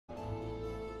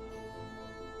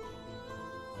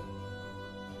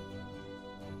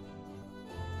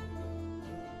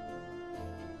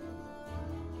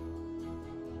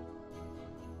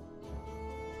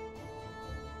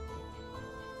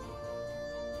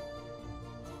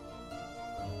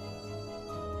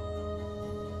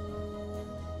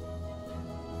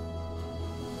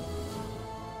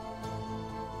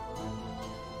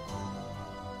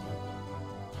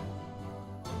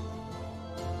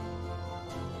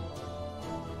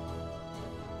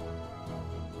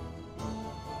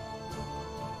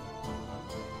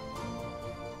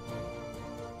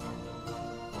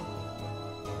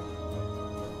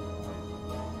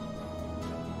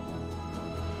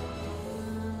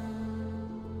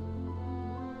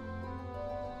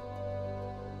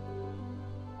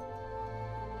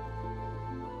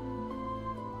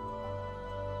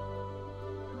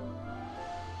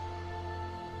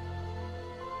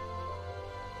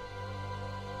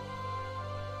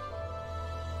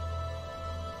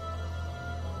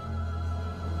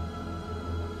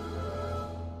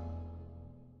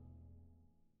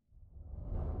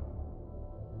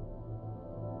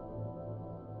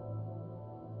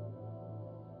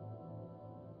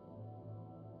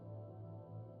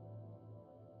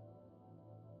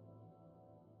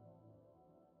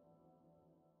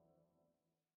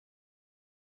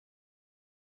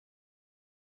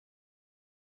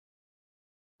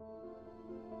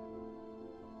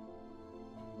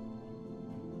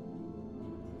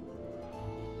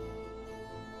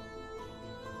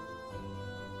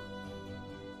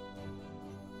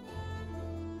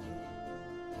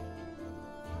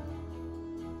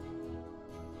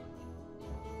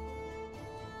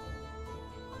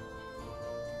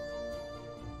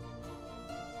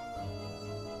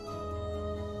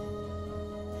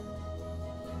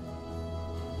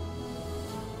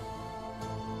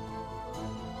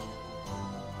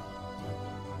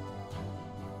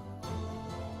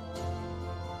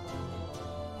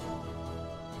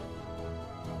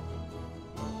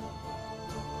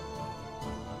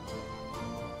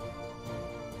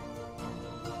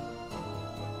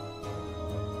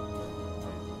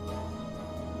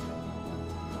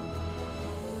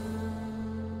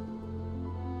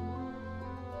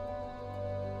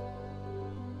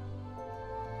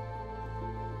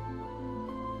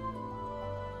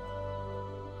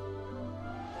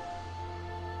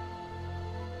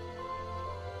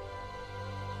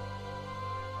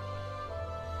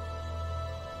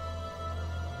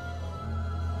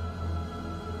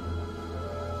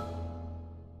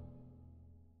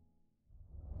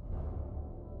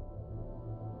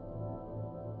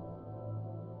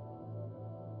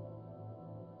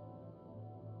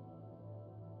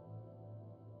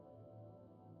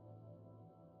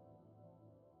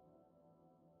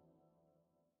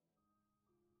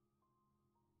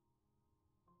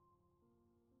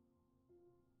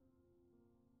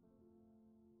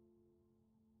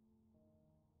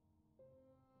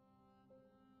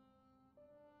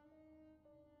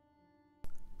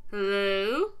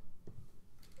Hello?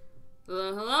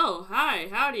 Hello. Hi.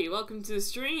 Howdy. Welcome to the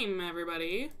stream,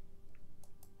 everybody.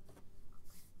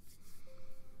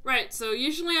 Right, so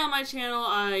usually on my channel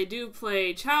I do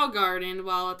play Child Garden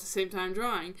while at the same time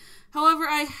drawing. However,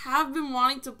 I have been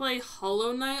wanting to play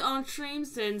Hollow Knight on stream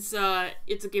since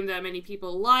it's a game that many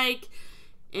people like,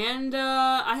 and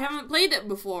I haven't played it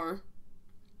before.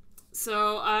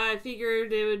 So I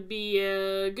figured it would be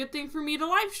a good thing for me to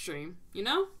live stream, you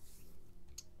know?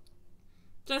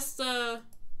 Just, yeah.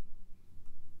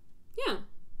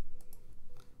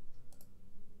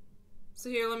 So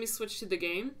here, let me switch to the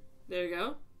game. There you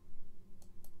go.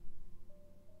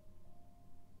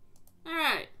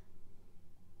 Alright.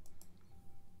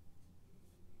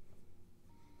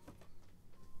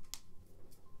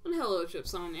 And hello,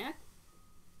 Chipsoniac.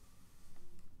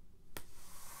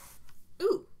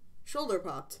 Ooh, shoulder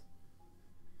popped.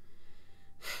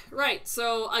 Right,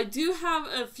 so I do have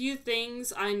a few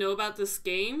things I know about this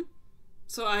game,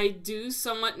 so I do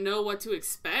somewhat know what to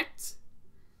expect.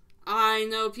 I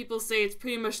know people say it's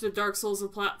pretty much the Dark Souls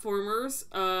of platformers,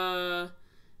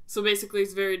 so basically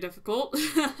it's very difficult.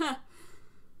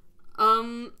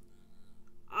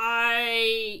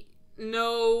 I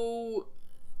know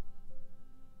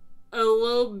a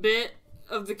little bit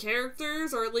of the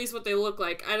characters, or at least what they look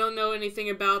like. I don't know anything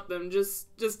about them, just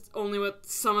only what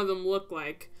some of them look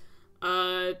like.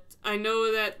 I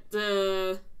know that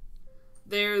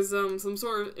there's some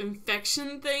sort of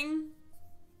infection thing,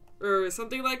 or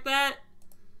something like that.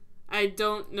 I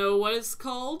don't know what it's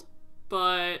called,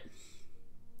 but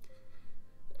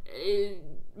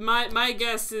my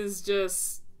guess is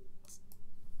just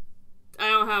I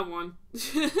don't have one.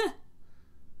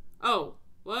 Oh,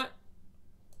 what?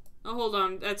 Oh, hold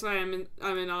on. That's why I'm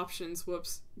in options.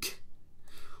 Whoops.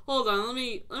 Hold on. Let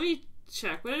me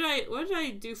check. What did I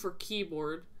do for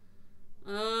keyboard?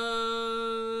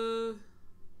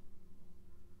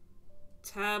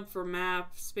 Tab for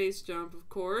map, space jump, of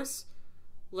course.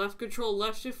 Left control,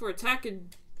 left shift for attack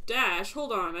and dash.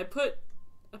 Hold on. I put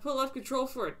left control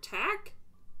for attack?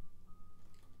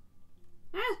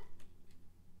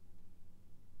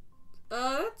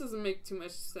 That doesn't make too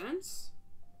much sense.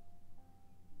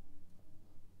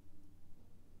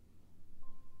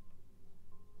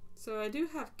 So I do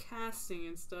have casting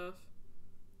and stuff.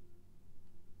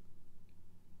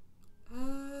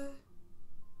 How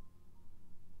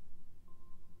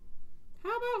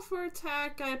about for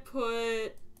attack I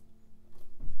put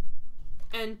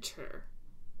enter?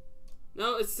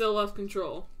 No, it's still left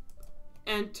control.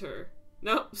 Enter.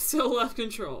 Nope, still left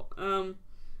control.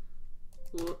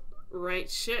 Right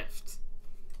shift.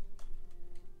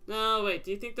 No, wait,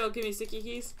 do you think they'll give me sticky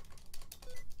keys?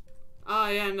 Oh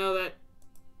yeah, no,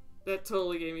 that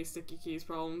totally gave me sticky keys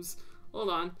problems. Hold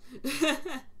on.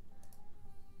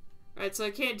 Right, so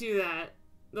I can't do that.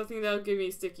 Nothing that'll give me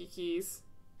sticky keys.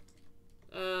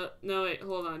 No, wait,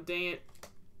 hold on, dang it.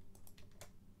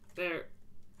 There.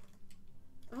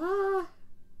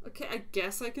 Okay, I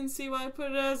guess I can see why I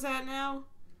put it as that now.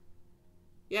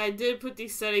 Yeah, I did put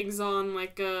these settings on,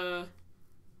 like,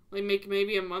 Like,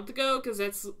 maybe a month ago, because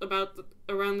that's about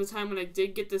around the time when I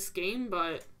did get this game,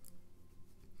 but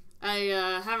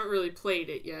I haven't really played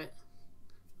it yet.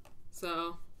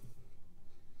 So,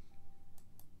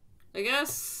 I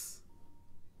guess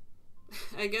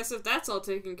if that's all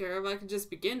taken care of, I can just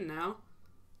begin now.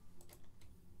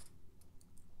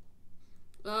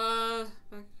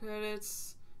 Back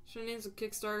credits. Show names of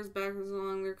Kickstarters backwards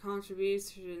along their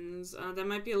contributions. That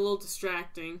might be a little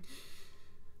distracting.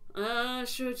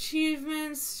 Show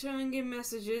achievements, showing game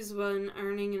messages when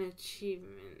earning an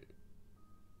achievement.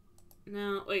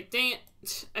 No, wait, dang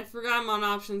it. I forgot I'm on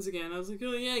options again. I was like,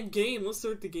 oh yeah, game, let's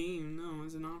start the game. No,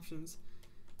 it's in options.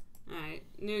 Alright,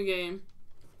 new game.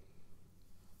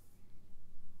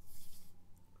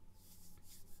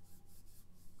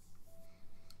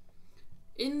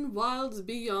 In wilds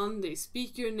beyond, they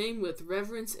speak your name with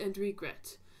reverence and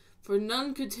regret. For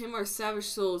none could tame our savage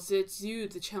souls, yet you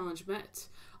the challenge met.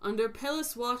 Under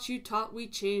Perilous watch you taught we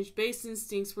changed, base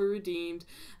instincts were redeemed.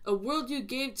 A world you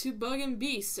gave to bug and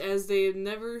beast, as they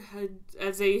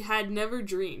had never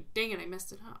dreamed. Dang it, I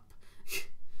messed it up.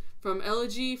 From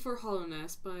Elegy for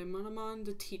Hollowness by Monomon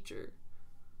the Teacher.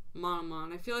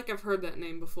 Monomon. I feel like I've heard that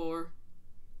name before.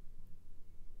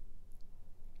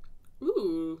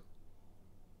 Ooh.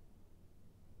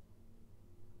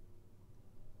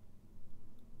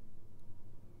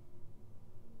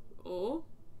 Oh.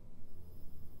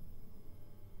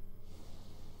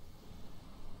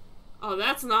 Oh,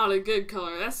 that's not a good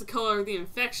color. That's the color of the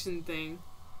infection thing.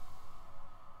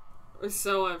 Or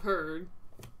so I've heard.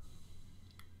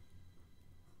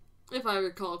 If I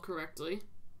recall correctly.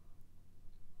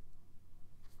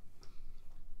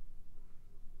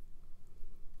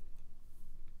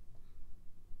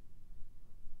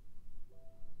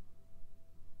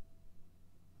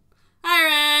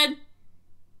 Hi, Red!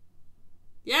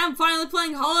 Yeah, I'm finally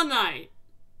playing Hollow Knight.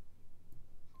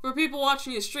 For people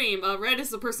watching the stream, Red is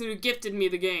the person who gifted me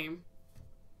the game.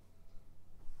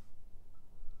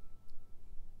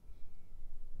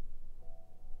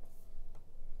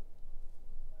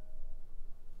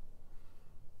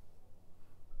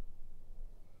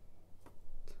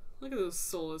 Look at those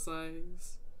soulless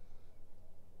eyes.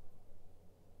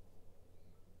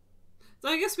 So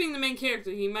I guess being the main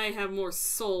character, he might have more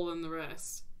soul than the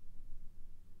rest.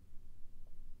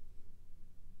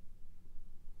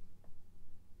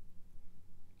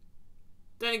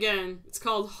 Then again, it's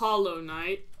called Hollow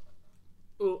Knight.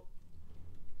 Ooh.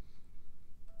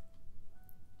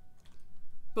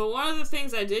 But one of the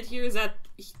things I did hear is that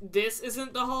this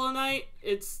isn't the Hollow Knight,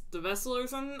 it's the Vessel or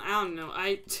something. I don't know.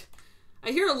 I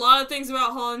hear a lot of things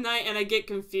about Hollow Knight and I get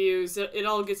confused. It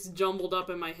all gets jumbled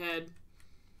up in my head.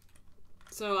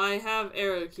 So I have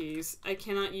arrow keys. I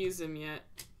cannot use them yet.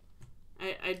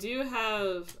 I do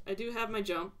have my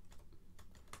jump.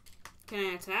 Can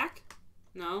I attack?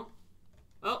 No.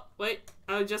 Oh, wait.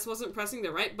 I just wasn't pressing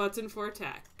the right button for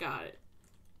attack. Got it.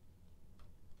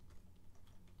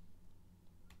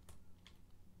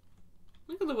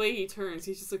 Look at the way he turns.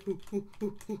 He's just like, hoo, hoo,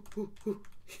 hoo, hoo, hoo, hoo.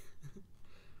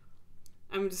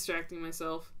 I'm distracting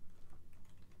myself.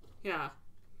 Yeah.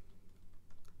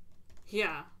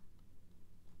 Yeah.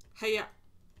 Hiya.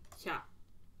 Yeah.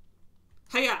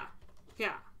 Hiya.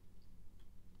 Yeah.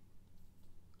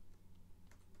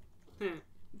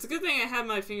 It's a good thing I have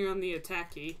my finger on the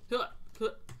attack key.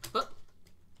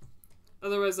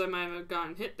 Otherwise I might have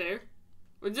gotten hit there.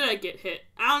 Or did I get hit?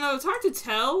 I don't know, it's hard to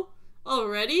tell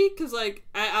already, because like,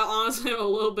 I honestly am a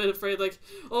little bit afraid, like,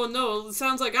 oh no, it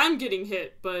sounds like I'm getting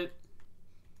hit, but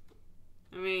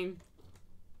I mean,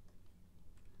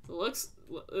 it looks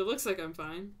like I'm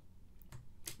fine.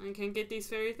 I can't get these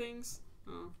fairy things?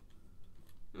 Oh.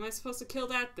 Am I supposed to kill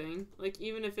that thing? Like,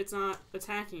 even if it's not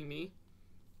attacking me?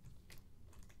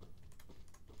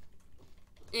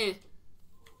 Eh.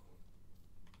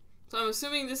 So I'm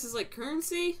assuming this is like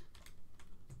currency?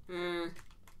 I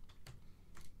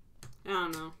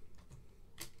don't know.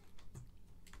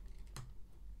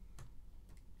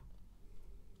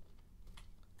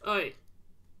 Oi.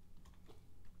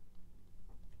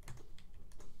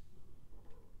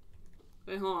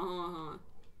 Wait, hold on.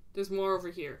 There's more over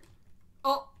here.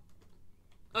 Oh!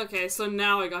 Okay, so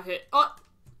now I got hit. Oh!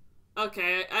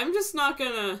 Okay, I'm just not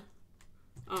gonna...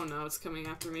 Oh no, it's coming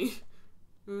after me.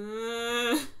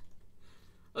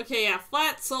 Okay, yeah,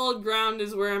 flat, solid ground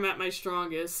is where I'm at my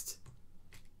strongest.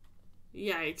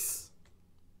 Yikes.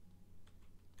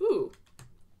 Ooh.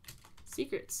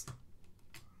 Secrets.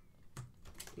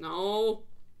 No.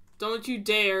 Don't you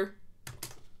dare.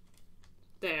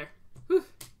 There. Whew.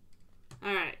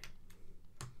 Alright.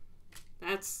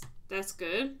 That's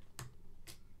good.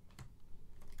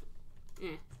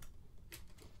 Eh.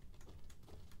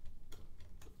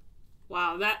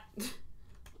 Wow,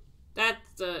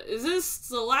 is this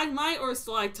stalagmite or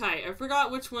stalactite? I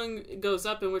forgot which one goes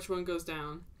up and which one goes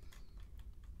down.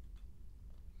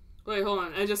 Wait, hold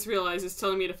on. I just realized it's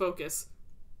telling me to focus.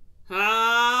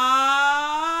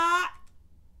 Ah!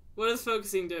 What does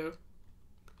focusing do?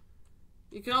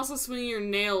 You can also swing your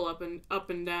nail up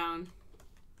and down.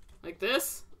 Like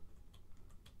this?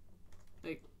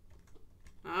 Like,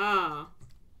 ah.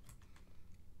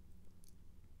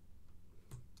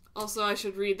 Also, I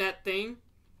should read that thing.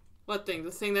 What thing?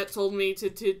 The thing that told me to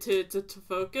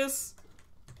focus?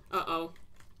 Uh-oh.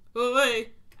 Oh,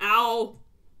 wait. Ow.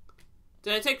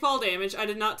 Did I take fall damage? I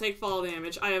did not take fall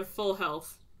damage. I have full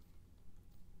health.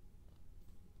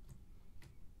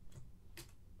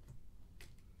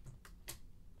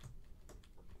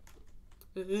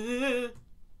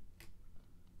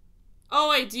 Oh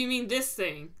wait, do you mean this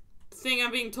thing? The thing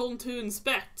I'm being told to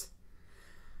inspect.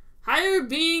 Higher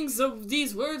beings of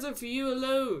these words are for you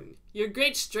alone. Your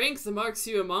great strength marks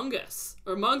you among us.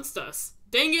 Or amongst us.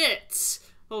 Dang it!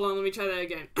 Hold on, let me try that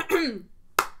again.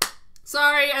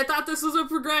 Sorry, I thought this was a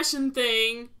progression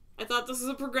thing.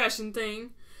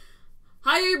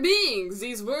 Higher beings,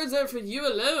 these words are for you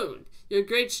alone. Your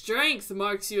great strength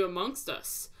marks you amongst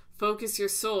us. Focus your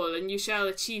soul, and you shall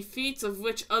achieve feats of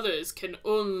which others can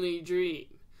only dream.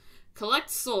 Collect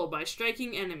soul by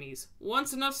striking enemies.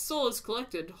 Once enough soul is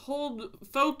collected, hold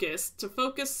focus to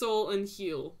focus soul and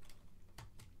heal.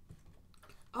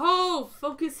 Oh,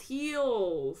 focus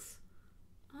heals.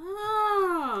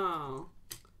 Oh.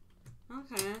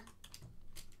 Okay.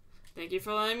 Thank you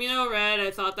for letting me know, Red. I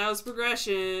thought that was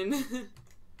progression.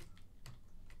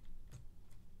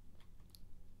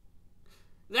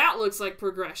 That looks like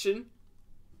progression.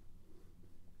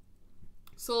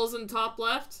 Souls in top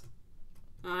left.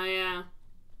 Ah, yeah.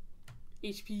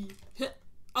 HP.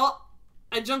 Oh!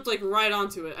 I jumped, like, right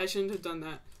onto it. I shouldn't have done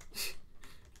that.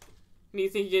 You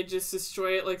think you could just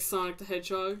destroy it like Sonic the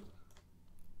Hedgehog?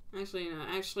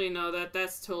 Actually, no.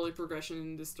 That's totally progression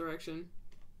in this direction.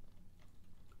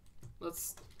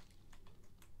 Let's...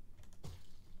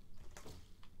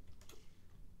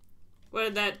 What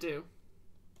did that do?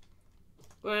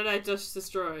 What did I just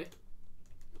destroy?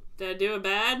 Did I do it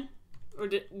bad? Or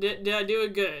did I do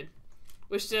it good?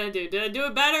 Which did I do? Did I do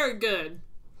it bad or good?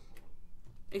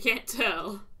 I can't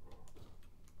tell.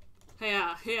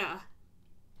 Yeah.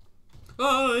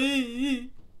 Oh,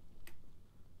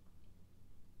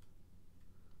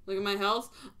 look at my health.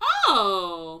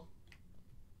 Oh!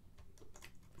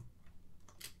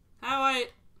 How do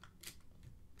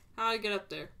I get up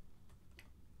there?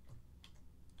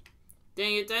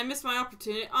 Dang it, did I miss my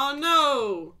opportunity? Oh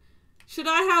no! Should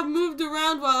I have moved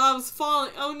around while I was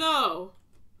falling? Oh no!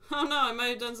 Oh no, I might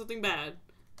have done something bad.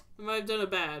 I might have done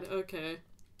it bad. Okay.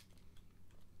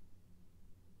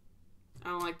 I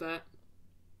don't like that.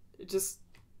 It just...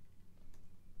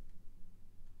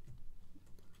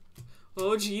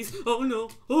 Oh jeez. Oh no.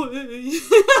 Oh,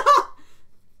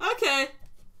 okay.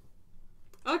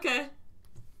 Okay.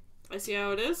 I see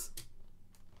how it is.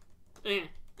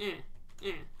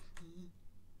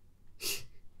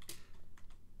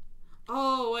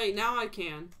 Oh, wait, now I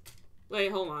can.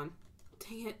 Wait, hold on.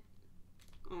 Dang it.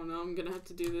 Oh no, I'm gonna have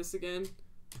to do this again.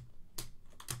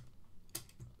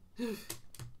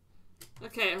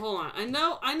 Okay, hold on. I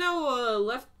know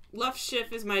left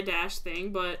shift is my dash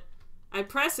thing, but I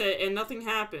press it and nothing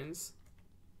happens.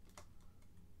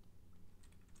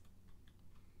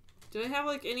 Do I have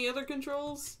like any other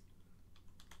controls?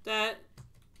 No,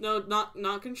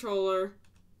 not controller.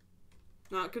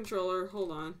 Not controller.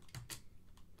 Hold on.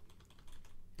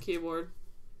 Keyboard.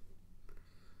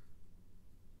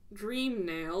 Dream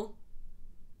nail.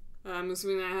 I'm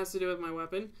assuming that has to do with my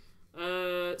weapon.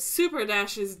 Super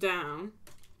dash is down.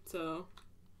 So.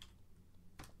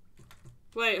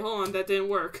 Wait, hold on. That didn't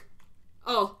work.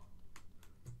 Oh.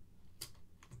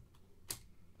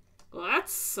 Well, that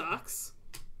sucks.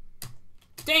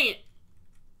 Dang it.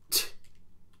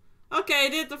 Okay, I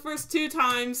did it the first 2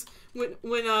 times when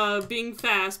being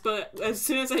fast, but as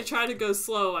soon as I try to go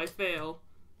slow, I fail.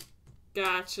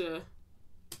 Gotcha.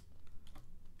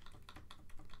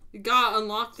 You gotta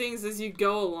unlock things as you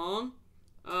go along?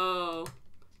 Oh.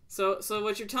 So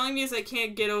what you're telling me is I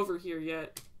can't get over here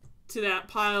yet. To that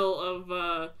pile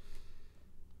of,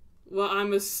 what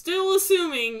I'm still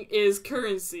assuming is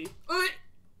currency.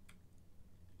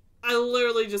 I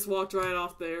literally just walked right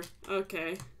off there.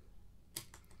 Okay.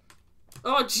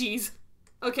 Oh, jeez.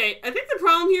 Okay, I think the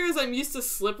problem here is I'm used to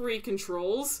slippery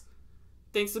controls.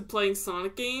 Thanks to playing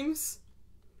Sonic games.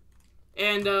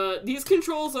 And, these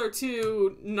controls are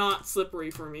too not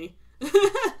slippery for me.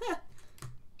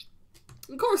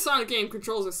 Of course, Sonic game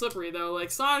controls are slippery, though.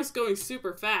 Like, Sonic's going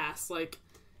super fast. Like,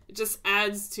 it just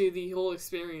adds to the whole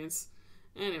experience.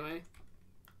 Anyway.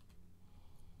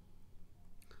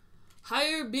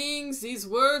 Higher beings, these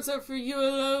words are for you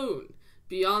alone.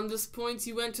 Beyond this point,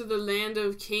 you enter the land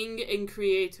of King and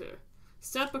Creator.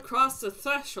 Step across the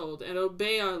threshold and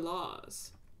obey our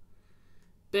laws.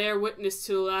 Bear witness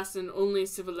to the last and only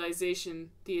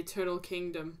civilization, the eternal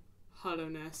kingdom, Hollow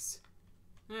Nest.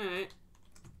 Alright.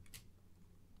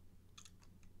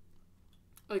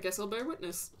 I guess I'll bear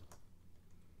witness.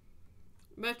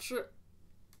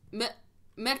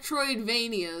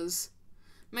 Metroidvanias.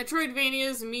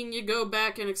 Metroidvanias mean you go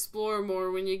back and explore more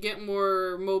when you get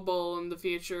more mobile in the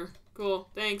future. Cool,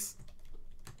 thanks.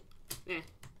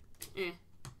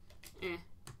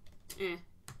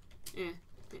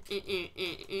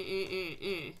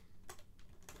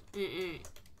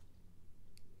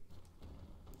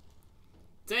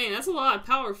 Dang, that's a lot of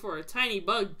power for a tiny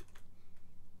bug.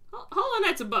 Hollow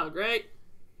Knight's a bug, right?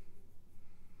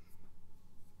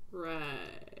 Right.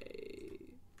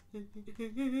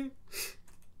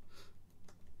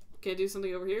 Can I do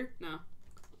something over here? No.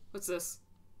 What's this?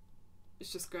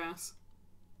 It's just grass.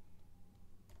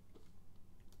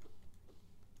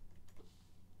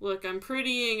 Look, I'm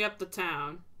prettying up the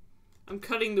town. I'm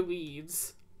cutting the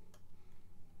weeds.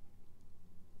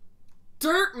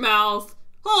 Dirtmouth!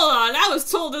 Hold on, I was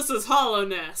told this is Hollow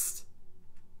Nest.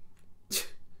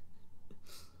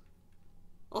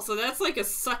 Also, that's like a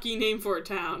sucky name for a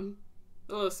town.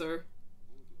 Hello, sir.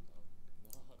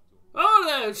 Oh,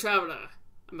 hello, traveler.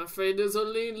 I'm afraid there's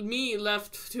only me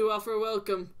left to offer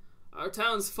welcome. Our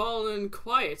town's fallen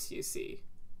quiet, you see.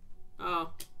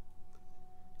 Oh.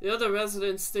 The other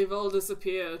residents, they've all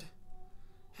disappeared.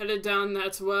 Headed down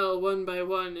that well one by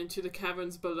one into the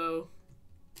caverns below.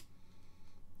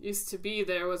 Used to be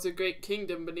there was a great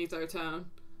kingdom beneath our town.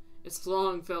 It's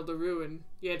long fell to ruin,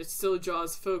 yet it still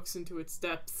draws folks into its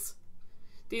depths.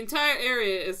 The entire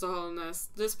area is the Hollow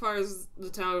Nest. This part is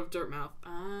the town of Dirtmouth.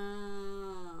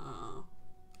 Oh.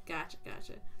 Gotcha,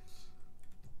 gotcha.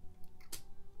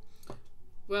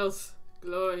 Wealth,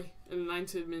 glory,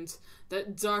 enlightenment.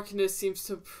 That darkness seems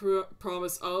to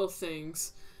promise all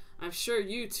things. I'm sure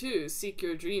you, too, seek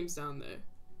your dreams down there.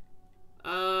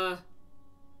 Not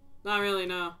really,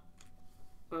 no.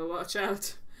 But watch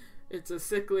out. It's a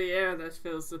sickly air that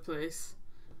fills the place.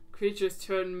 Creatures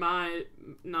turn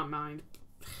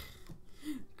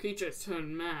Creatures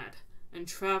turn mad, and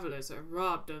travelers are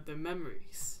robbed of their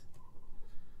memories.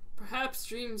 Perhaps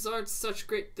dreams aren't such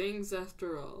great things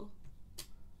after all.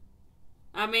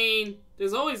 I mean,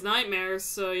 there's always nightmares,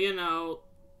 so, you know,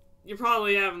 you're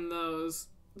probably having those.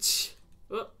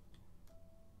 Oh.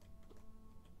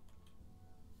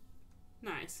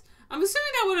 Nice. I'm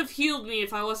assuming that would have healed me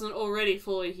if I wasn't already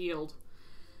fully healed.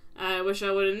 I wish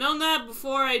I would have known that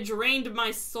before I drained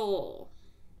my soul.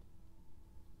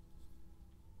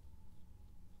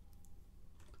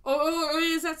 Oh,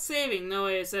 is that saving? No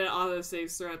way, it said auto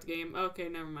saves throughout the game. Okay,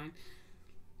 never mind.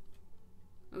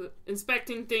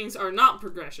 Inspecting things are not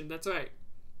progression, that's right.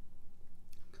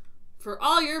 For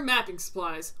all your mapping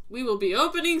supplies, we will be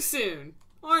opening soon.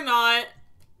 Or not.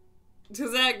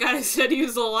 Because that guy said he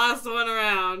was the last one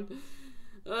around.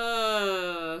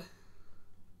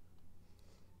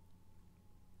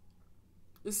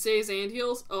 This saves and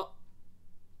heals. Oh.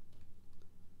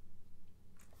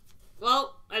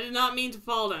 Well, I did not mean to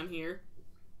fall down here.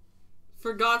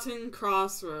 Forgotten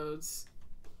Crossroads.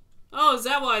 Oh, is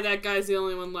that why that guy's the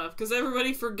only one left? Because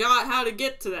everybody forgot how to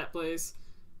get to that place.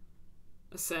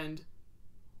 Ascend.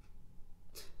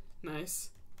 Nice.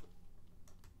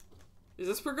 Is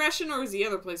this progression or is the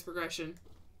other place progression?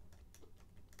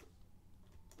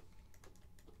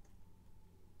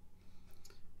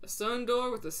 A stone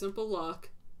door with a simple lock.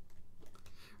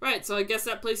 Right, so I guess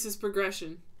that place is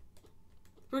progression.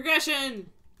 Progression!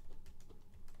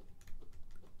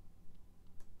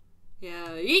 Yeah,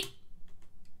 yeet!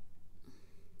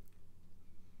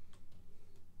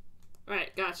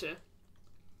 Right, gotcha.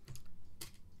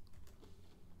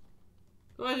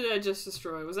 What did I just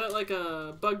destroy? Was that like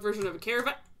a bug version of a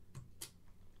caravan?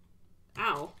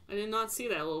 Ow. I did not see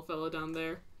that little fella down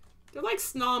there. They're like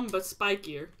Snom, but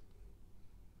spikier.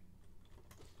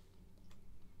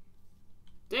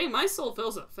 Dang, my soul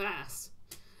fills up fast.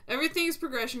 Everything is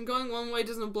progression. Going one way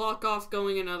doesn't block off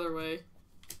going another way.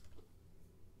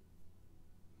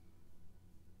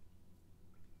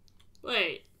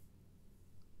 Wait.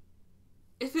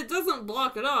 If it doesn't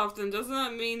block it off, then doesn't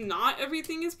that mean not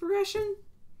everything is progression?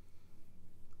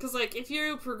 Because, like, if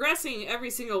you're progressing every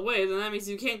single way, then that means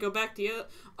you can't go back to the other...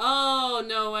 Oh,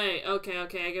 no way. Okay, I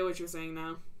get what you're saying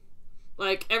now.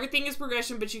 Like, everything is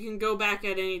progression, but you can go back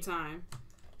at any time.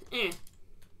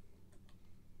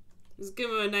 Let's give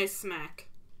him a nice smack.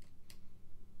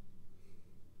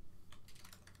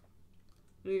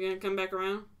 Are you gonna come back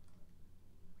around?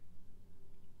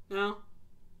 No?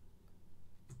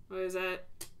 What is that?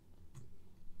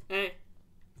 Hey.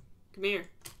 Come here.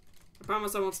 I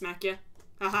promise I won't smack you.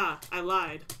 Haha, I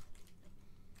lied.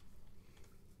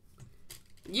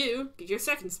 You get your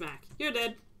second smack. You're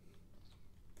dead.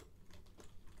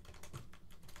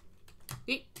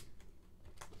 Eat.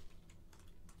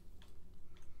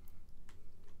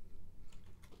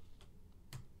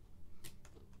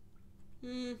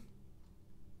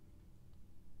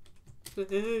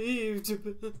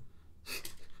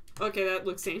 Okay, that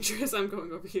looks dangerous. I'm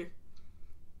going over here.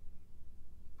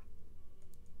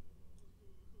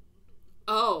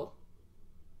 Oh.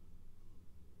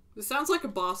 This sounds like a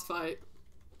boss fight.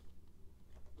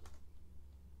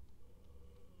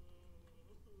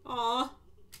 Aw.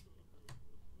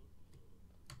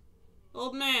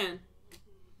 Old man.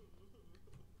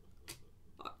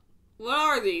 What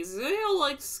are these? Are they all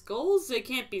like skulls? They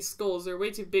can't be skulls. They're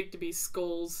way too big to be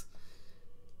skulls.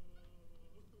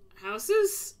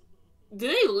 Houses? Do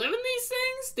they live in these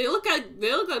things? They look like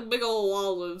big old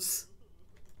olives.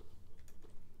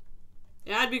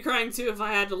 Yeah, I'd be crying too if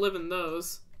I had to live in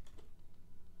those.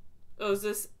 Oh, is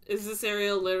this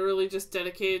area literally just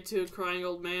dedicated to a crying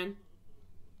old man?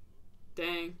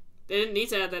 Dang. They didn't need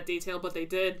to add that detail, but they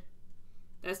did.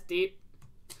 That's deep.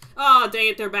 Oh, dang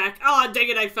it, they're back. Oh, dang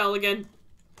it, I fell again.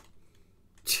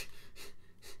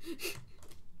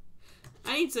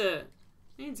 I need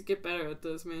to get better at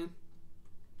this, man.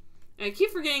 And I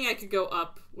keep forgetting I could go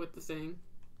up with the thing.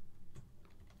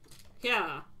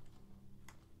 Yeah.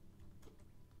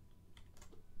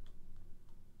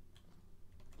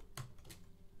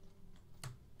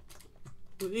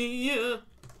 Yeah.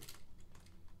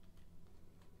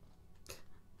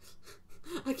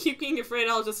 I keep getting afraid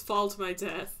I'll just fall to my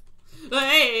death.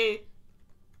 Hey!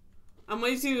 I'm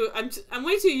way too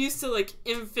used to like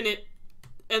infinite,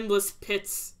 endless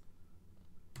pits.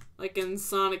 Like in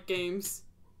Sonic games.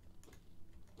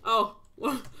 Oh,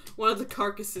 one of the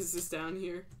carcasses is down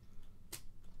here.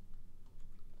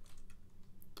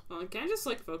 Oh, can I just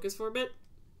like focus for a bit?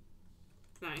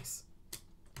 Nice.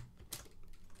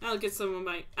 I'll get some of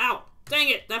my... Ow! Dang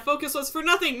it! That focus was for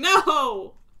nothing!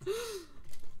 No!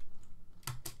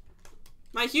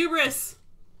 My hubris!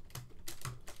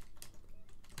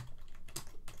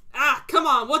 Ah, come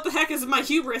on! What the heck is my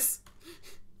hubris?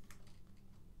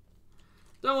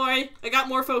 Don't worry, I got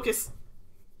more focus.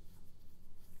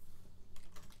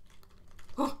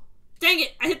 Oh, dang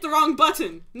it! I hit the wrong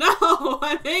button! No!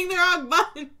 I'm hitting the wrong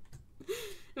button!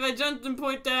 If I jump and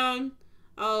point down,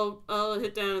 I'll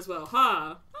hit down as well.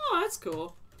 Ha! Oh, that's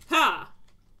cool. Ha!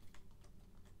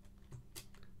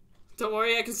 Don't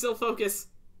worry, I can still focus.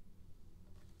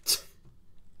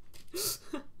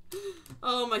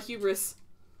 Oh, my hubris.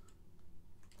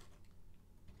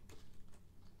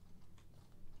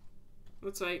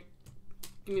 That's right.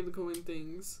 Give me the coin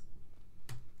things.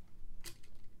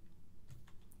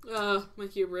 My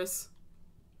hubris.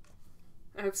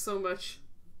 I have so much.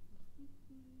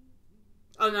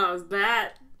 Oh no,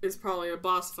 that is probably a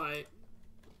boss fight.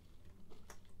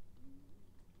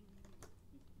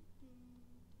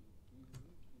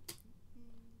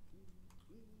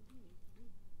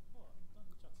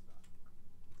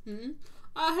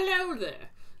 Hello there.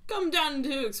 Come down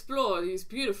to explore these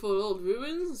beautiful old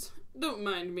ruins. Don't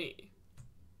mind me.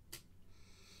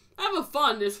 I have a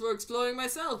fondness for exploring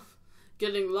myself.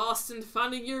 Getting lost and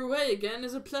finding your way again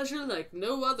is a pleasure like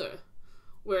no other.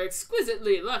 We're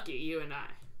exquisitely lucky, you and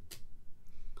I.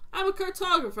 I'm a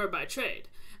cartographer by trade,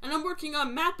 and I'm working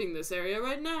on mapping this area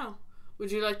right now.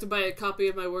 Would you like to buy a copy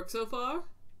of my work so far?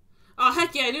 Oh,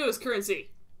 heck yeah, I knew it was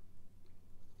currency.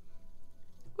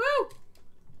 Woo!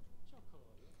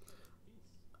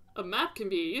 A map can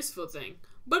be a useful thing,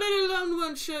 but it alone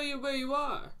won't show you where you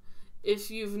are. If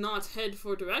you've not head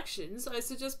for directions, I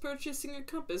suggest purchasing a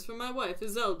compass for my wife,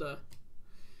 Zelda.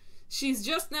 She's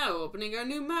just now opening our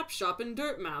new map shop in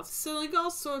Dirtmouth, selling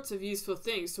all sorts of useful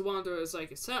things to wanderers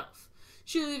like yourself.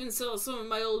 She'll even sell some of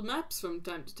my old maps from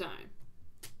time to time.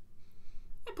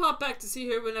 I pop back to see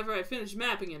her whenever I finish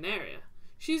mapping an area.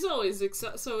 She's always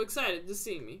so excited to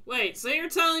see me. Wait, so you're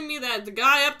telling me that the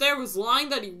guy up there was lying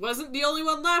that he wasn't the only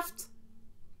one left?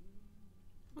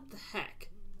 What the heck?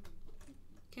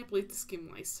 Can't believe this game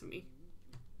lies to me.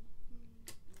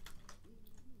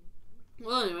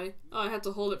 Well, anyway. Oh, I have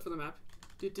to hold it for the map.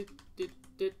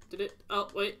 Oh,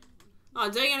 wait.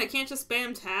 Oh, dang it, I can't just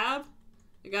spam tab?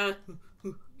 I gotta...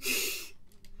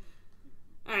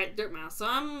 Alright, Dirtmouth. So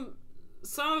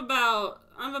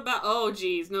I'm about, oh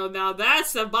geez, no, now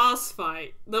that's a boss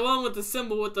fight. The one with the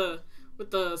symbol with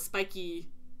the spiky,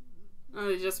 oh,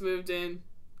 they just moved in.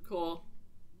 Cool.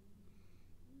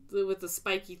 With the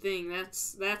spiky thing,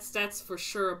 that's for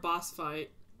sure a boss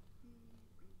fight.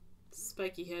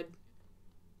 Spiky head.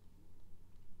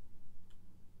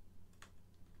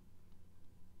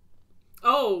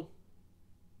 Oh!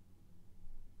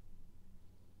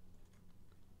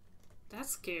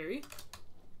 That's scary.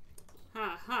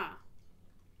 Ha ha.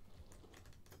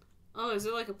 Oh, is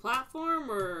it like a platform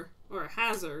or a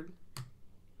hazard?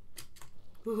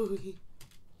 Ooh.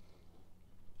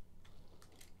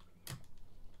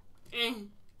 Eh.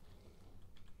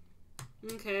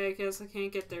 Okay, I guess I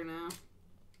can't get there now.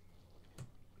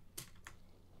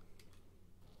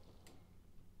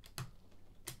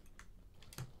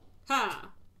 Ha!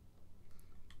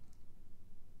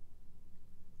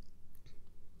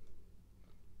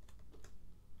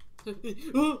 Dang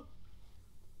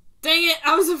it!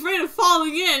 I was afraid of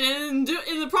falling in, and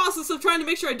in the process of trying to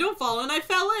make sure I don't fall in, I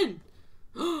fell in!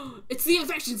 It's the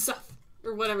infection stuff!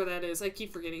 Or whatever that is, I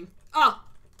keep forgetting. Oh!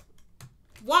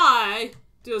 Why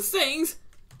do those things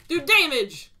do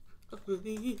damage?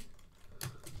 Dang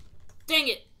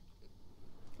it!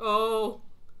 Oh.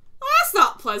 Well, that's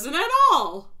not pleasant at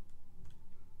all!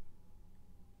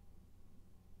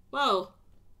 Whoa.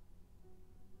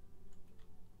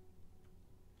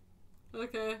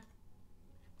 Okay.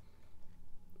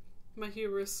 My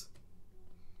hubris.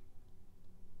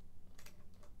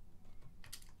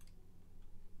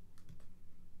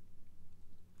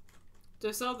 Do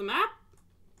I still have the map?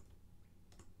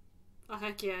 Oh,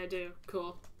 heck yeah, I do.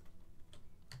 Cool.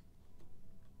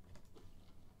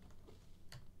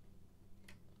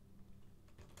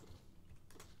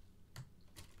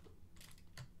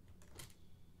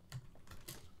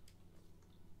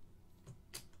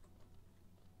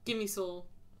 Gimme soul.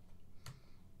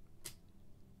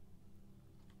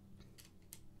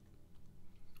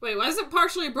 Wait, why is it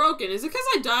partially broken? Is it because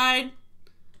I died?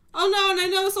 Oh no, and I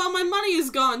notice all my money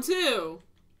is gone too.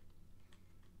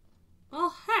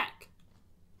 Well, heck.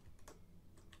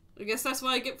 I guess that's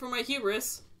what I get for my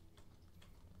hubris.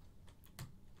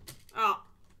 Oh,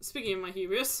 speaking of my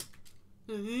hubris.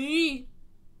 Oh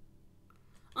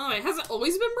wait, has it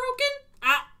always been broken?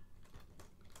 Ah.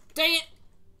 Dang it.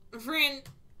 Friend.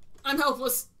 I'm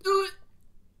helpless. Ooh.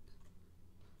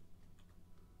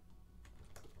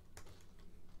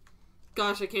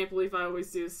 Gosh, I can't believe I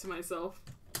always do this to myself.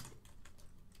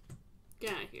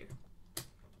 Get out of here.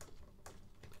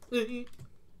 This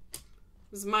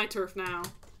is my turf now.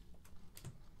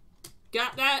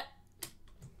 Got that?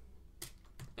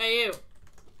 Hey, you.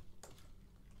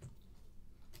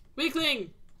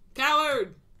 Weakling!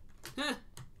 Coward! Huh.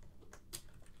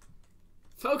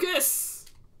 Focus!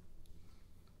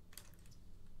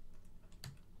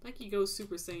 Like he goes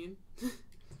Super Saiyan.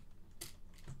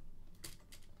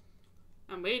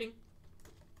 I'm waiting.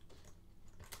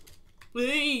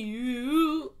 Hey,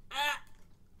 you! Ah!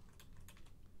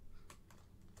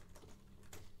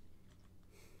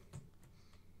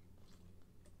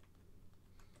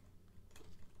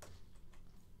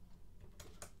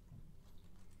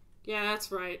 Yeah,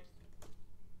 that's right.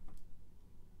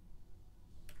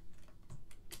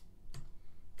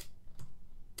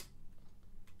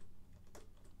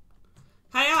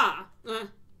 Hiya!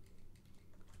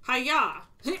 Hiya!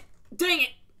 Dang it!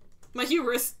 My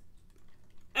hubris!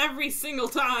 Every single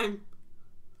time!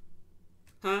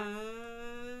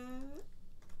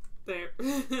 There.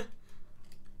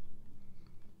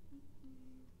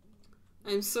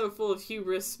 I'm so full of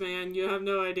hubris, man. You have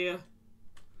no idea.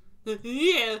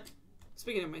 Yeah!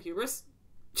 Speaking of my hubris.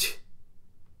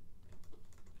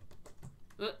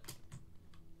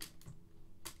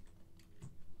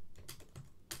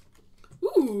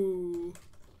 Ooh!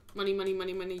 Money, money,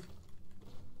 money, money.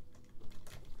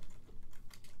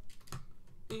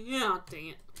 Yeah, dang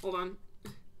it. Hold on.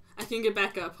 I can get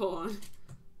back up. Hold on.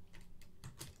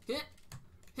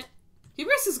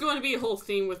 Hubris is going to be a whole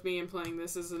theme with me in playing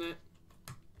this, isn't it?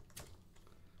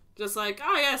 Just like,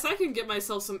 oh yes, I can get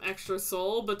myself some extra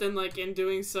soul, but then like in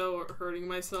doing so, hurting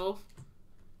myself.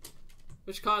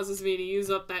 Which causes me to use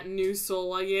up that new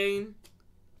soul I gain.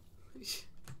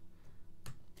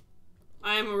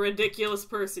 I am a ridiculous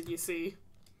person, you see.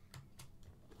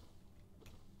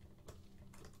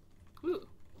 Ooh.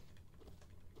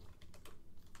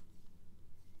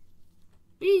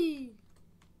 Whee!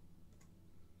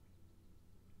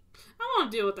 I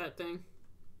want to deal with that thing.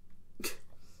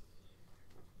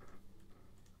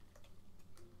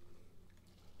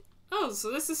 Oh,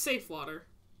 so this is safe water.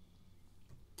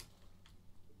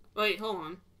 Wait, hold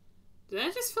on. Did I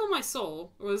just fill my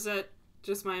soul? Or was that...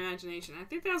 just my imagination? I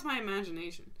think that was my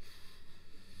imagination.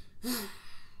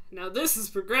 Now this is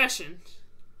progression.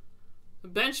 A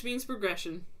bench means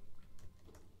progression.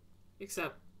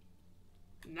 Except,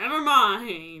 never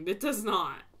mind, it does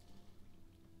not.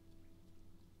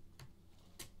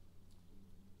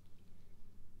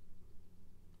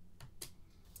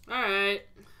 Alright.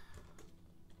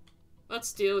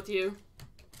 Let's deal with you.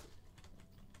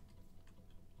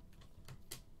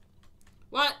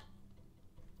 What?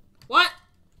 What?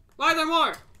 Why are there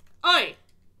more? Oi!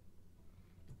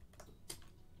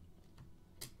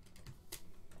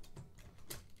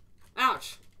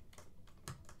 Ouch.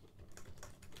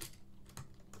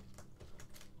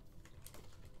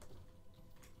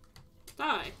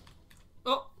 Die.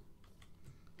 Oh.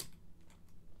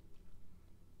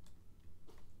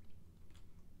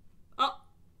 Oh.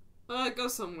 Well, it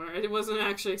goes somewhere. I wasn't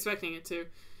actually expecting it to.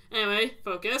 Anyway,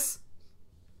 focus.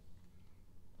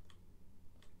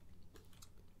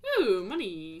 Ooh,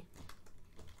 money.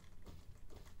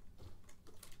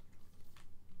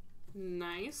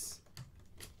 Nice.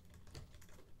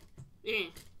 Yeah.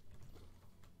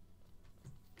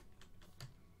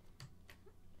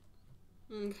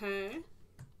 Okay.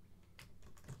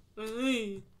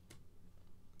 Hey.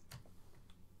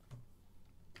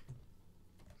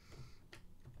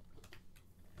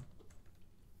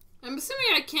 I'm assuming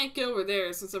I can't get over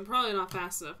there since I'm probably not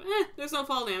fast enough. There's no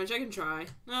fall damage. I can try.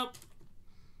 Nope.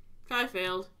 Try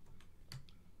failed.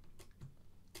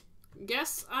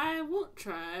 Guess I won't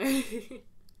try.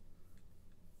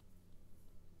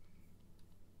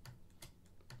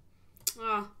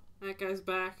 Oh, that guy's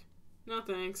back. No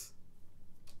thanks.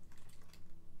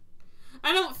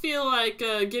 I don't feel like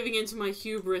giving into my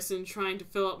hubris and trying to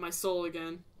fill up my soul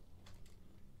again.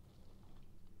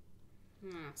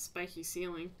 Spiky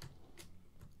ceiling.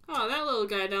 Oh, that little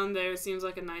guy down there seems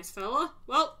like a nice fella.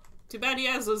 Well, too bad he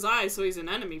has those eyes, so he's an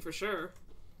enemy for sure.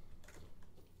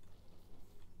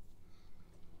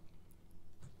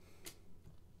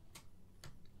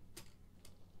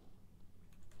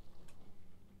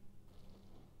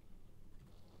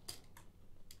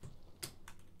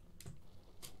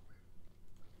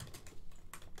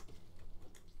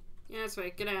 Yeah, that's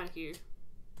right. Get out of here.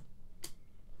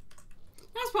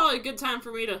 That's probably a good time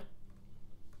for me to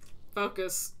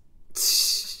focus.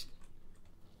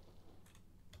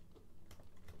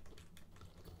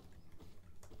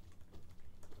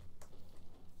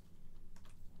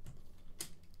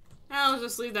 I'll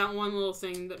just leave that one little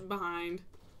thing behind.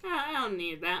 I don't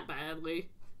need that badly.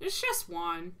 It's just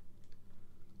one.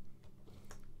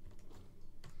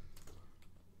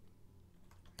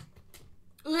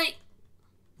 Wait.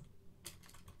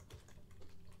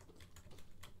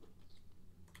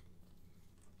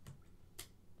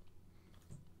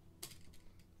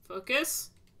 Focus.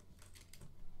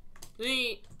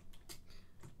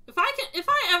 If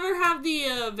I ever have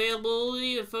the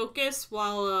availability to focus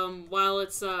while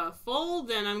it's full,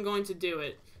 then I'm going to do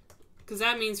it, because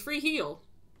that means free heal.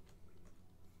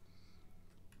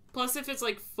 Plus, if it's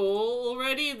like full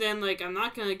already, then like I'm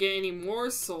not gonna get any more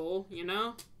soul, you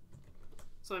know.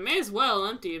 So I may as well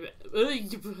empty it.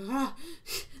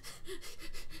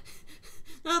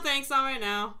 No thanks, not right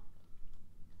now.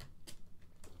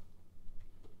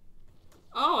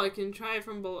 Oh, I can try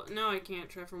from below. No, I can't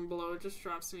try from below. It just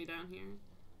drops me down here.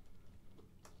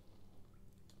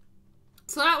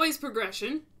 So that way's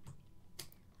progression.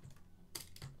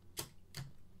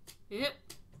 Yep.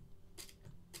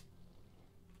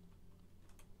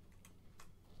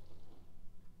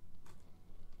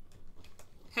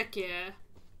 Heck yeah.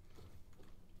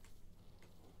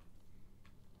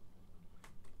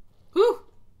 Whew!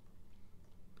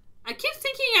 I keep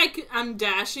thinking I'm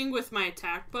dashing with my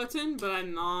attack button, but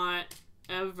I'm not,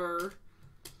 ever.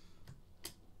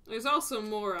 There's also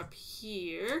more up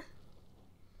here.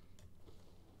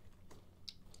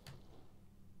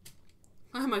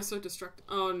 Why am I so distracted?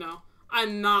 Oh no.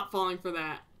 I'm not falling for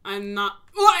that. I'm not.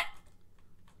 What?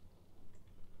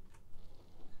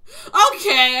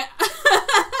 Okay.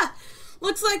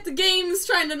 Looks like the game's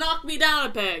trying to knock me down a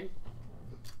peg.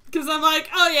 Because I'm like,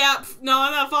 oh yeah, no,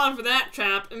 I'm not falling for that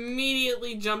trap.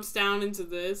 Immediately jumps down into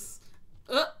this.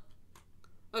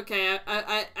 Okay,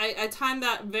 I timed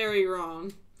that very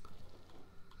wrong.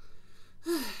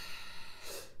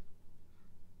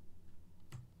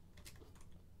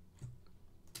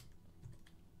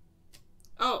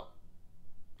 Oh.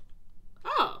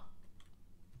 Oh.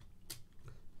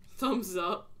 Thumbs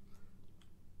up.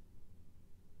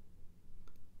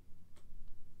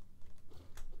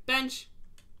 Bench.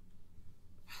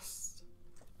 Yes.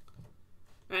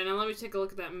 Right, now let me take a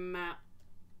look at that map.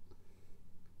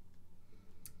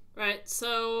 Right,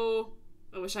 so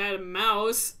I wish I had a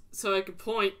mouse so I could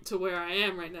point to where I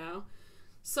am right now.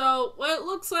 So, what it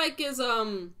looks like is,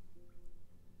 I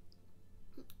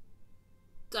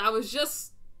was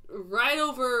just right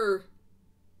over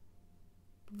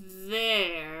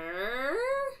there.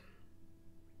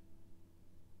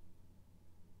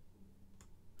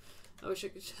 I wish I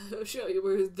could show you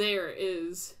where there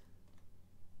is.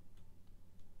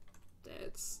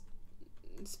 That's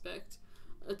inspect.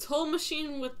 A toll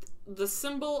machine with the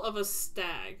symbol of a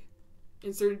stag.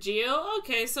 Insert Geo?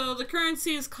 Okay, so the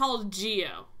currency is called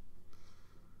Geo.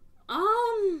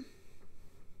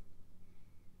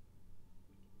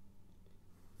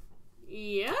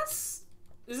 Yes?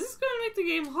 Is this going to make the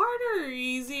game harder or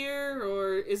easier,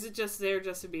 or is it just there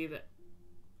just to be that?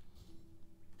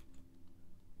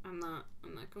 I'm not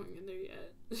going in there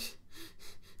yet.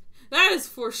 That is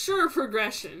for sure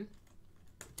progression.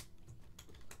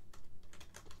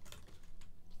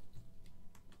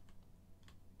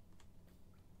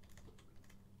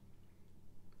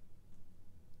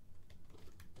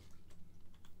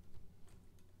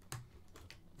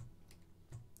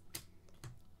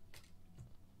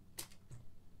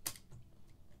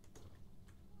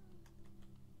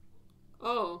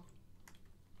 Oh.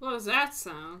 What was that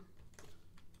sound?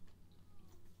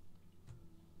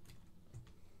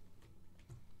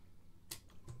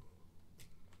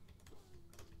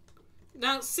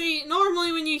 Now, see,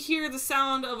 normally when you hear the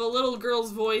sound of a little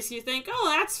girl's voice, you think,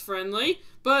 oh, that's friendly.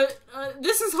 But,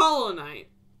 this is Hollow Knight.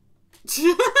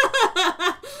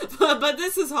 but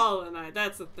this is Hollow Knight,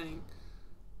 that's the thing.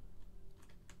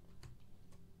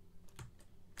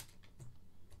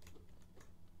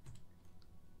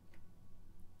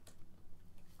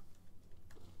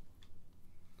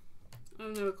 I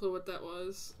have no clue what that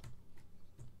was.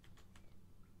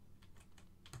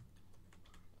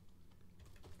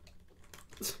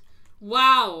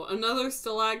 Wow, another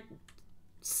stalag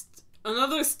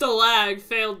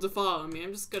failed to follow me.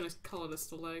 I'm just gonna call it a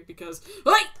stalag because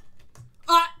wait!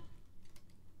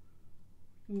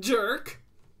 Jerk.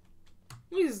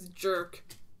 What is jerk?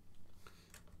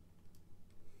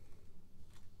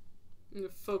 I'm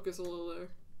gonna focus a little there.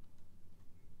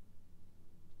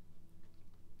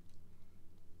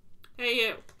 Hey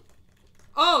you.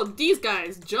 Oh, these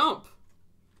guys jump.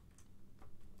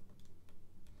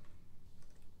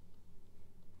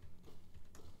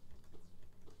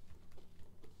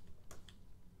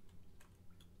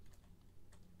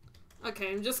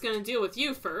 Okay, I'm just gonna deal with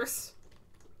you first.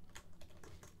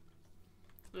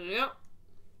 Yep.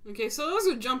 Okay, so those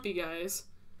are jumpy guys.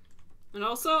 And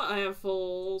also, I have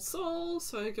full soul,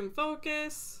 so I can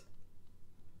focus.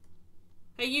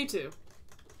 Hey, you two.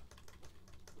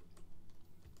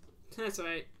 That's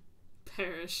right.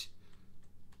 Perish.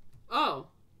 Oh.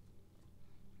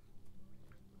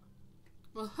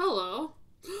 Well, hello.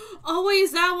 Oh, wait,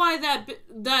 is that why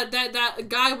that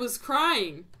guy was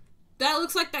crying? That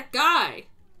looks like that guy.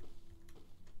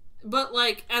 But,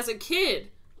 like, as a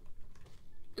kid.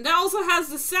 And that also has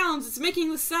the sounds. It's making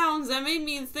the sounds that made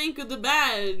me think of the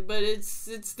bad. But it's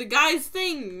the guy's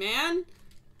thing, man.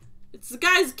 It's the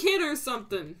guy's kid or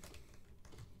something.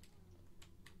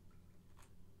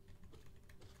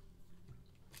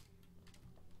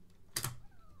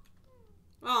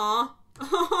 Aw.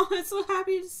 Oh, it's so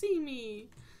happy to see me.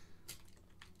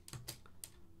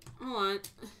 Hold on.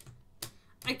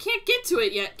 I can't get to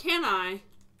it yet, can I?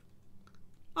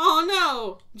 Oh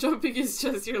no! Jumping is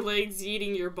just your legs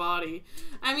eating your body.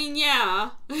 I mean,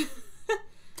 yeah.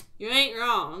 You ain't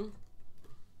wrong.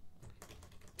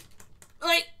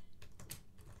 Wait!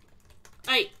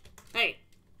 Hey! Hey!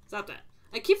 Stop that.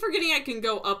 I keep forgetting I can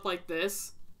go up like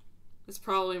this. That's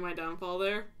probably my downfall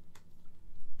there.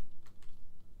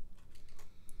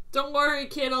 Don't worry,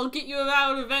 kid, I'll get you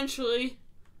out eventually.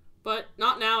 But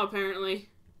not now, apparently.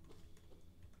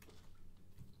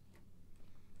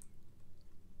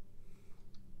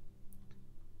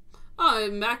 Oh,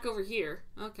 I'm back over here.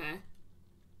 Okay.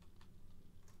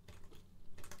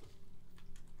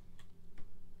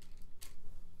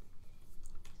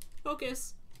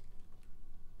 Focus.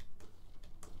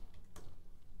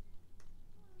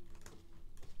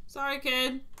 Sorry,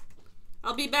 kid.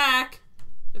 I'll be back.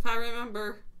 If I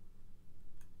remember.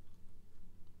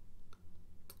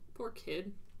 Poor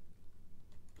kid.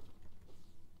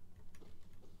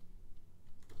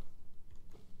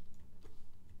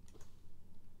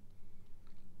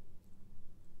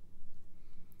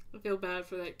 I feel bad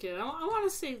for that kid. I want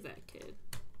to save that kid.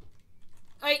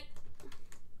 Hey!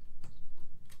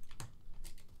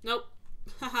 Nope.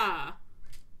 Haha.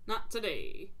 Not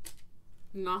today.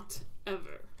 Not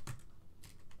ever.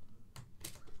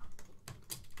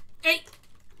 Hey!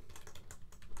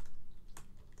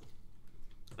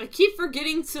 keep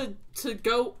forgetting to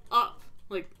go up.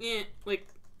 Like, eh.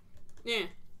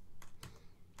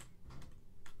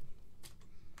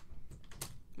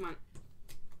 Come on.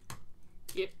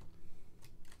 Yep.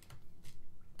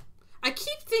 I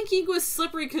keep thinking with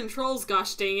slippery controls,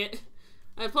 gosh dang it.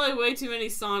 I play way too many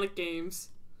Sonic games.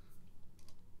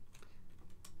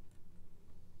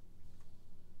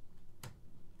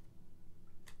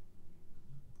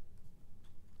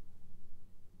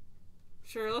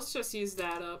 Sure, let's just use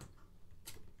that up.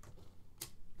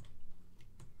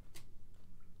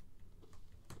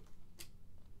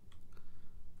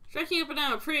 Striking up and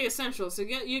down are pretty essential, so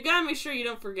you gotta make sure you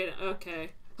don't forget it. Okay.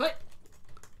 What?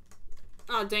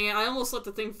 Oh, dang it. I almost let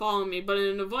the thing fall on me, but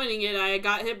in avoiding it, I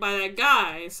got hit by that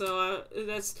guy, so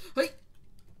that's... Hey!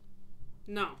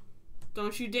 No.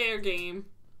 Don't you dare, game.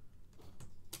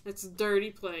 That's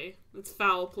dirty play. That's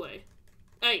foul play.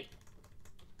 Hey!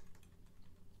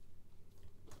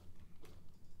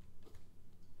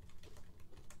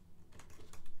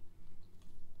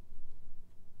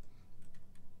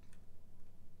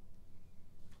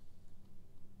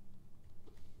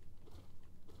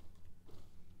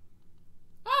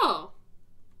 Oh!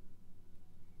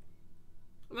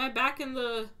 Am I back in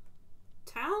the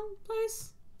town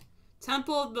place?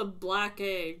 Temple of the Black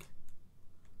Egg.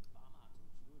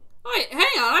 Wait,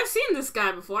 hang on. I've seen this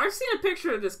guy before. I've seen a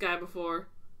picture of this guy before.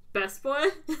 Best boy?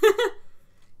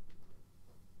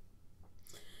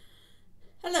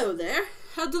 Hello there.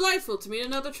 How delightful to meet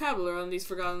another traveler on these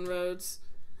forgotten roads.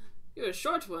 You're a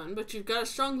short one, but you've got a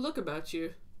strong look about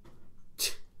you.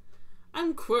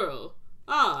 I'm Quirrell.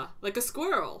 Ah, like a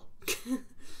squirrel.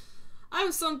 I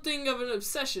have something of an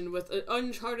obsession with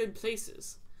uncharted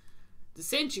places.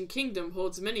 This ancient kingdom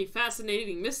holds many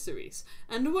fascinating mysteries,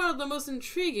 and one of the most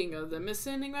intriguing of them is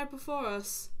standing right before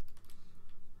us.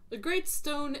 A great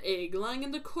stone egg lying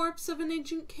in the corpse of an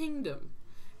ancient kingdom.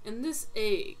 And this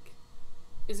egg...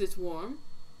 Is it warm?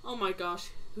 Oh my gosh,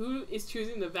 who is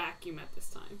choosing the vacuum at this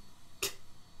time?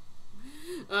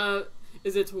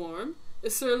 Is it warm?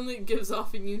 It certainly gives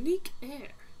off a unique air.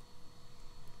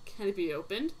 Can it be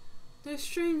opened? There's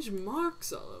strange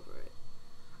marks all over it.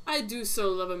 I do so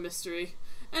love a mystery,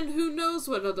 and who knows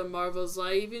what other marvels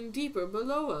lie even deeper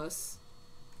below us.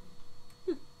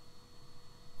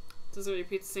 Does it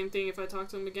repeat the same thing if I talk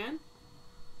to him again?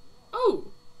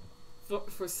 Oh!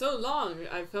 For so long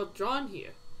I've felt drawn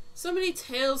here. So many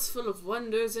tales full of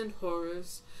wonders and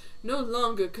horrors. No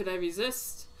longer could I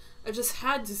resist. I just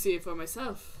had to see it for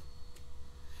myself.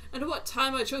 And what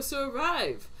time I chose to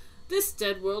arrive! This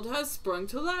dead world has sprung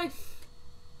to life.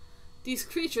 These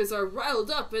creatures are riled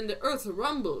up and the earth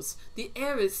rumbles. The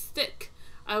air is thick.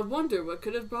 I wonder what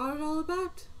could have brought it all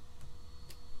about.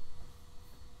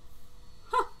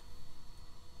 Huh.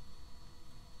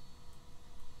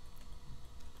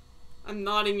 I'm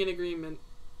nodding in agreement.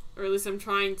 Or at least I'm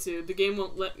trying to. The game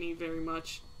won't let me very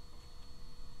much.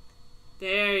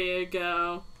 There you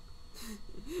go.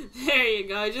 There you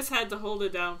go. I just had to hold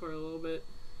it down for a little bit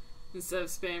instead of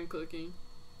spam clicking.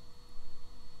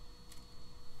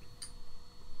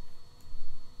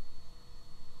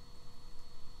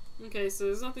 Okay, so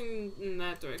there's nothing in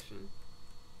that direction.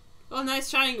 Well, nice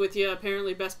chatting with you,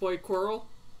 apparently, best boy Quirrell.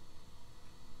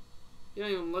 You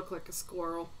don't even look like a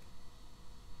squirrel.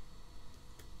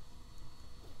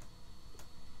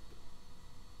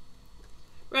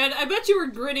 Red, I bet you were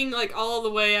grinning, like, all the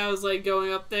way I was, like,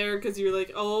 going up there, because you were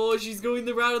like, oh, she's going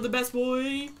the route of the best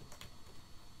boy.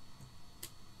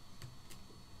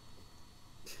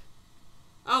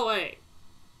 Oh, wait.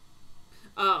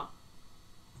 Oh.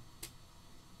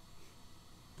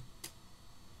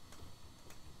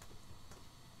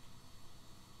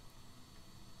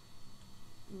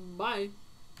 Bye.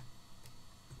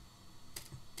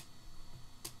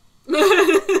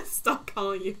 Stop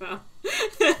calling you out.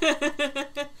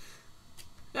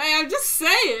 Hey, I'm just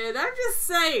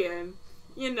saying.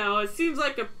 You know, it seems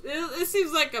like a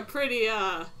pretty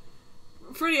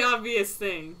obvious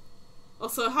thing.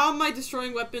 Also, how am I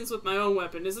destroying weapons with my own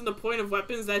weapon? Isn't the point of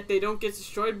weapons that they don't get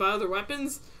destroyed by other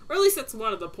weapons? Or at least that's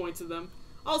one of the points of them.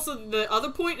 Also, the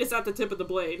other point is at the tip of the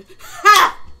blade.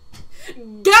 Ha!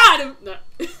 Got him! No.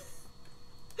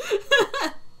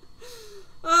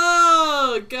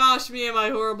 Oh, gosh, me and my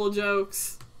horrible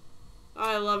jokes.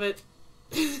 I love it.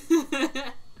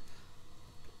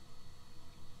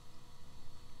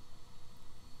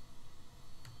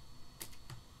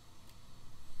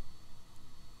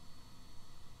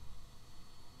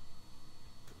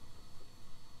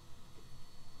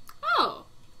 Oh.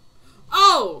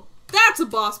 Oh, that's a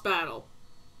boss battle.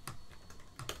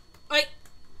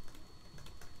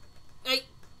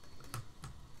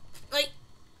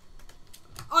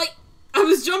 I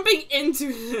was jumping jumping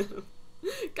into him.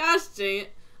 Gosh dang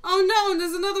it. Oh no, and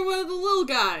there's another one of the little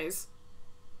guys.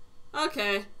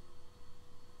 Okay.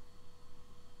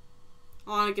 I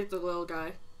want to get the little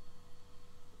guy.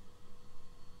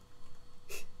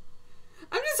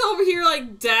 I'm just over here,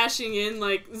 like, dashing in,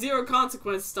 like, zero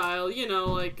consequence style, you know,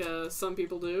 like, some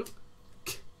people do.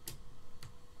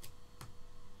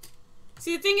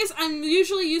 See, the thing is, I'm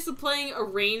usually used to playing a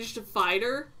ranged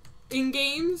fighter in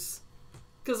games.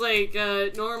 Cause, like,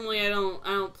 normally I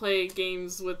don't play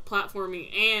games with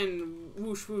platforming and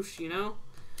whoosh whoosh, you know?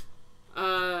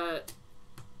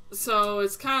 So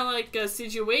it's kind of like a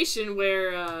situation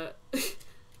where,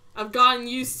 I've gotten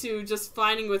used to just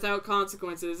fighting without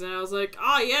consequences, and I was like,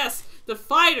 ah yes, the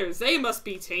fighters, they must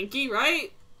be tanky,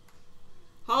 right?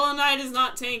 Hollow Knight is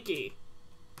not tanky.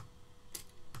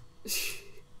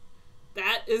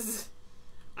 That is...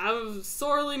 I'm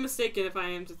sorely mistaken if I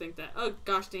am to think that. Oh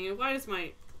gosh dang it, why does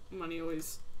my money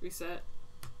always reset?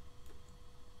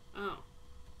 Oh.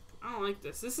 I don't like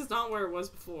this. This is not where it was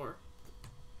before.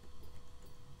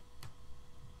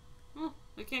 Oh,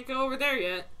 I can't go over there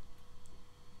yet.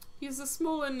 He's a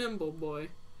small and nimble boy.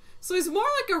 So he's more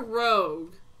like a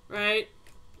rogue, right?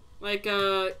 Like,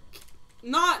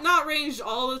 not ranged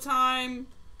all the time.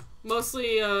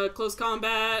 Mostly, close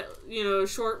combat, you know,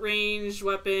 short range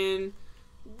weapon.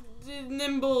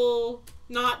 Nimble,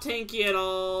 not tanky at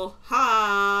all.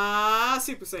 Ha!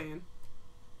 Super Saiyan.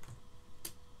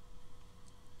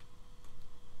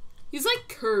 He's like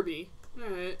Kirby.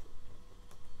 Alright.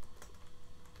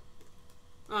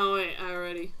 Oh wait, I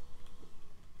already...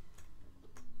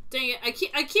 Dang it,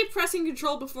 I keep pressing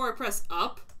control before I press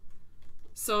up.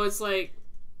 So it's like,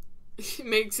 it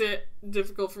makes it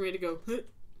difficult for me to go.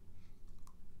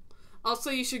 Also,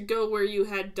 you should go where you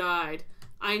had died.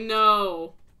 I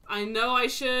know I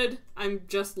should. I'm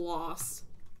just lost.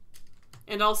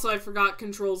 And also I forgot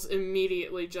controls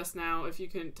immediately just now, if you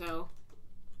couldn't tell.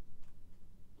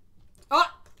 Oh!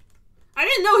 I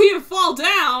didn't know he would fall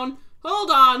down!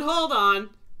 Hold on, hold on.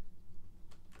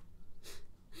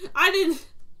 I didn't...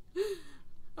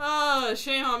 Oh,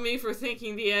 shame on me for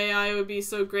thinking the AI would be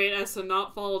so great as to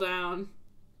not fall down.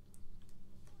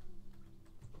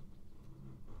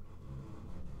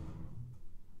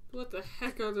 What the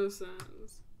heck are those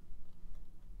sounds?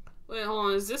 Wait, hold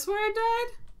on, is this where I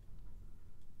died?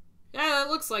 Yeah, that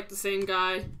looks like the same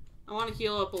guy. I want to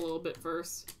heal up a little bit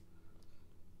first.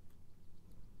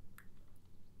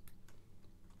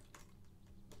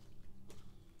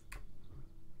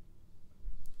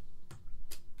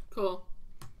 Cool.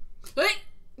 Hey!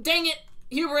 Dang it!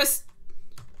 Hubris!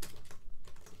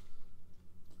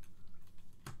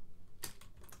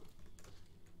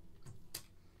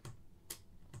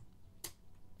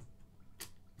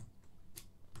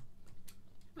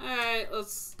 Alright,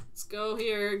 let's go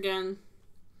here again.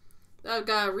 I've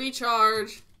got to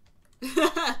recharge.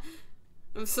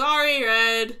 I'm sorry,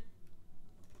 Red.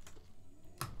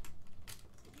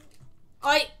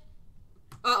 Oi!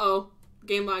 Uh-oh.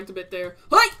 Game lagged a bit there.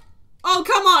 Oi! Oh,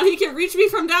 come on! He can reach me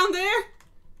from down there?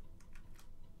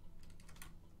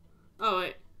 Oh,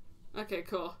 wait. Okay,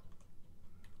 cool.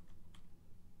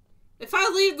 If I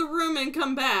leave the room and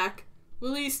come back,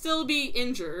 will he still be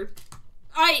injured?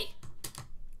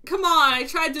 Come on, I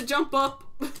tried to jump up.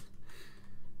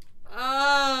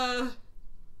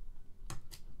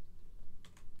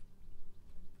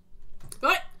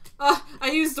 What?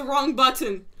 I used the wrong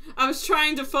button. I was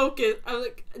trying to focus.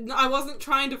 I wasn't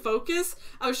trying to focus.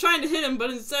 I was trying to hit him, but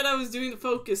instead I was doing the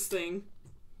focus thing.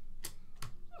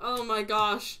 Oh my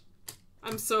gosh.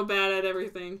 I'm so bad at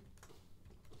everything.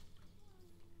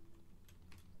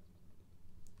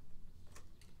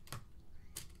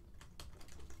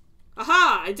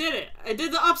 Aha! I did it! I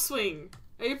did the upswing!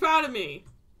 Are you proud of me?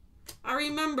 I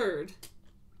remembered.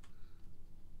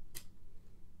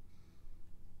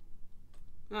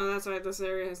 Oh, that's right. This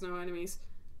area has no enemies.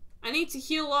 I need to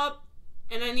heal up,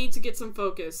 and I need to get some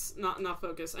focus. Not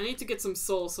focus. I need to get some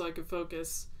soul so I can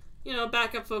focus. You know,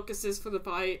 backup focuses for the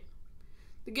fight.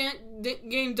 The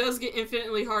game does get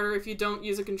infinitely harder if you don't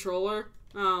use a controller.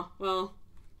 Oh, well,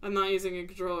 I'm not using a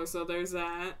controller, so there's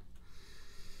that.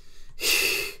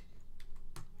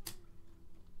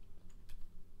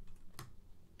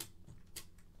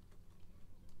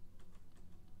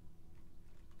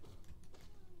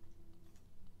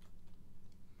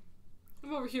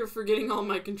 I'm over here forgetting all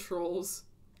my controls.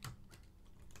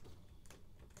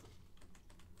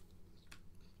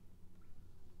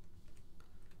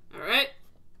 Alright.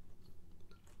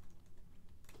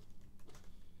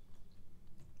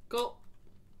 Cool.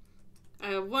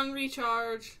 I have one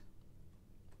recharge.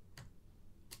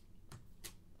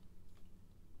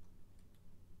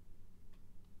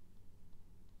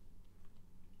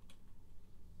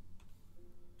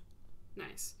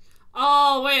 Nice.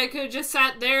 Oh, wait, I could have just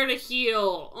sat there to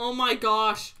heal. Oh my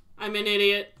gosh. I'm an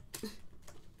idiot.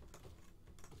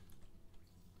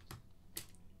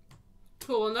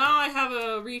 Cool, well now I have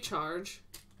a recharge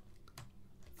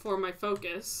for my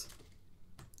focus.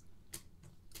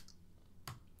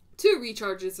 2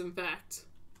 recharges, in fact.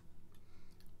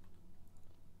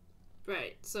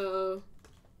 Right, so...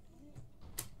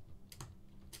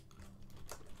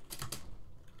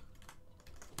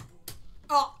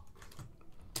 Oh!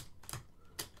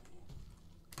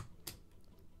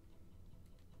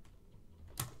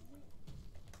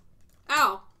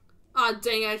 Ow! Aw,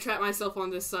 dang it, I trapped myself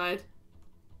on this side.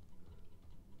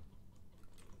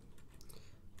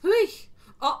 Hey!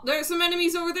 Oh, there's some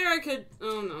enemies over there I could...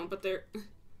 Oh no, but they're...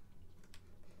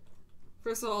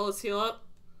 First of all, let's heal up.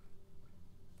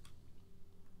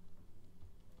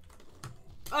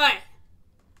 Oi!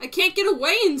 I can't get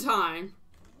away in time!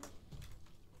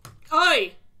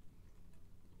 Oi!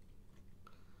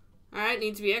 Alright,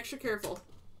 need to be extra careful.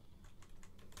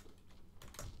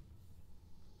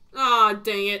 Aw,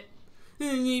 dang it.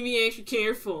 Need to be extra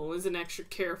careful. Isn't extra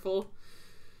careful.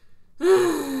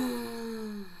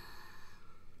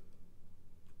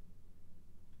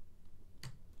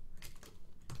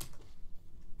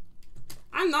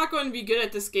 I'm not going to be good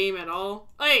at this game at all.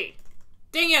 Hey!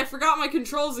 Dang it, I forgot my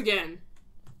controls again.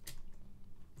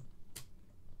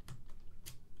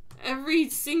 Every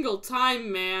single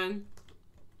time, man.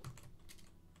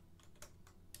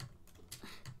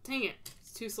 Dang it,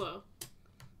 it's too slow.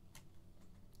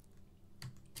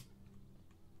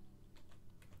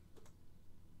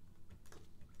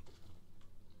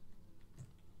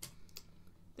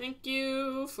 Thank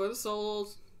you for the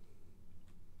souls.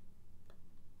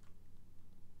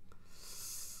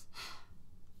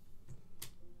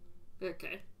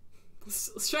 Okay.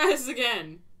 Let's try this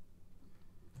again.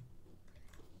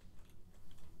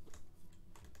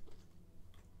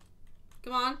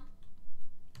 Come on.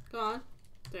 Come on.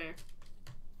 There.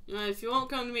 You know, if you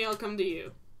won't come to me, I'll come to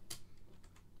you.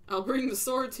 I'll bring the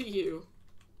sword to you.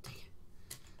 Dang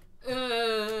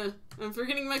it. I'm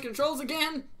forgetting my controls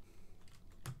again.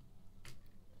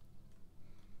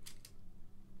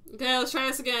 Okay, let's try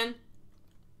this again.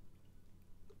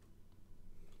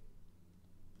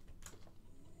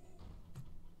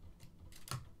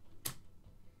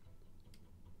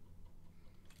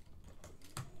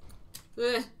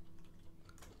 Ugh.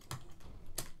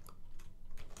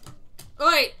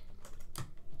 Oi!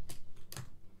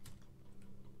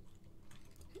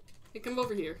 Hey, come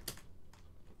over here.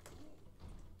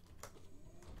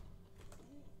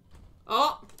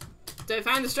 Oh! Did I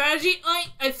find the strategy? Oi!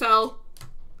 I fell.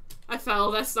 I fell.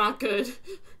 That's not good.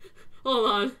 Hold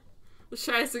on. Let's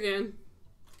try this again.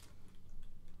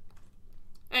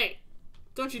 Hey!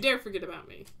 Don't you dare forget about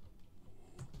me.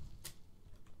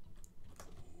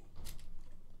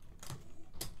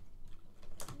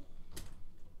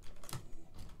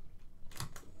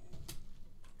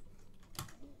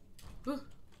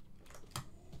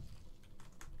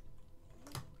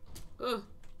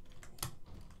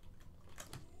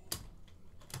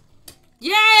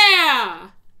 Yeah!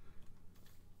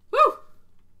 Woo!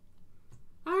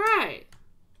 Alright.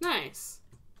 Nice.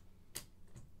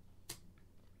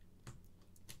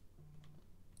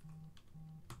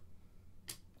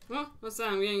 Well, what's that?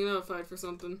 I'm getting notified for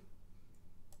something.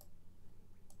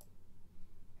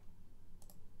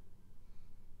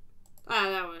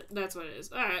 That's what it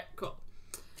is. Alright, cool.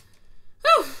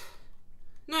 Whew!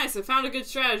 Nice, I found a good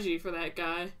strategy for that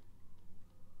guy.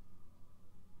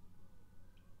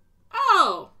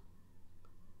 Oh!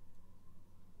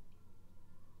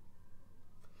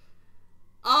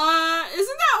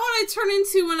 Isn't that what I turn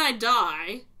into when I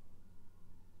die?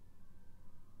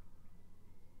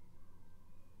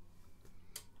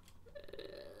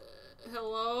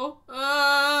 Hello?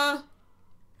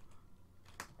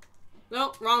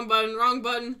 Nope, wrong button, wrong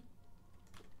button.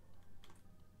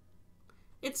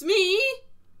 It's me!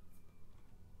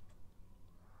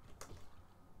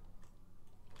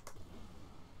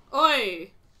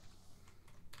 Oi!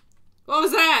 What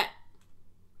was that?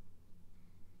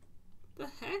 The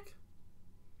heck?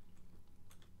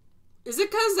 Is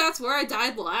it 'cause that's where I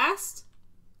died last?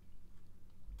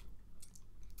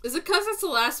 Is it 'cause that's the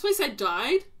last place I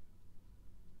died?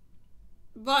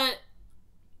 But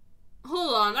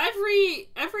hold on, I've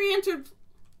re-entered.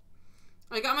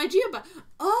 I got my Geo.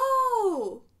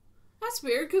 Oh, that's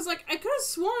weird. Cause like I could have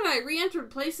sworn I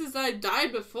re-entered places that I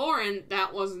died before, and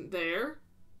that wasn't there.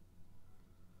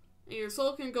 And your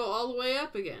soul can go all the way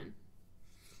up again.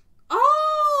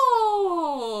 Oh.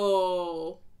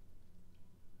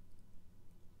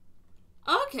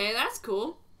 Okay, that's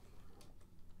cool.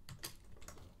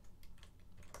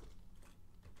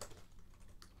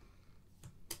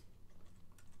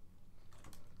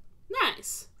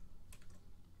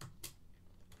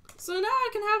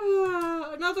 can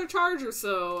have another charge or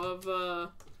so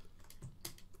of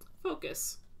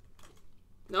focus.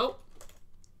 Nope.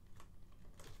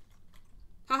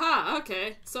 Haha,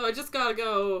 okay. So I just gotta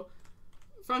go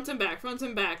front and back,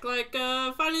 like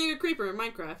finding a creeper in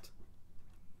Minecraft.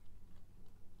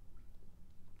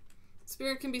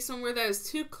 Spirit can be somewhere that is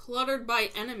too cluttered by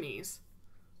enemies.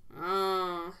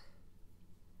 Oh.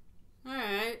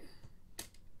 Alright.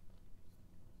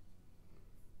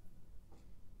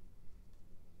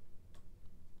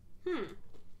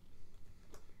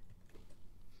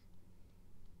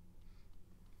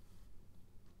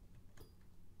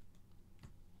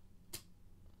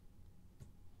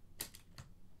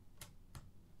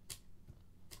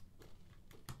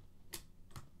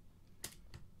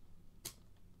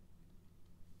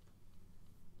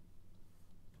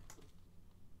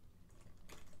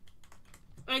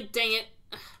 Ay, dang it.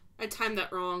 I timed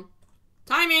that wrong.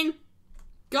 Timing!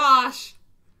 Gosh!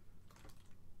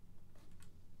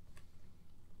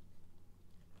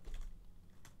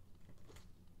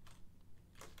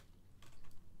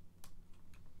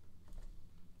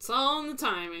 It's all in the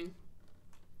timing.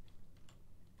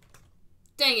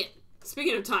 Dang it.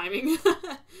 Speaking of timing.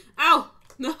 Ow!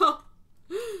 No!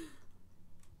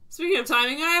 Speaking of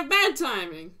timing, I have bad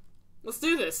timing. Let's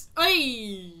do this.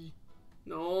 Ay!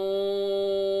 No.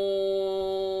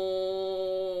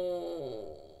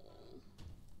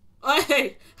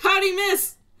 Hey, how'd he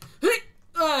miss?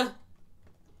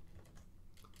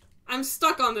 I'm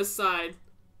stuck on this side.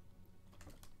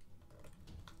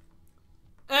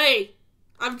 Hey,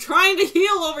 I'm trying to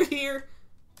heal over here.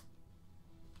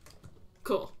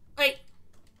 Cool. Hey.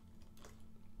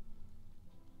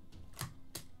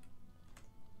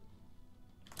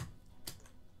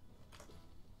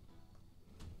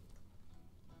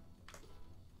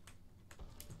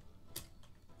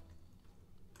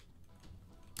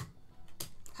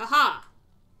 Haha.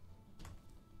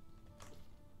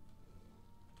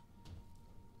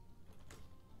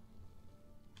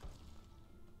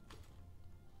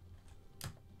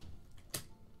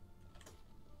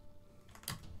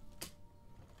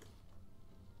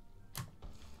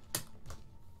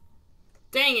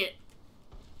 Dang it.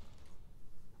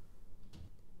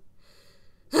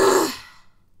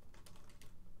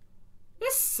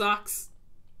 This sucks.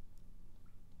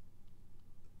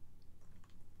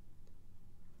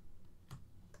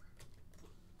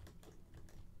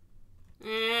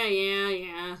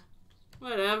 Yeah.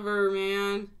 Whatever,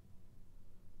 man.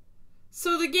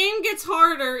 So the game gets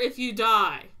harder if you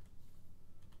die.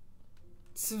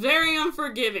 It's very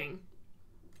unforgiving.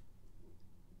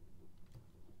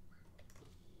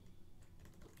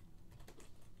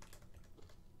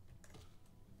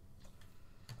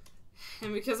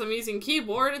 And because I'm using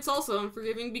keyboard, it's also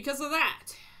unforgiving because of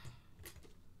that.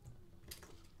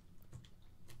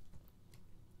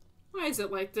 Why is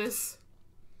it like this?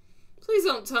 Please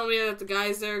don't tell me that the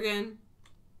guy's there again.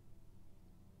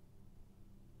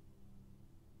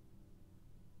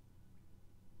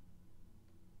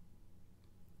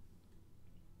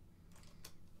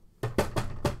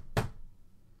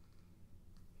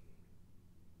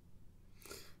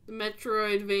 The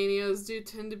Metroidvanias do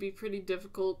tend to be pretty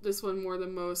difficult, this one more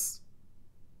than most.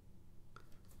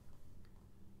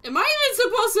 Am I even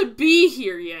supposed to be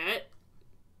here yet?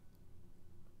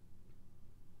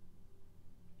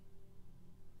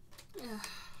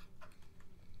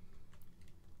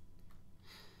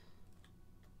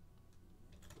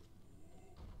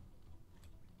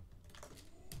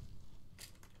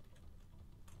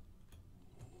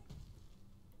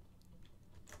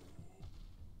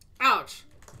 Ouch.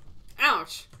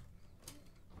 Ouch.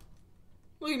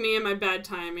 Look at me and my bad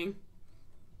timing.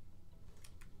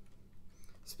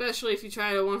 Especially if you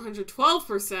try to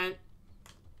 112%.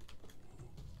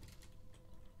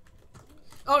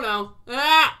 Oh no.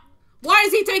 Ah! Why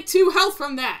does he take 2 health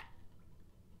from that?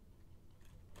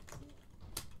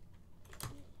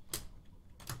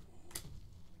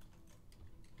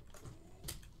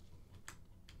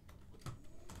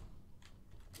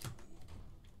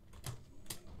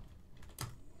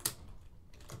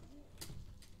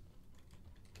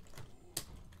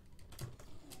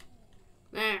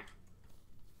 There.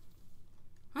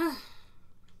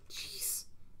 Jeez.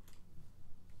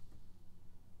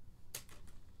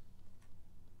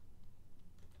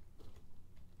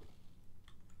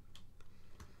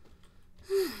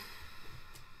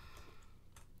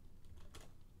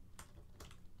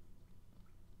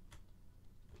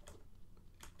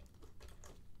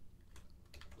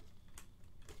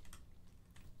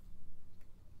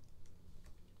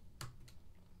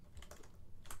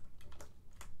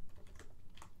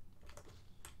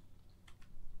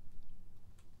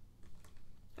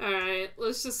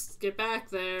 let's just get back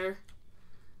there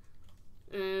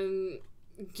and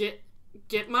get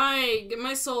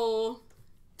my soul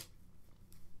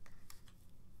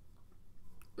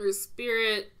or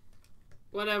spirit,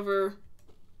 whatever.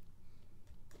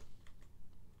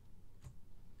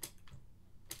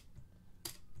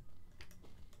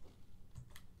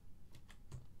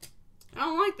 I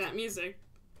don't like that music.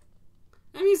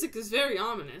 That music is very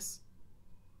ominous.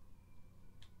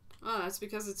 Oh, that's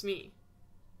because it's me.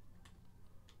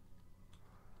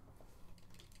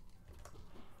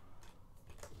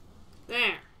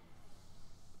 There.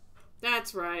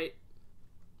 That's right.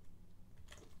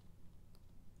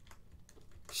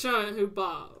 Showing who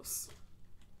boss.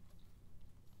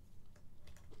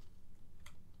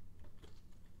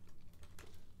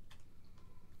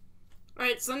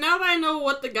 Alright, so now that I know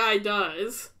what the guy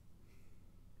does,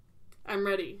 I'm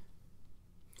ready.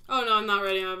 Oh no, I'm not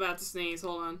ready. I'm about to sneeze.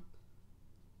 Hold on.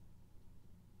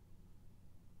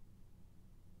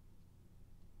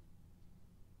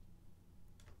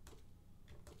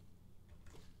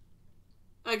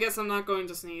 I guess I'm not going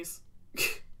to sneeze.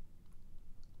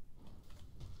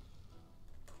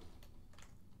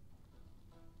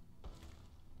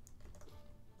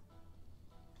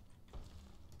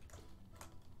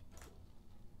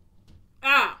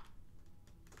 Ah!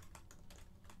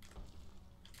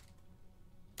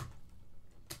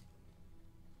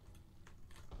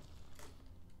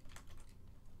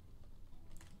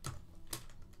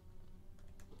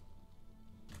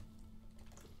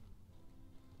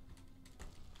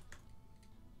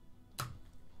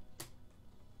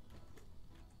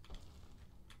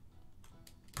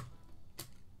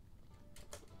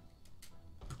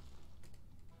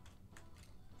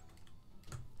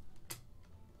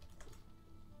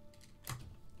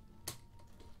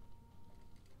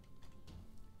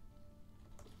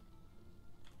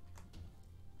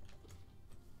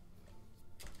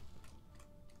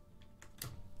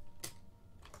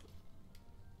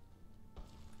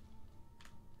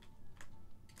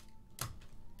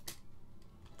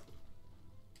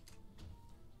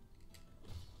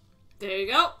 There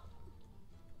you go.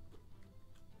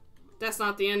 That's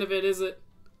not the end of it, is it?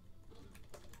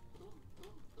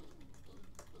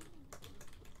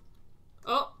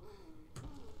 Oh.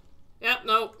 Yep,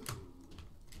 nope.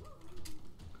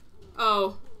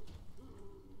 Oh.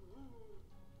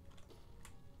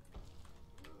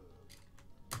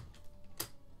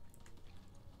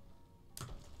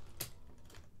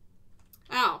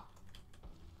 Ow.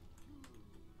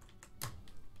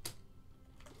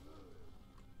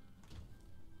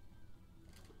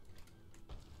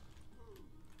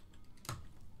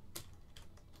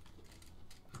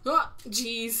 Oh,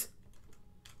 jeez.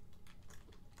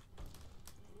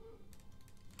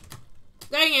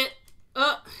 Dang it.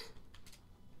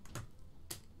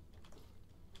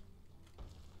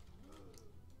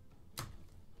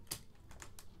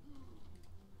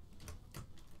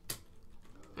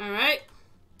 Alright.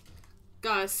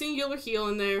 Got a singular heal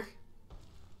in there.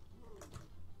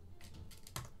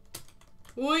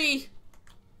 Whee!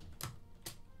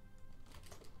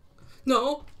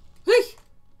 No. Hey!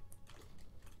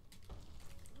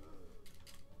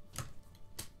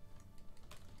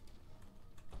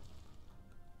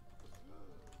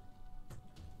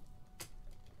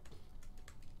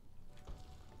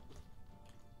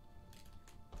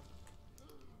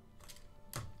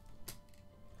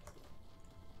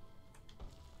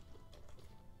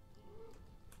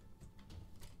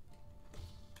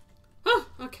 Oh,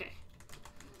 okay.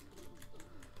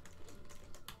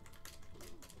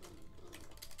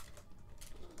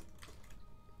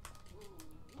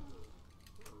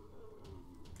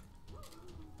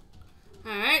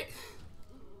 Alright.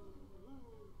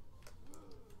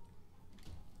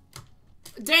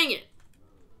 Dang it.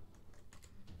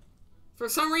 For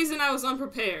some reason I was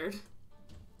unprepared.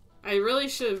 I really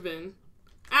should have been.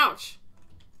 Ouch.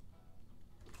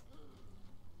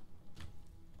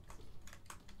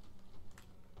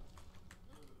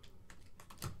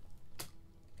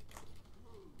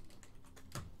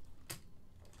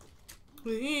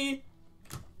 Wee.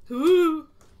 Ooh.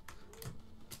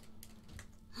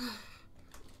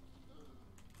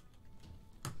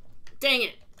 Dang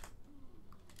it.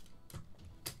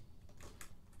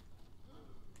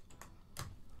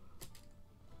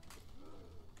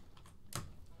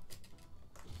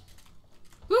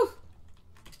 Whew.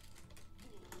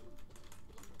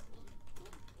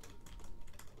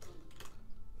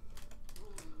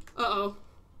 Uh-oh.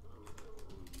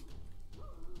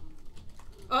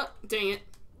 Oh, dang it.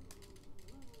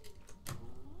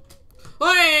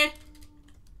 Oi!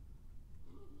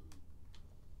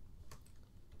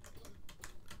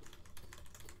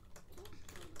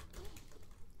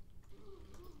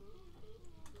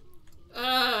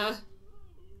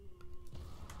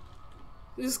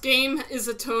 This game is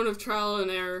a tone of trial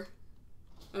and error.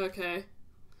 Okay.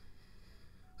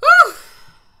 Whew!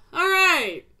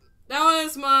 Alright. That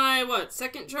was my, what,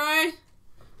 second try?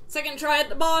 Second try at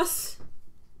the boss?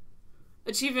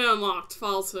 Achievement unlocked.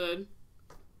 Falsehood.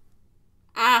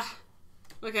 Ah.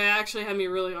 Okay, that actually had me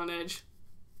really on edge.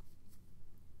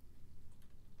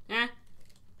 Eh?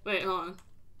 Wait, hold on.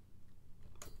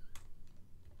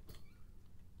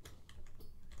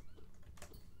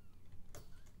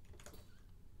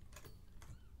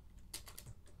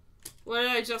 What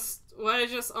did I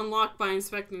just unlock by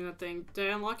inspecting that thing? Did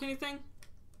I unlock anything?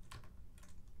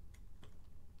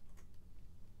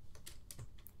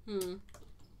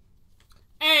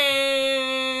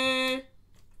 Hey!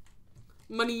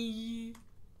 Money!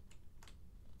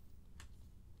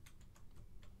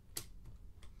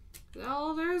 Is that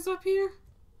all there is up here?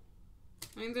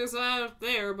 I mean, there's that up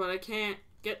there, but I can't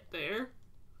get there.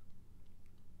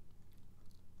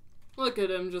 Look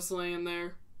at him just laying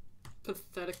there.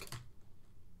 Pathetic.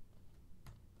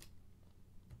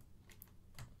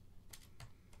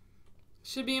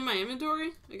 Should be in my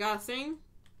inventory? I got a thing?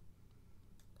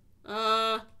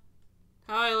 How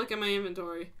do I look at my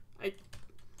inventory?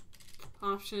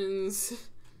 Options.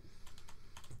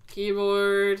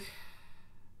 Keyboard.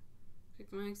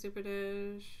 Click my super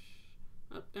dash.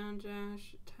 Up, down,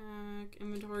 dash, attack.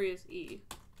 Inventory is E.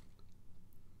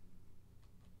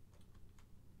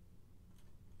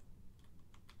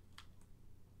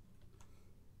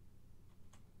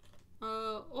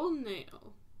 Old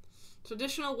nail.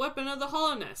 Traditional weapon of the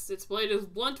Hollownest. Its blade is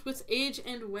blunt with age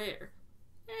and wear.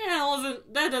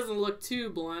 That doesn't look too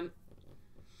blunt.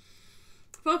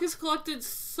 Focus collected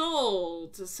soul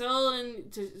to sell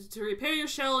and to repair your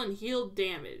shell and heal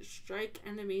damage. Strike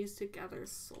enemies to gather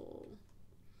soul.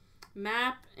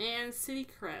 Map and city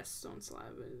crest. Stone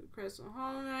slab. Crest on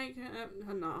Hollow Knight.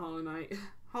 Not Hollow Knight.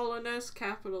 Hollownest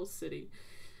capital city.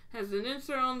 Has an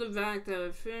insert on the back that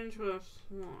would fit into a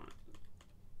swamp.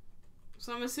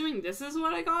 So I'm assuming this is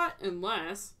what I got,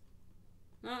 unless...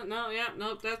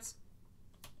 Nope, that's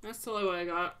totally what I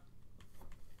got.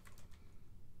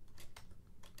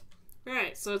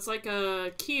 Right, so it's like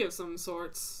a key of some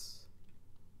sorts.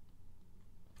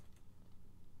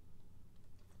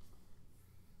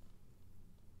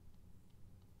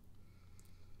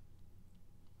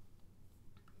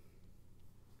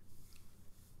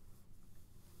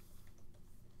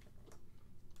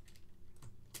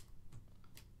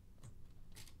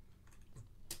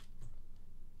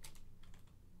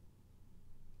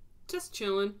 Just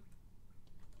chilling.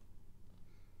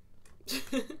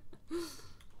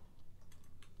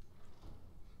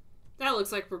 That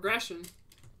looks like progression.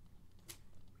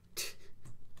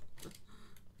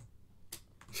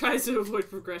 Tries to avoid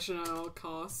progression at all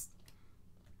costs.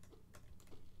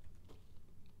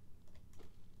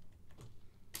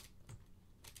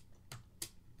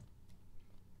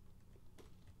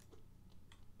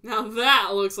 Now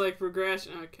that looks like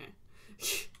progression.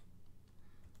 Okay.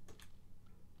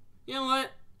 You know what?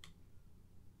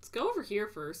 Let's go over here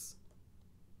first.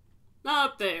 Not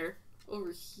up there.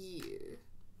 Over here.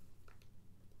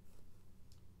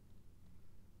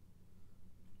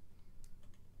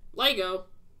 Lego.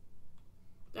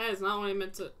 That is not what I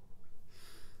meant to...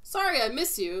 Sorry I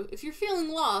miss you. If you're feeling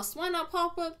lost, why not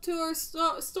pop up to our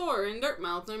store in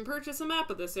Dirtmouth and purchase a map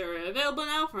of this area. Available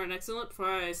now for an excellent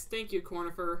price. Thank you,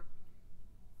 Cornifer.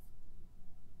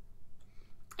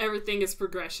 Everything is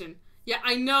progression. Yeah,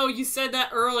 I know you said that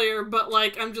earlier, but,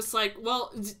 like, I'm just like,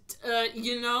 well,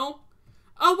 you know?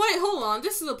 Oh, wait, hold on.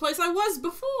 This is the place I was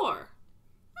before.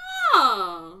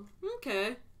 Oh,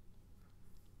 okay.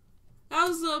 That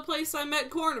was the place I met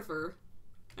Cornifer,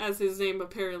 as his name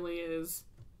apparently is.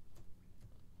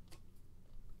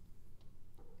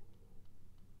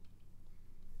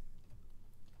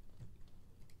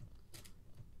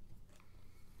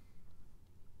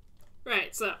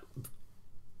 Right, so.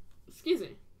 Excuse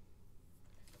me.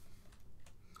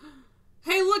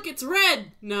 Hey, look, it's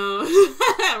red! No.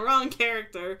 Wrong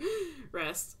character.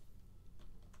 Rest.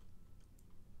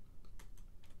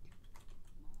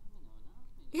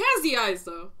 He has the eyes,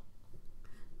 though.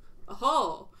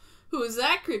 Oh, who is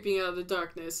that creeping out of the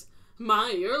darkness?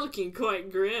 My, you're looking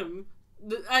quite grim.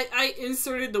 I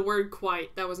inserted the word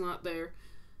quite. That was not there.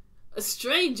 A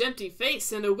strange, empty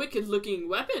face and a wicked-looking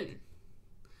weapon.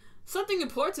 Something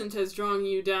important has drawn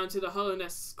you down to the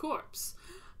Hollownest's corpse.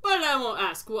 But I won't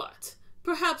ask what.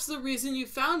 Perhaps the reason you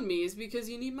found me is because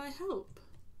you need my help.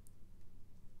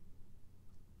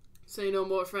 Say no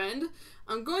more, friend.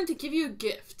 I'm going to give you a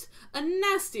gift. A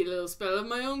nasty little spell of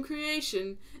my own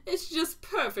creation. It's just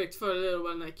perfect for a little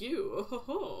one like you. Oh ho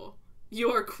ho.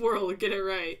 You are Quirrell, get it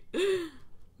right.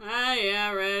 Ah,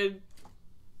 yeah, red.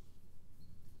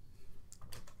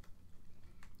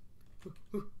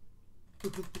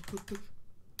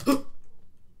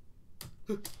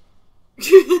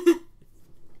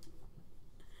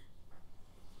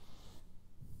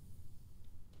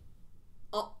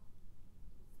 Oh.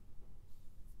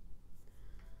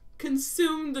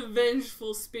 Consume the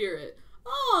vengeful spirit.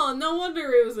 Oh, no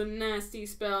wonder it was a nasty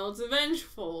spell. It's a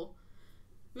vengeful.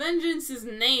 Vengeance is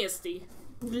nasty.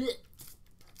 Blech.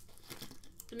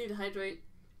 I need to hydrate.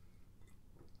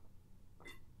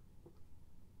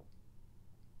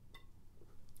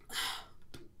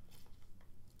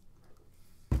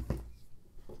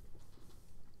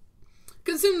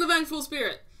 Consume the vengeful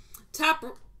spirit. Tap.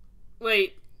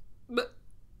 Wait. But.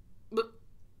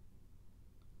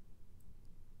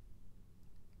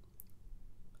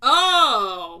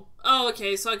 Oh! Oh,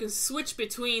 okay, so I can switch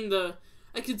between the...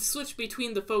 I could switch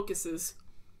between the focuses.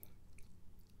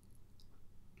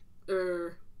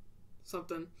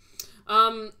 Something.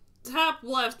 Tap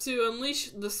left to unleash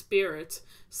the spirit.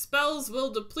 Spells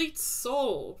will deplete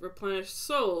soul. Replenish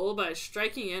soul by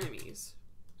striking enemies.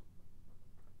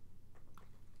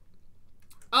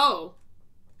 Oh.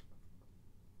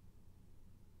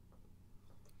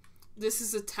 This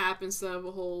is a tap instead of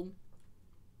a hold.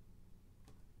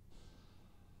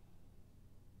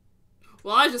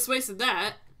 Well, I just wasted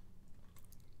that.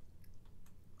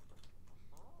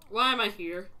 Why am I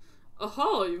here?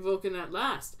 Oh, you've woken at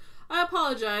last. I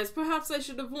apologize. Perhaps I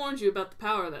should have warned you about the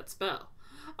power of that spell.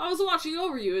 I was watching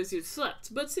over you as you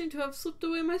slept, but seem to have slipped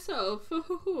away myself.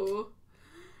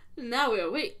 Now we're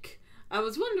awake. I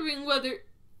was wondering whether...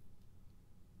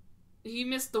 He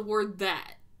missed the word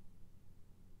that.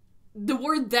 The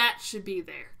word that should be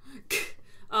there.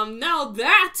 Now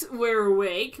that we're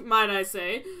awake, might I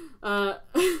say, I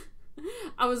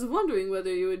was wondering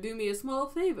whether you would do me a small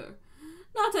favor.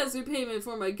 Not as repayment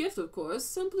for my gift, of course,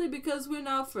 simply because we're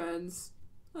now friends.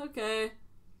 Okay.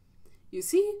 You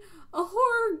see,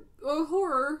 horror,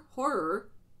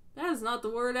 that is not the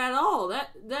word at all.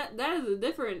 That is a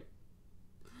different...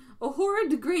 A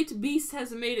horrid great beast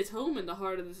has made its home in the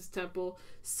heart of this temple.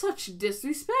 Such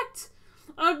disrespect!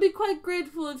 I would be quite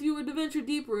grateful if you would venture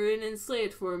deeper in and slay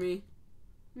it for me.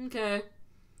 Okay.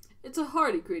 It's a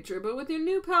hardy creature, but with your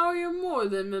new power, you're more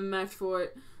than a match for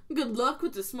it. Good luck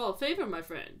with this small favor, my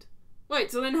friend.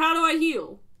 Wait, so then how do I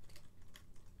heal?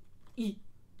 E.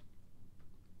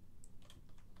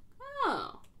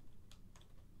 Oh.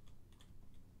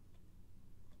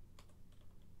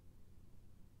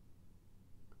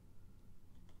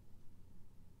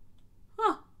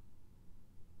 Huh.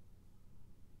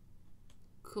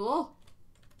 Cool.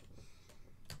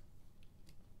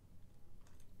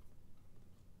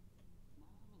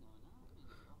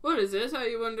 What is it? Are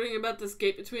you wondering about this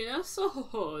gate between us?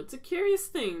 Oh, it's a curious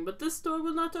thing, but this door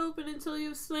will not open until you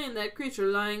have slain that creature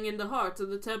lying in the heart of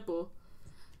the temple.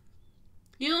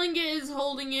 Healing it is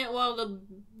holding it while the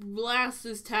blast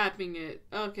is tapping it.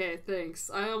 Okay,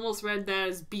 thanks. I almost read that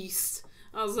as beast.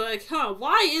 I was like, huh,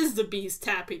 why is the beast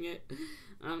tapping it?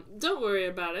 Don't worry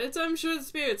about it. I'm sure the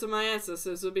spirits of my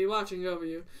ancestors will be watching over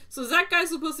you. So is that guy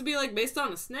supposed to be, like, based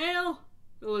on a snail?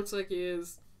 It looks like he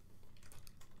is.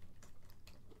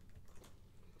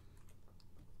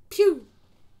 Pew!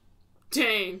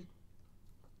 Dang.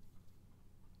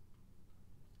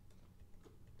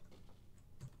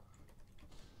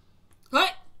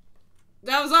 What?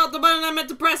 That was not the button I meant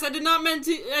to press. I did not mean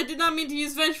to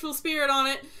use Vengeful Spirit on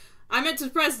it. I meant to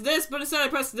press this, but instead I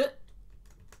pressed this.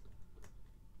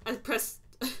 I pressed...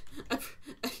 I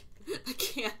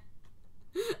can't.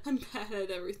 I'm bad at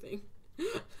everything.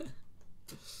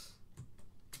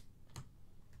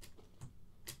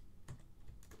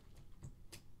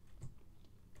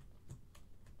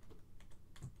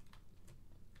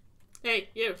 Hey,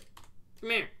 you. Come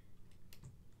here.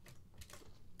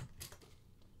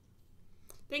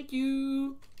 Thank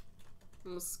you.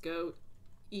 Let's go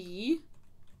E.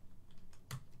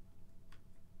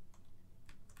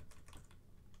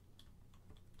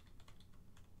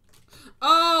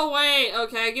 Oh, wait.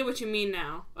 Okay, I get what you mean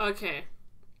now. Okay.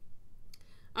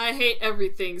 I hate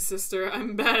everything, sister.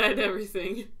 I'm bad at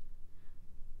everything.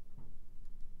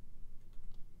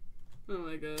 Oh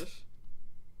my gosh.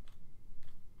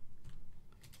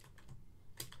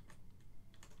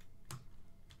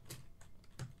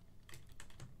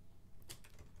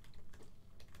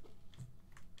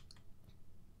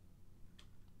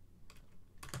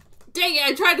 Dang it,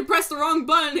 I tried to press the wrong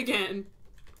button again.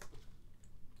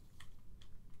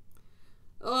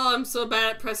 Oh, I'm so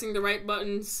bad at pressing the right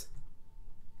buttons.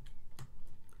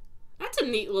 That's a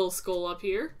neat little skull up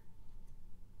here.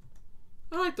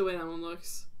 I like the way that one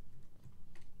looks.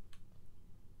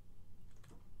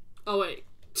 Oh, wait.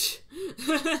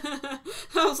 I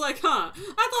was like, huh.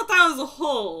 I thought that was a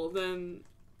hole, then...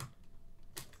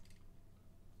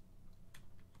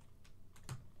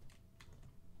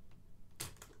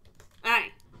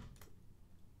 Hey!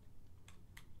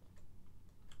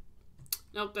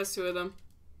 Nope, that's two of them.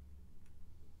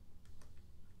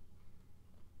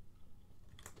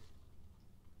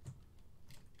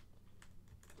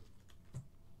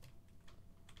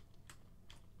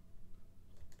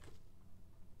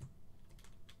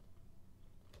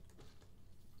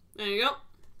 There you go.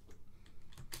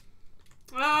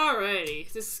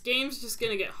 Alrighty, this game's just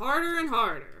gonna get harder and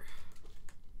harder.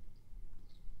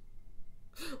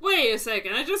 Wait a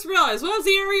second, I just realized, what was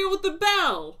the area with the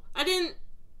bell? I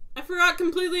forgot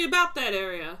completely about that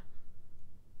area.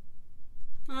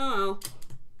 Oh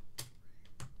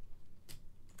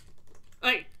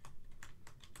well. Hey!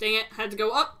 Dang it, had to go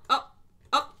up, up,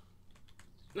 up.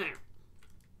 There.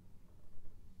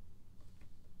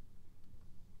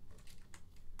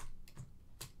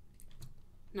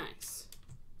 Nice.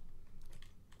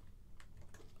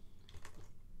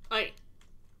 Hey.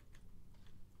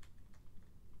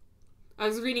 I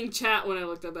was reading chat when I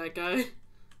looked at that guy.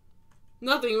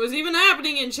 Nothing was even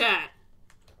happening in chat.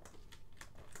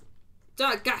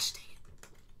 Duh, gosh dang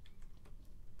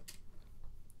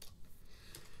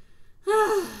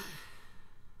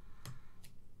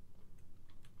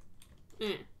it.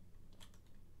 Eh.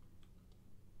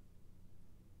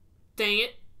 Dang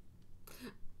it.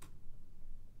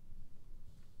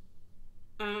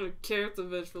 I don't care if the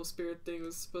vengeful spirit thing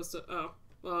was supposed to. Oh.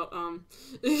 Well,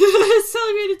 it's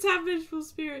telling me to tap vengeful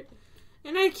spirit.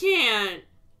 And I can't.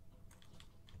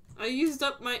 I used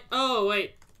up my. Oh,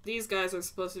 wait. These guys are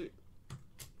supposed to.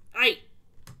 Ay!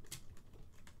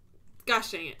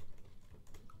 Gosh dang it.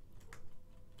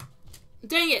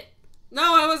 Dang it!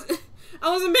 No, I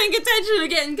wasn't paying attention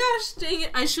again. Gosh dang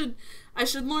it! I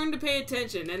should learn to pay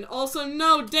attention. And also,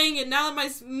 no, dang it! Now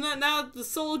that the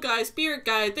soul guy, spirit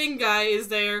guy, thing guy is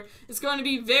there, it's going to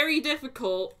be very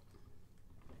difficult.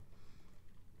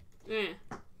 Yeah.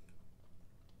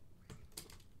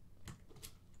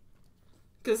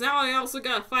 Cause now I also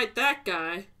gotta fight that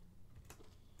guy.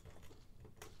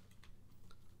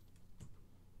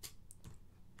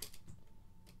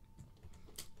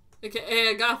 Okay, hey,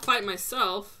 I gotta fight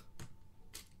myself.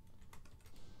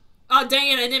 Oh, dang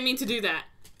it, I didn't mean to do that.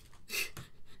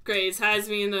 Great, it has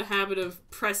me in the habit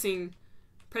of pressing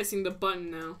the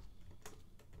button now.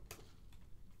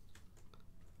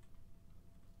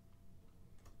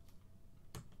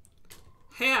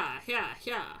 Yeah.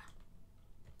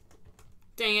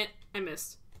 Dang it, I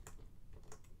missed.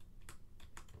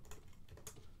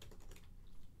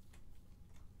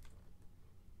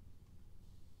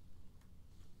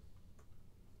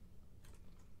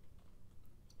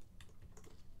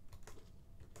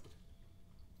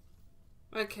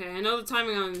 Okay, I know the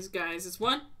timing on these guys. It's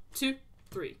 1, 2,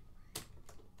 3.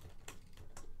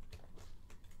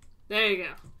 There you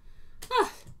go.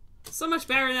 Ah, so much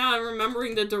better now at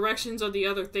remembering the directions of the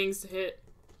other things to hit.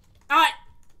 Ah!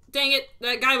 Dang it,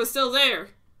 that guy was still there.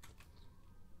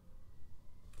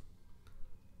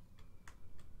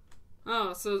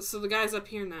 Oh, so the guy's up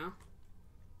here now.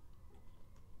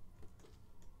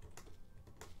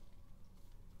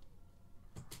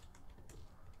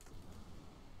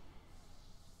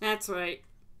 That's right.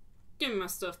 Give me my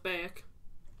stuff back.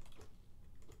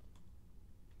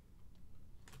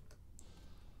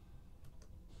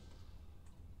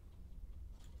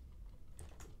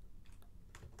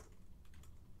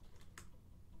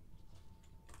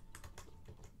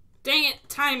 Dang it,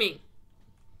 timing.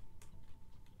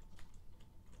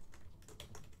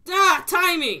 Ah,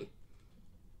 timing.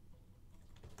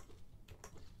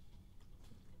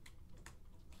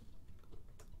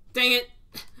 Dang it.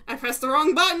 I pressed the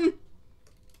wrong button.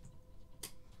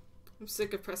 I'm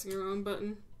sick of pressing the wrong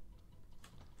button.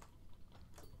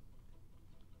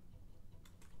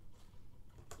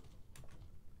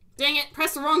 Dang it,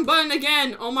 press the wrong button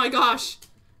again. Oh my gosh.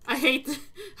 I hate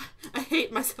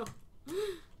myself.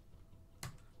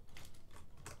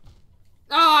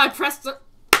 Oh, I pressed the...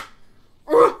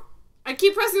 I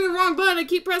keep pressing the wrong button. I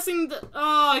keep pressing the...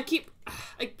 Oh, I keep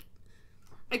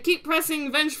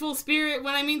pressing Vengeful Spirit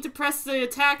when I mean to press the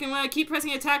attack, and when I keep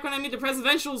pressing attack when I mean to press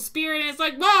Vengeful Spirit, and it's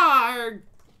like, I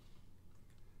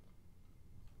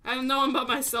have no one but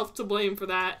myself to blame for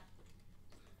that.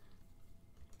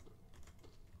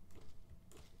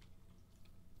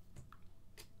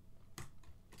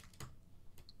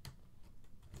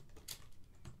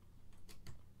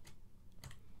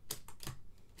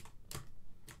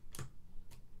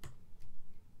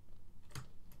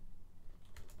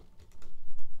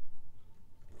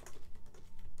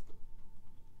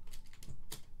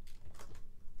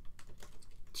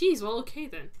 Jeez, well, okay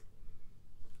then.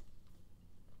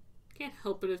 Can't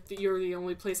help it if you're the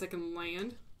only place I can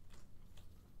land.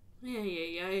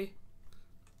 Yay.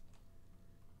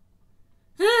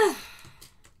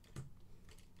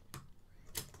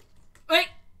 Wait!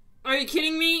 Are you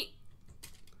kidding me?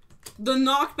 The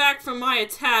knockback from my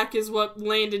attack is what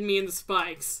landed me in the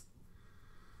spikes.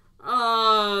 The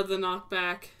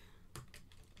knockback.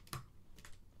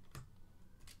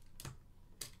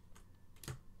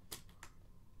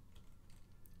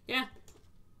 Yeah.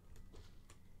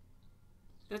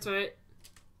 That's right.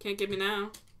 Can't get me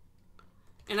now.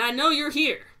 And I know you're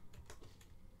here.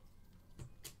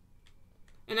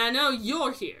 And I know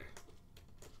you're here.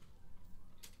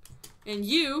 And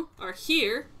you are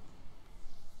here.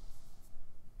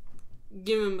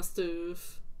 Give me my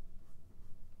stuff.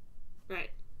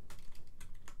 Right.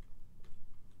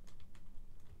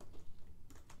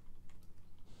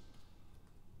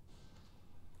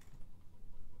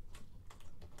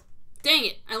 Dang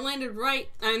it! I landed right.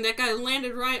 That guy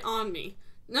landed right on me.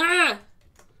 Nah!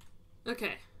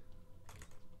 Okay.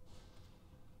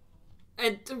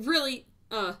 And really,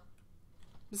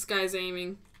 this guy's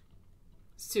aiming.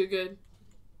 It's too good.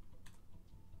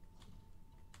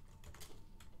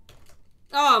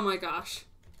 Oh my gosh.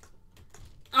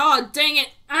 Oh, dang it.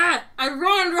 I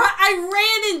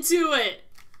ran into it!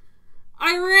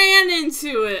 I ran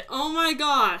into it! Oh my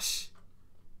gosh.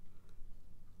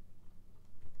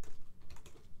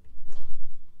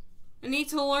 I need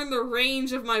to learn the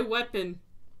range of my weapon.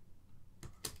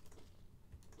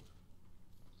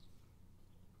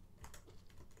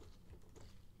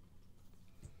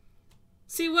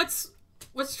 See, what's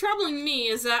troubling me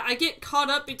is that I get caught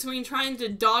up between trying to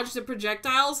dodge the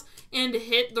projectiles and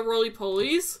hit the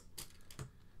roly-polies.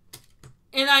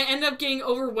 And I end up getting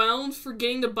overwhelmed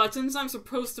forgetting the buttons I'm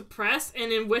supposed to press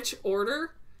and in which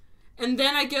order. And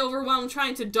then I get overwhelmed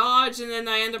trying to dodge, and then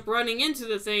I end up running into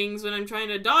the things when I'm trying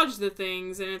to dodge the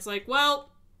things, and it's like,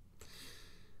 well...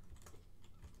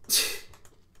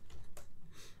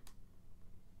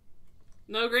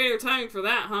 no greater timing for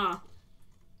that, huh?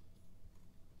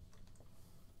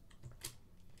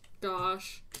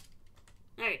 Gosh.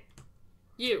 Hey.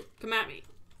 You, come at me.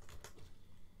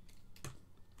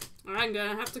 I'm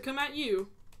gonna have to come at you.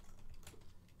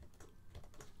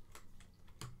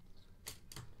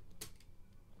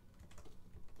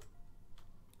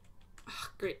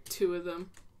 Great, 2 of them.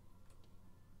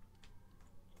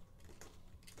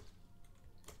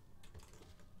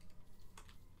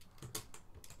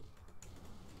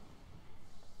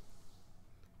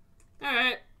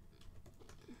 Alright.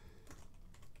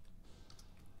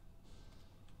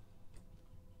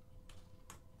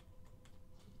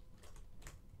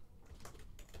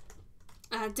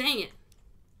 Ah, dang it.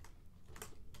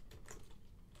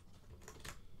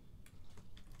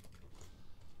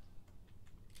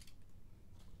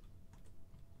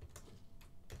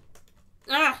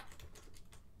 Ah!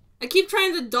 I keep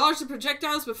trying to dodge the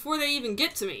projectiles before they even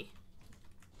get to me.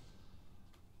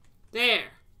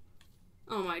 There.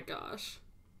 Oh my gosh.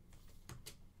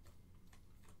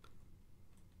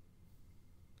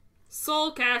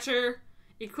 Soul Catcher.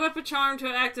 Equip a charm to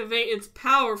activate its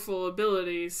powerful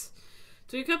abilities.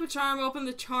 To equip a charm, open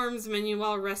the charms menu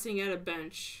while resting at a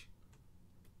bench.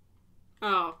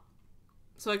 Oh.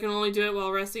 So I can only do it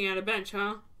while resting at a bench,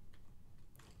 huh?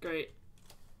 Great.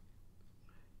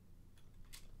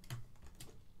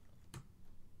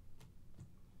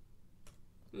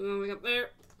 Look up there.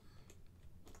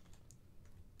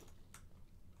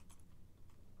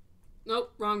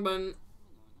 Nope, wrong button.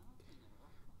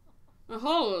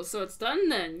 Oh, so it's done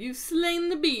then. You've slain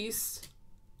the beast.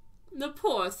 The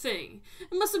poor thing.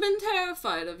 It must have been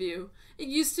terrified of you. It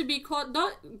used to be quite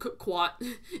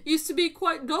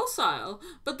docile,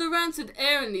 but the rancid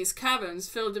air in these caverns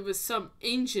filled it with some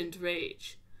ancient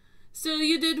rage. Still,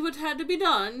 you did what had to be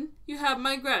done. You have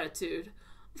my gratitude.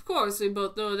 Of course, we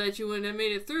both know that you wouldn't have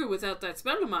made it through without that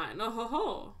spell of mine. Oh ho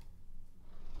ho.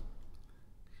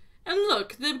 And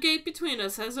look, the gate between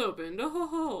us has opened. Oh ho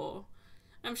ho.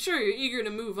 I'm sure you're eager to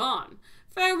move on.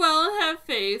 Farewell and have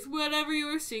faith. Whatever you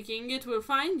are seeking, it will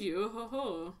find you. Oh ho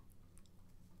ho.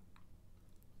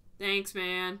 Thanks,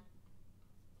 man.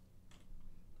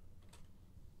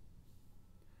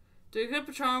 To equip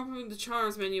a charm from the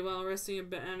charms menu while resting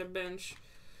at a bench.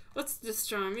 What's this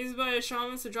charm? Used by a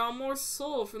shaman to draw more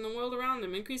soul from the world around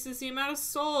them. Increases the amount of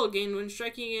soul gained when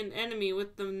striking an enemy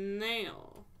with the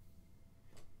nail.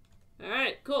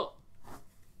 Alright, cool.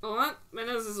 Hold on. My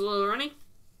nose is a little runny.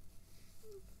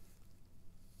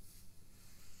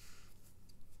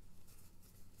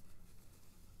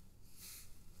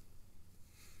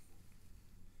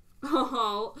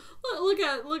 Oh, look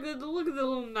at the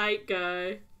little knight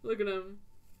guy. Look at him.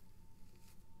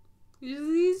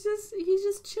 He's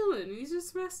just chilling. He's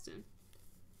just resting.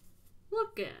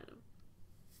 Look at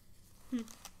him.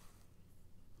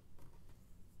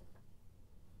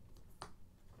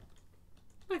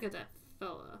 Look at that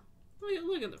fella.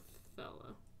 Look at the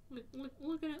fella.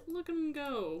 Look at him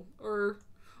go. Or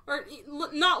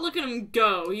not look at him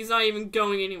go. He's not even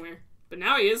going anywhere. But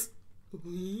now he is.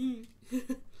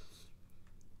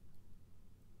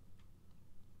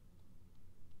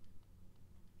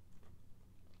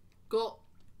 Cool.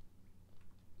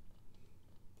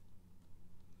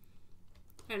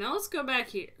 Okay, now let's go back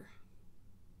here.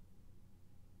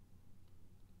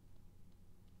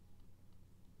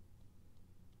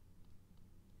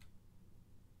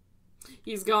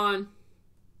 He's gone.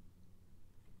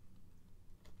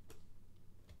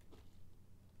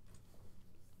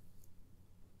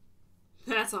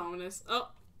 That's ominous.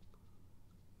 Oh.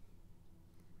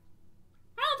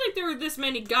 I don't think there were this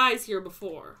many guys here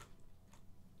before.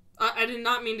 I did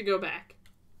not mean to go back.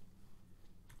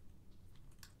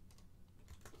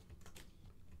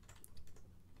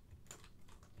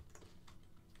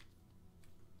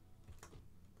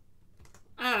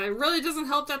 It really doesn't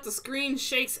help that the screen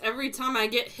shakes every time I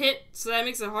get hit, so that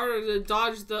makes it harder to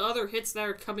dodge the other hits that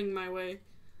are coming my way.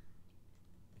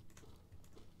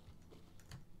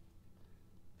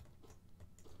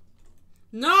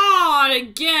 Not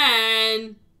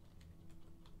again!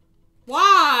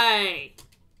 Why?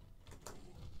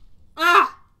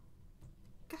 Ah!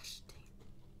 Gosh dang.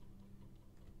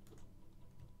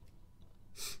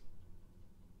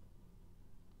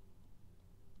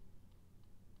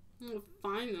 Well,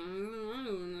 fine then. I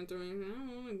don't want to go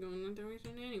in that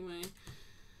direction anyway.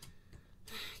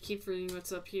 Keep reading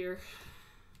what's up here.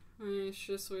 It's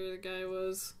just where the guy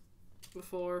was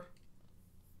before.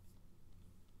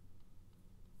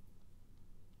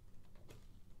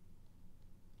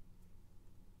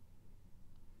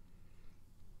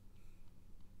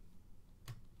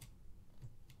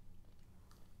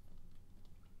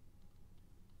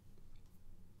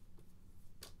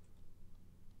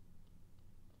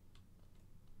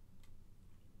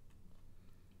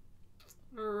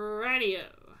 Radio.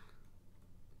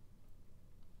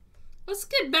 Let's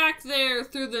get back there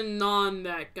through the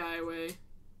that guy way.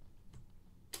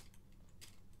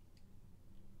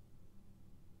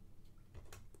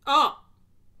 Oh.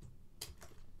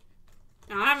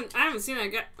 Now, I haven't seen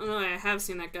that guy. Oh, no, I have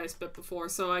seen that guy spit before,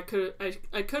 so I could have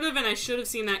and I should have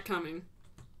seen that coming.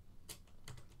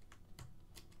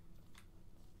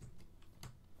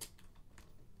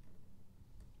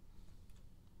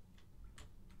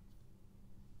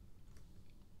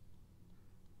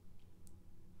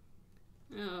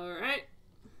 Alright.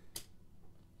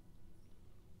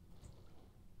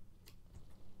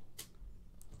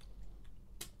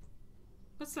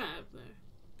 What's that up there?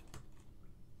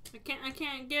 I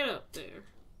can't get up there.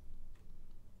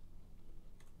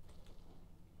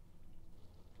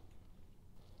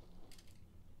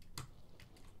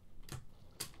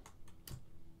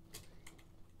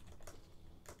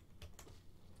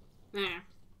 There.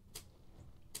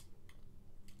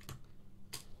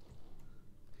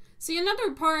 See,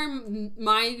 another part of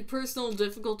my personal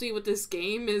difficulty with this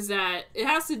game is that it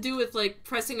has to do with, like,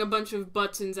 pressing a bunch of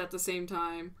buttons at the same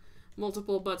time.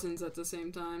 Multiple buttons at the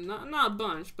same time. Not a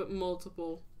bunch, but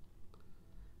multiple.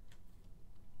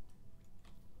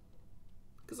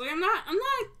 Because, like, I'm not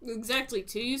exactly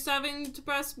too used to having to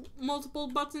press multiple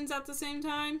buttons at the same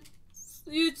time.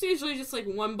 It's usually just, like,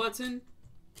 one button.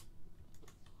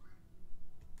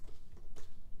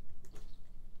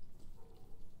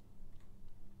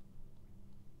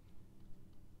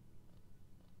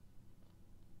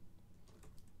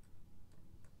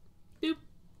 Boop.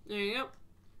 There you go.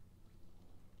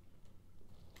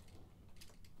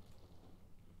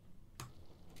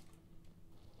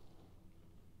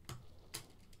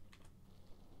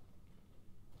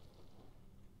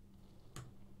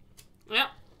 Yep.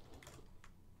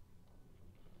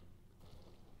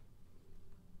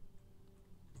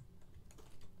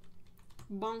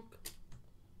 Bonk.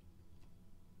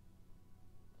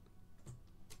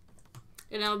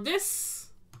 And now this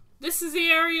is the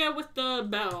area with the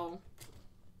bell.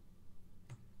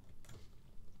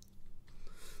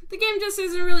 The game just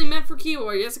isn't really meant for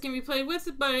keyboard. Yes, it can be played with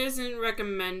it, but it isn't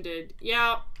recommended.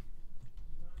 Yeah.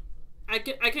 I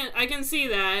can see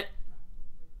that.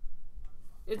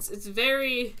 It's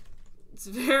very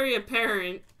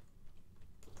apparent.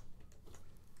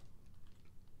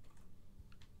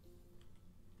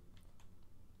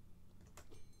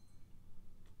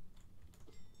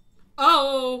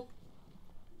 Oh.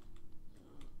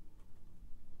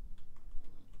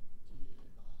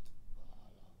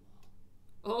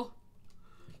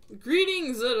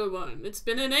 Greetings, little one. It's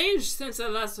been an age since I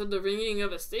last heard the ringing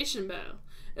of a station bell.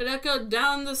 It echoed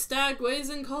down the stagways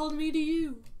and called me to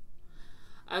you.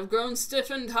 I've grown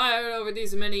stiff and tired over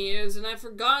these many years, and I've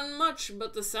forgotten much,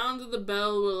 but the sound of the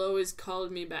bell will always call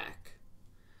me back.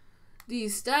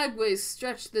 These stagways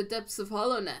stretch the depths of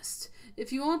Hollow Nest.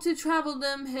 If you want to travel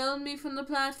them, hail me from the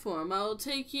platform. I will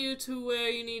take you to where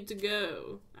you need to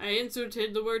go. I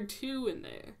inserted the word "to" in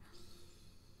there.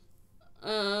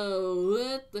 Oh,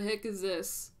 what the heck is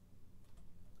this?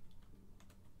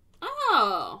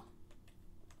 Oh.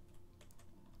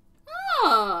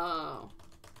 Oh.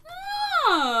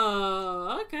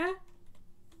 Oh, okay.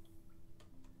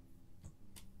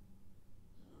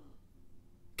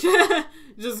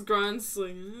 Just grunts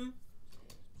like,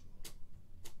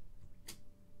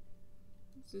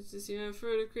 It's just,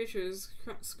 further creatures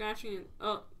scratching and,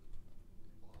 oh.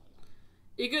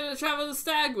 Eager to travel the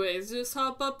stagways, just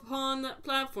hop up on that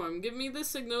platform. Give me the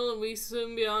signal and we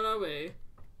soon be on our way.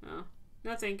 Oh,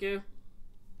 no thank you.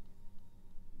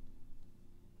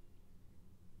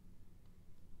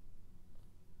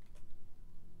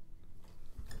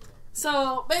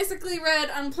 So, basically, Red,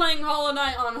 I'm playing Hollow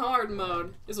Knight on hard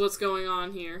mode, is what's going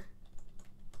on here.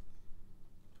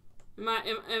 Am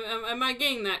I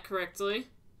getting that correctly?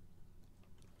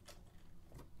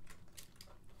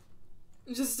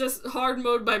 Just hard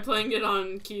mode by playing it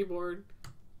on keyboard.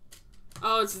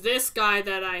 Oh, it's this guy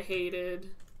that I hated.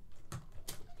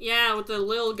 Yeah, with the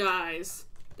lil guys.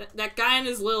 That guy and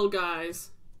his lil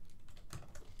guys.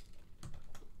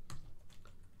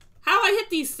 How I hit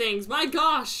these things? My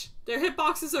gosh! Their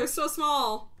hitboxes are so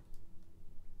small.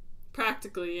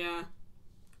 Practically, yeah.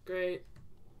 Great.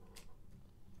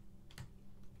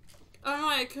 Oh no,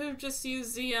 I could have just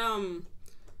used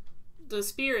the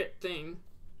spirit thing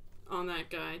on that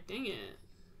guy. Dang it.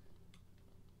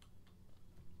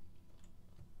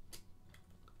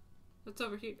 What's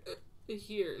over here?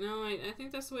 Here. No, I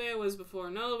think that's the way I was before.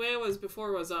 No, the way I was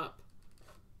before was up.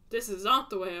 This is not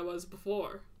the way I was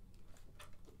before.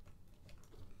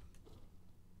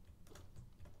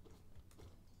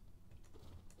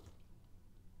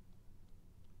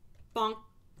 Bonk.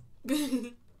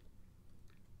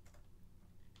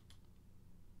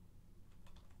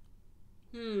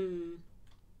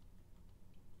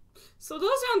 So those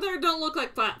down there don't look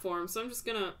like platforms, so I'm just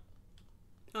gonna...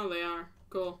 Oh, they are.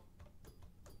 Cool.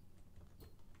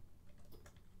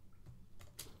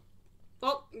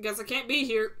 Well, guess I can't be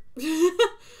here. Why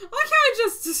can't I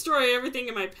just destroy everything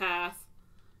in my path?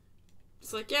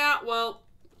 It's like, yeah, well...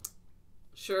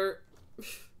 Sure.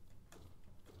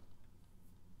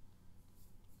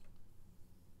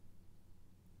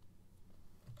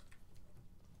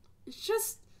 It's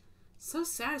just so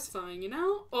satisfying, you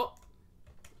know? Oh.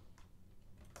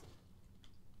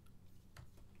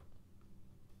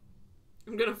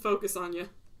 I'm gonna focus on you.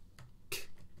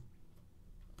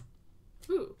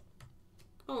 Ooh.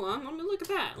 Hold on, let me look at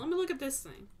that. Let me look at this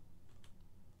thing.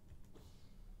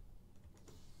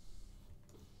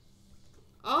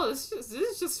 Oh, this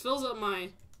just fills up my...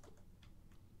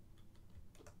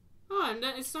 Oh, and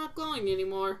it's not glowing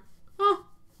anymore. Huh.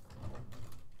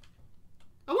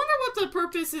 I wonder what the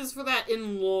purpose is for that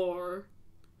in lore.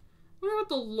 I wonder what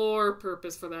the lore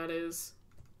purpose for that is.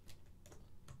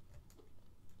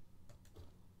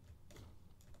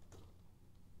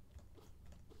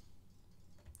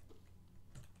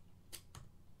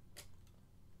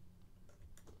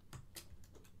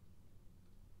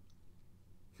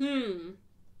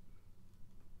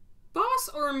 Boss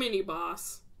or a mini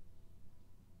boss?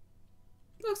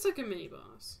 Looks like a mini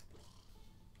boss.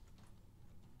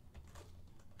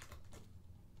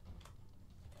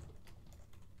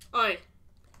 Oi.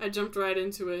 I jumped right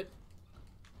into it.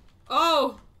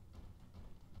 Oh!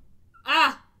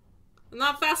 Ah! I'm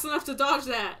not fast enough to dodge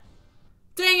that.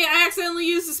 Dang it, I accidentally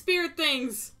used the spirit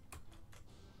things!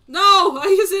 No! I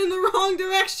used it in the wrong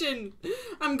direction!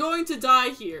 I'm going to die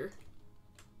here.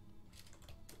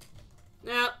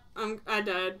 Nah, I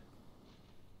died.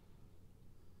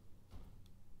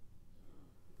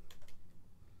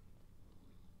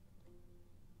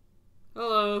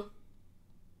 Hello.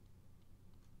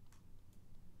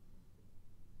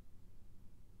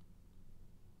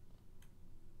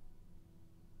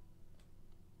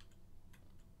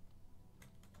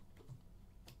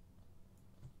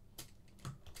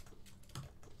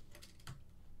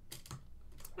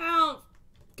 Oh,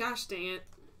 gosh dang it.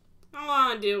 I don't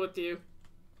want to deal with you.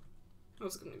 I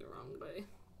was going the wrong way.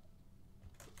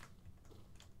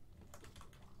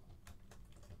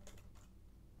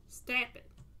 Stamp it.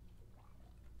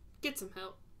 Get some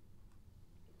help.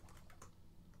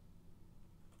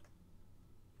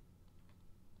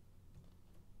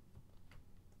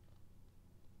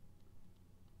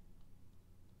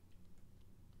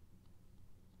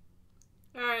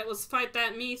 let's fight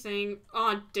that me thing.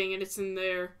 Oh, dang it, it's in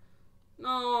there.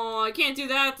 No, I can't do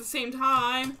that at the same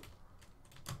time.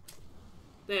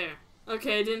 There.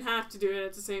 Okay, I didn't have to do it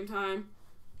at the same time.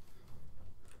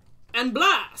 And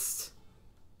blast!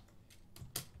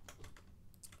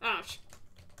 Ouch.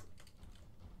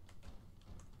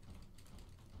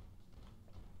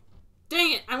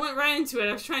 Dang it, I went right into it.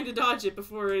 I was trying to dodge it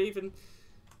before it even...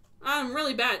 I'm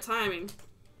really bad at timing.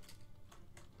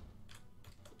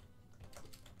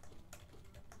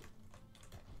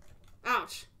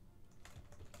 Ouch.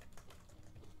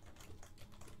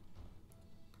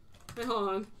 Wait, hold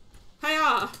on.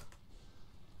 Hiya!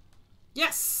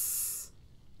 Yes!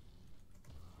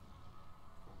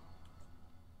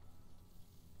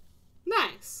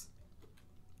 Nice.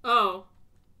 Oh.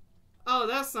 Oh,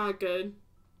 that's not good.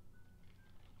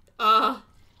 Oh,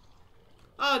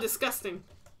 disgusting.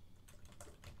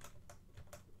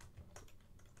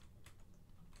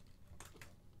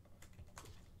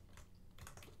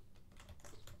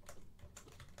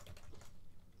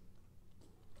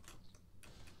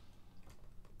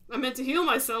 I meant to heal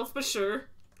myself, but sure.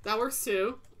 That works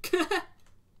too.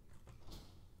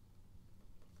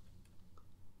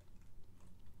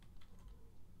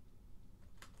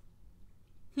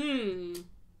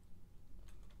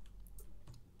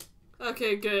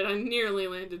 Okay, good. I nearly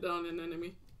landed on an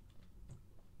enemy.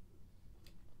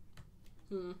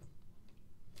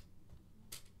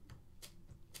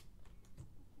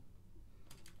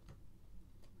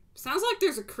 Sounds like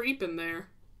there's a creep in there.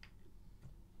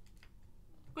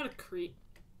 What a creep.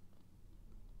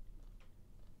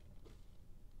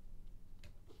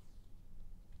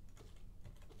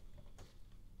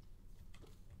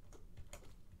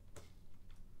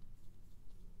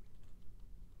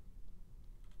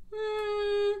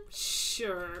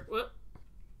 Sure. What?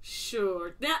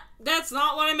 Sure. That's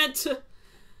not what I meant to...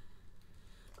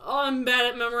 Oh, I'm bad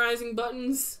at memorizing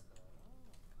buttons.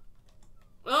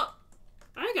 Oh,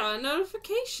 I got a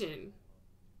notification.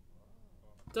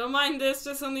 Don't mind this,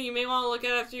 just something you may want to look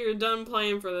at after you're done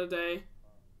playing for the day.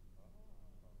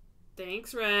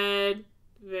 Thanks, Red.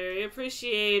 Very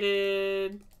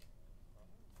appreciated.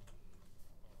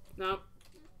 Nope.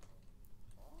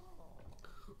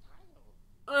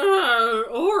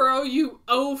 Oro, you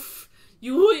oaf.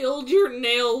 You wield your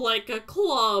nail like a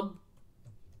club.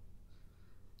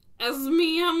 As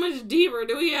me, how much deeper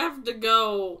do we have to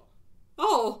go?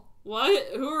 Oh, what?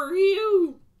 Who are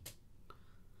you?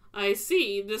 I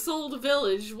see. This old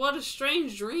village. What a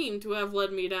strange dream to have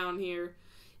led me down here.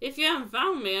 If you hadn't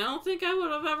found me, I don't think I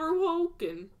would have ever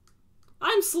woken.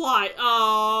 I'm Sly.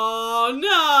 Oh,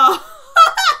 no.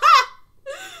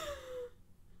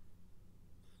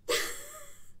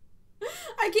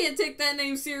 I can't take that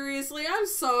name seriously. I'm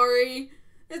sorry.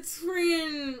 It's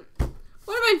freaking...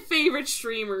 one of my favorite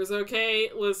streamers, okay?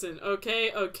 Listen,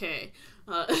 okay?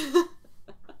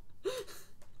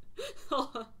 Hold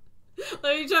on.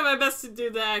 Let me try my best to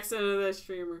do the accent of that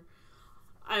streamer.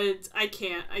 I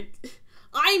can't.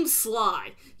 I'm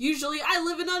Sly. Usually I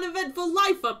live an uneventful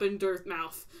life up in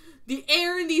Dirtmouth. The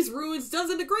air in these ruins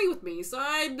doesn't agree with me, so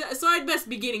I'd best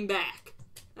be getting back.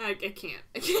 I can't.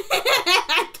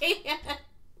 I can't.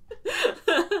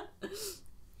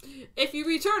 If you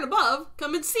return above,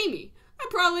 come and see me. I'm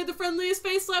probably the friendliest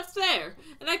face left there,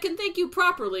 and I can thank you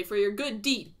properly for your good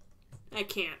deed. I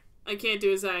can't do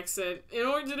his accent. In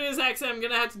order to do his accent, I'm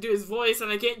gonna have to do his voice,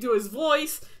 and I can't do his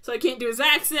voice, so I can't do his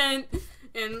accent.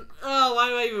 And, oh, why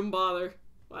do I even bother?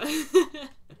 Why?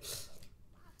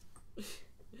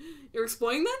 You're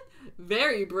exploring then?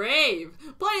 Very brave.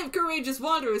 Plenty of courageous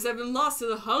wanderers have been lost to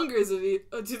the hunger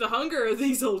of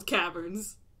these old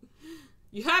caverns.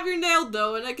 You have your nail,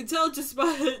 though, and I can tell just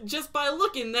by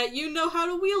looking that you know how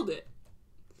to wield it.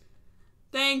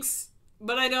 Thanks,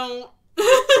 but I don't.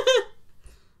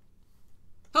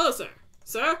 Hello, sir.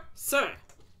 Sir.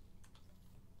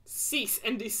 Cease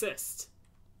and desist.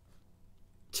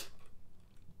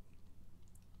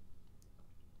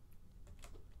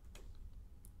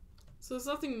 So there's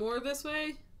nothing more this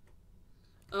way?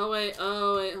 Oh wait,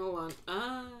 hold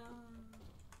on.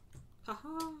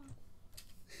 Haha.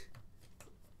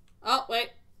 Oh, wait.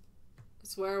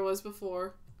 That's where I was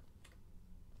before.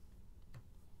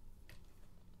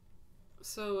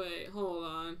 So wait, hold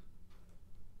on.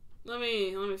 Let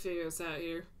me figure this out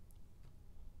here.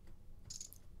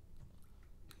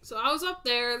 So I was up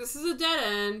there. This is a dead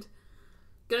end.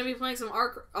 Gonna be playing some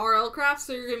RL Craft,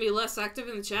 so you're gonna be less active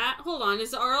in the chat. Hold on,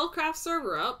 is the RL Craft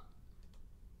server up?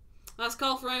 Last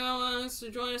call for anyone who wants to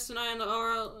join us tonight on the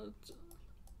RL.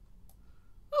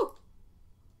 Ooh.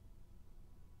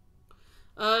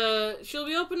 She'll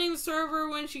be opening the server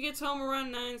when she gets home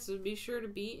around 9, so be sure to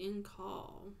be in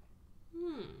call.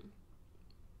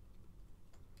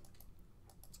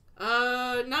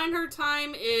 9 her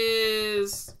time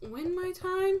is... When my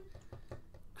time?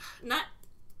 9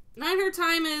 her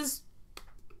time is...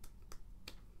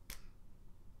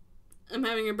 I'm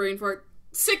having a brain fart.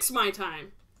 6 my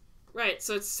time. Right,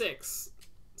 so it's 6.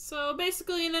 So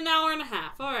basically in an hour and a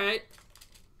half. Alright.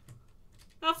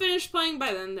 I'll finish playing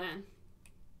by then.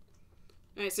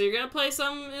 Alright, so you're gonna play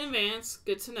some in advance.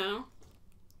 Good to know.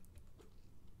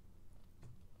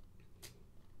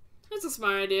 That's a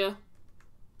smart idea.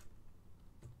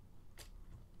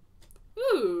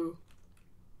 Ooh.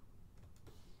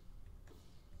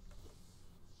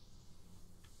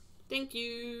 Thank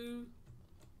you.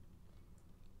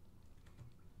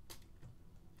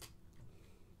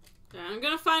 I'm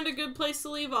gonna find a good place to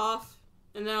leave off,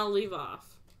 and then I'll leave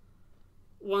off.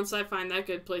 Once I find that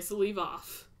good place to leave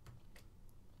off.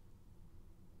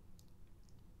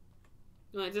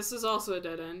 Like, this is also a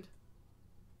dead end.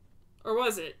 Or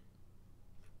was it?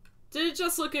 Did it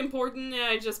just look important and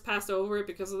I just passed over it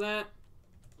because of that?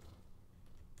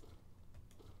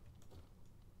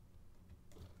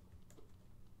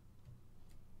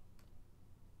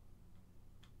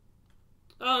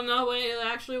 Oh, no, wait, it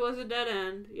actually was a dead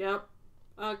end. Yep.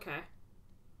 Okay.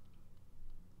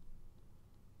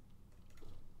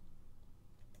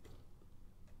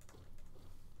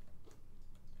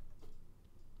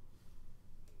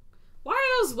 Why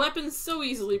are those weapons so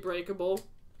easily breakable?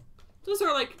 Those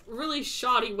are, like, really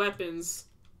shoddy weapons.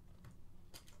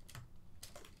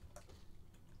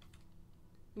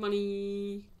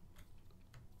 Money.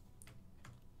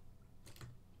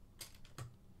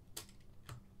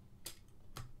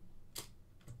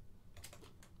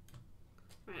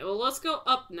 Alright, well, let's go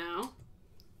up now.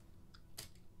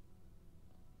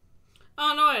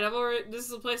 Oh, no, wait, this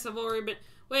is a place I've already been...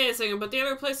 Wait a second, but the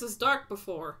other place was dark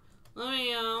before. Let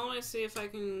me see if I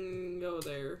can go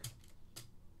there.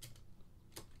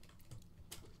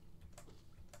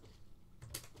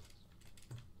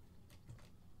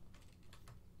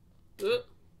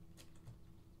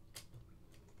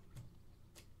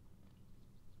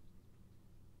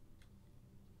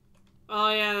 Oh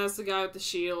yeah, that's the guy with the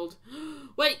shield.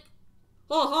 Wait!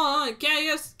 Hold on, can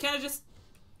I just...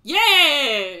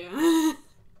 Yeah!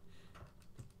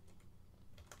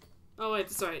 Oh wait,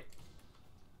 that's right.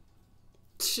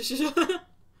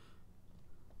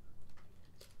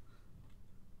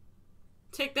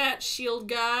 Take that, shield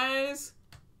guys.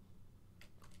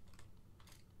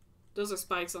 Those are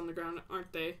spikes on the ground,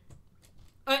 aren't they?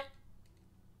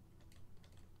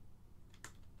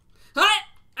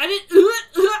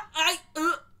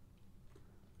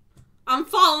 I'm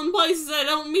falling places I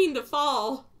don't mean to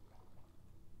fall.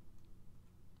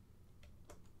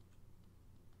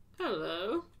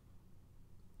 Hello.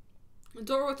 A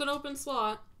door with an open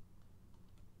slot.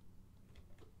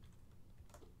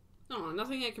 Oh,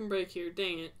 nothing I can break here.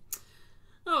 Dang it.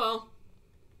 Oh well.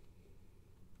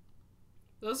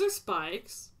 Those are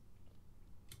spikes.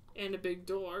 And a big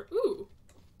door. Ooh.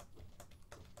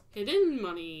 Hidden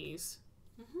monies.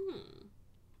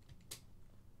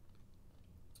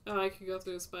 Oh, I could go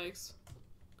through the spikes.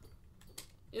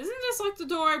 Isn't this like the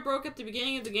door I broke at the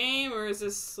beginning of the game? Or is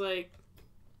this like...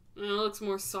 it looks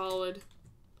more solid.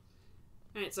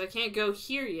 Alright, so I can't go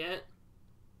here yet.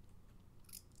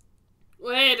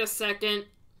 Wait a second.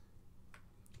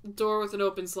 Door with an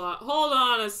open slot. Hold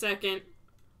on a second.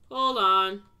 Hold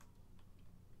on.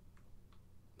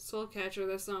 Soul catcher,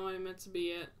 that's not what I meant to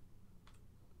be yet.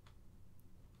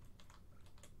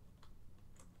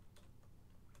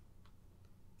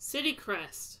 City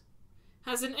crest.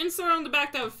 Has an insert on the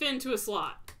back that would fit into a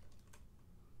slot.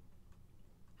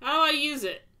 How do I use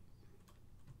it?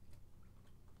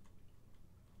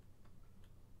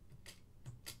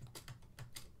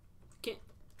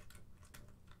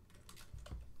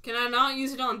 Can I not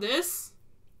use it on this?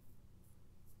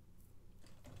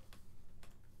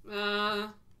 Hey,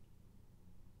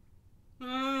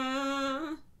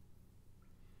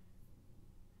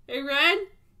 Red?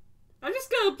 I'm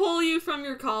just gonna pull you from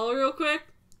your collar real quick.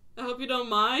 I hope you don't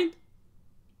mind.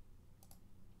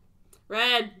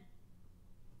 Red.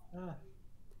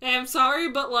 Hey, I'm sorry,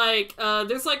 but like,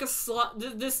 there's like a slot.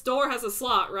 This door has a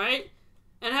slot, right?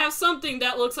 And I have something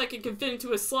that looks like it can fit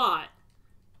into a slot.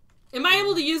 Am I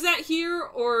able to use that here,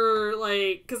 or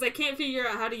like, because I can't figure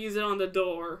out how to use it on the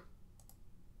door?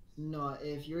 No,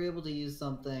 if you're able to use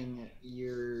something,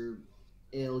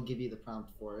 it'll give you the prompt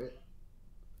for it.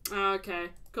 Okay,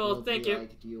 cool. Thank you.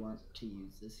 Like, do you want to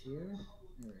use this here?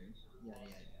 Or, yeah.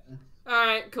 All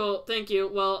right, cool. Thank you.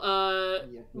 Well,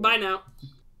 yeah, bye now.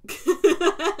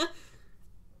 Alright,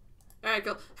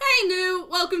 cool. Hey, New!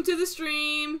 Welcome to the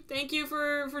stream! Thank you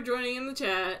for joining in the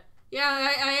chat.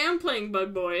 Yeah, I am playing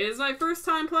Bug Boy. It's my first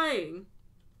time playing.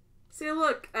 See,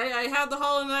 look, I have the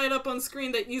Hollow Knight up on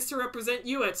screen that used to represent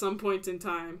you at some point in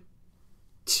time.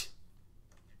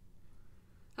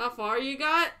 How far you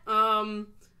got? I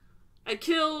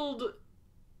killed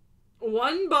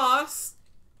one boss,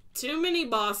 2 mini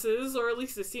bosses, or at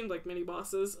least it seemed like mini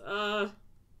bosses.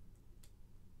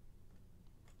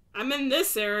 I'm in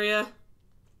this area.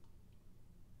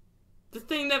 The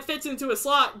thing that fits into a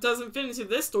slot doesn't fit into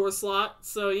this door slot,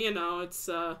 so, you know, it's,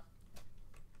 What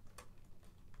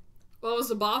was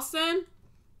the boss then?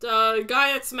 The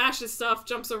guy that smashes stuff,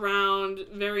 jumps around,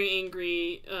 very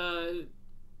angry,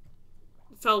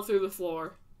 fell through the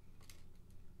floor.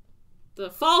 The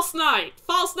False Knight!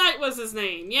 False Knight was his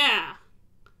name, yeah!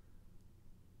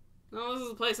 No, this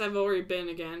is a place I've already been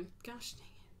again. Gosh dang it.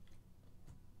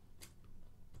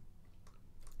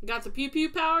 Got the pew pew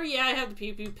power? Yeah, I have the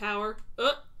pew pew power.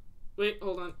 Wait,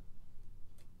 hold on.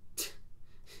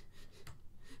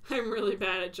 I'm really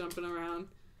bad at jumping around.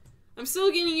 I'm still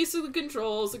getting used to the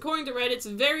controls. According to Reddit, it's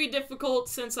very difficult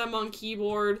since I'm on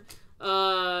keyboard.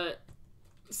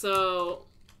 So...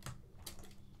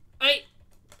 Hey!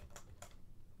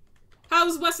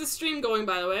 How's Wes's stream going,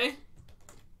 by the way?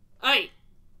 Hey!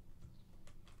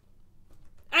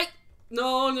 Hey!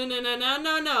 No, no, no, no, no,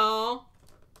 no, no!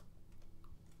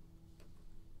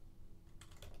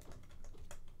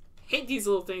 Hate these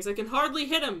little things. I can hardly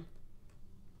hit him.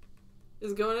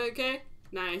 Is it going okay?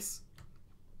 Nice.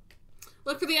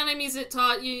 Look for the enemies it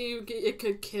taught you it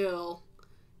could kill.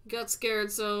 You got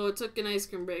scared, so it took an ice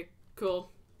cream break.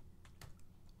 Cool.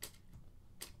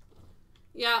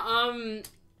 Yeah,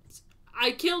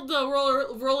 I killed the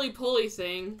roly-poly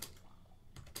thing.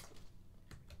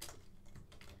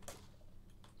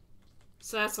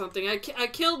 So that's something. I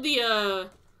killed the,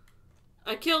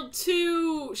 I killed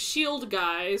 2 shield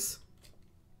guys.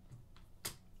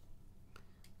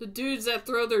 The dudes that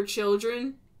throw their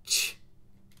children.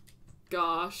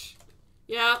 Gosh.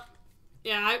 Yeah.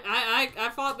 Yeah, I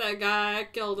fought that guy. I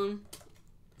killed him.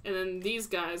 And then these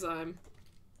guys, I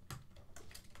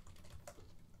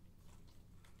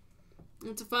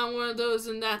have to find one of those,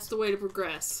 and that's the way to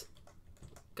progress.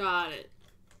 Got it.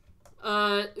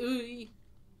 Ooh.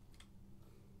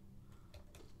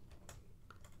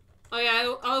 Oh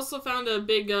yeah, I also found a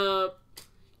big,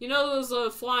 you know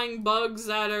those, flying bugs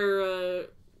that are,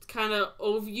 kind of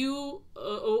oval?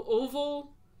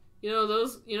 You know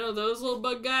those little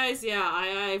bug guys? Yeah,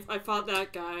 I fought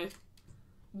that guy.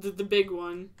 The big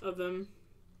one of them.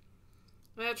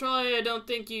 That trolley I don't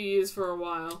think you used for a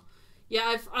while.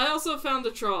 Yeah, I also found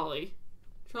the trolley.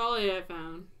 Trolley I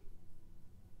found.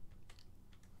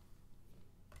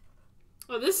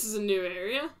 Oh, this is a new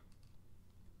area.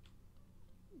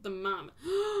 The mom.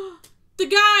 The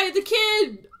guy! The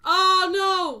kid! Oh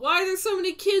no! Why are there so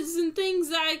many kids and things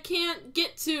that I can't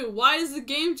get to? Why does the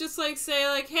game just like say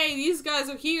like, hey, these guys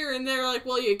are here, and they're like,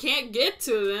 well, you can't get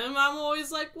to them? I'm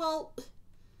always like, well,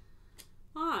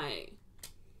 why?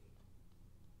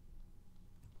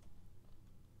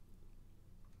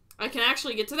 I can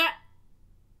actually get to that?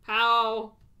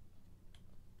 How?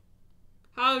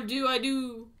 How do I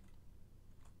do?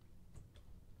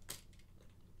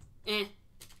 Eh.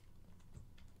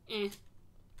 Eh.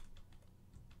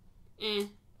 Eh.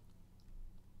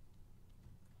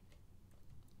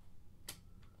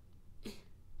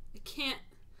 I can't.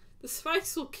 The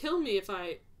spikes will kill me if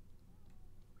I...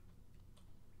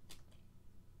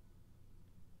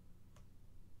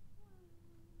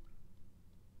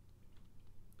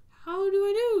 How do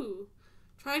I do?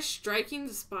 Try striking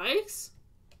the spikes?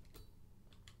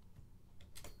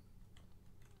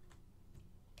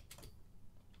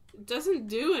 It doesn't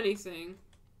do anything.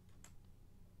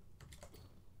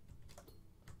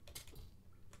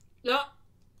 Yeah.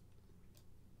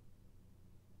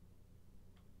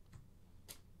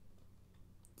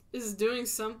 Is it doing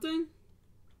something?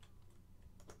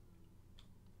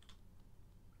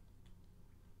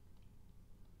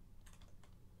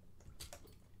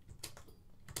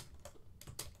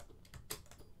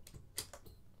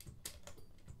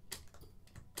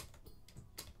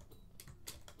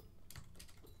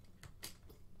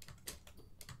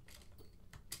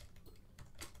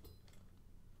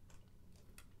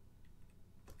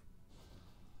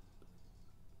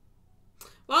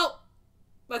 Well,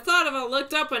 I thought if I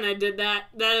looked up when I did that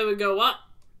it would go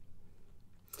up.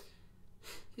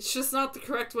 It's just not the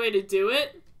correct way to do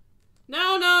it.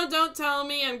 No, no, don't tell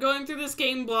me. I'm going through this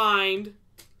game blind.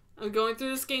 I'm going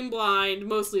through this game blind.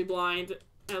 Mostly blind,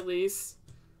 at least.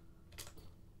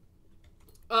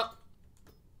 Oh.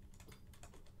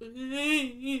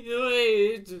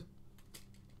 Wait.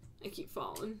 I keep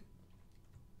falling.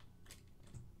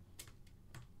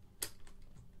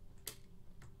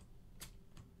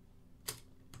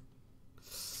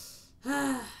 It's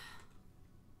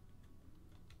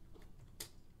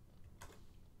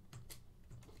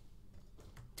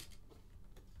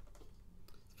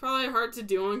probably hard to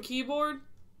do on keyboard.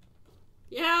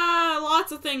 Yeah,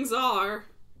 lots of things are.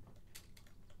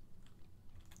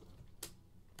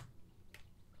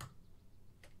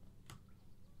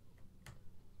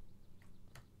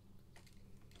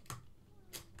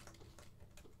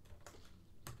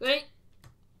 Wait.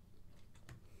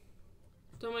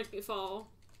 Don't make me fall.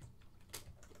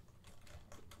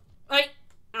 Wait.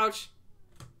 Ouch.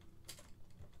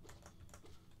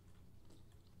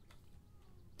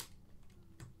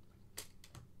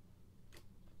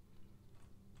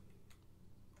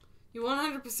 You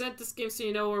 100% this game so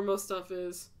you know where most stuff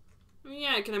is. I mean,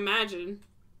 yeah, I can imagine.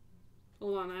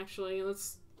 Hold on, actually.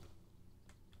 Let's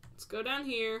go down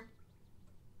here.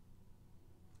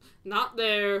 Not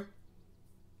there.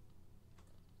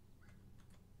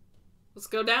 Let's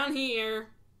go down here.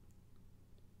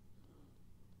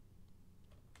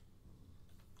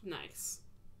 Nice.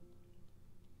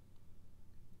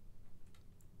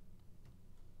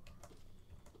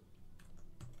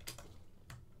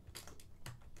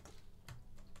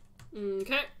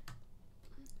 Okay.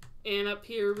 And up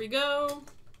here we go.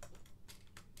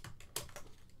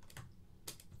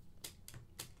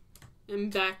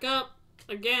 And back up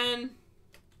again.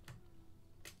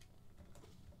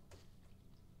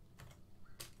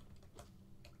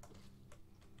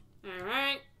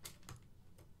 Alright.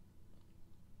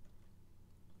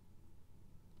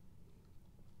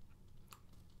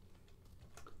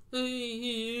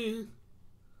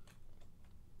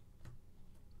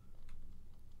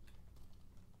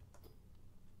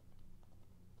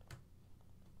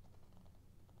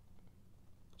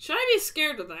 Should I be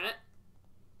scared of that?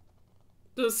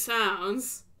 Those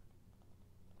sounds.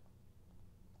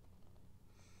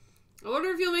 I wonder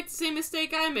if you'll make the same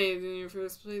mistake I made in your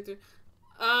first playthrough.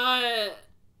 I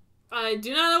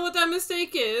do not know what that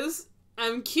mistake is.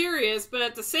 I'm curious, but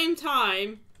at the same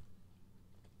time...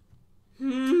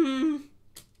 You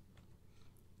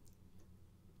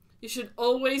should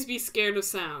always be scared of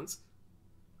sounds.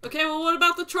 Okay, well what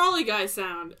about the trolley guy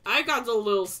sound? I got a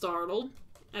little startled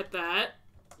at that.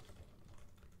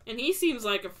 And he seems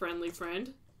like a friendly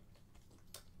friend.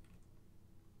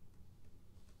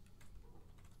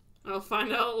 I'll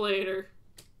find out later.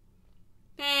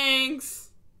 Thanks.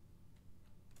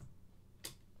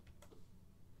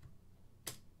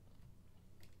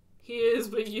 He is,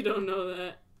 but you don't know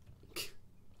that.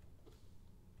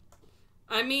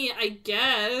 I mean, I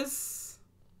guess.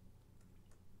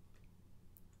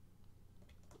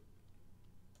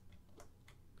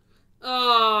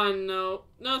 Oh, no.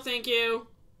 No, thank you.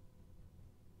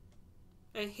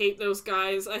 I hate those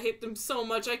guys. I hate them so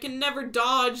much. I can never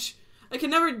dodge. I can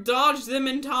never dodge them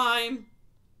in time.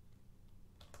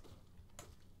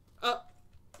 Oh.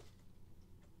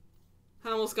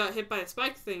 I almost got hit by a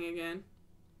spike thing again.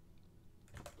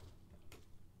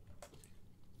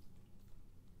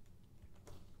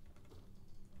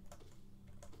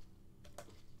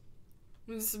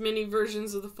 These mini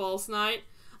versions of the False Knight.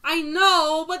 I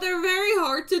know, but they're very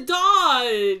hard to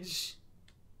dodge.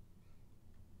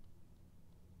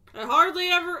 I hardly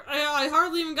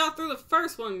even got through the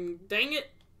first one, dang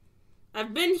it.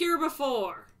 I've been here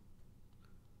before.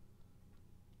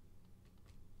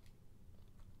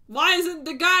 Why isn't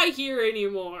the guy here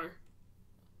anymore?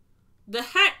 The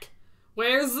heck?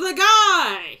 Where's the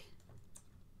guy?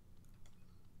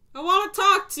 I want to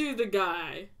talk to the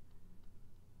guy.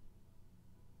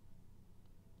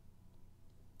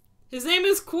 His name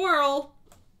is Quirrell.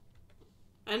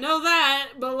 I know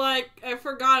that, but like, I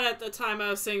forgot at the time I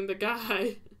was saying the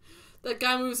guy. That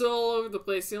guy moves all over the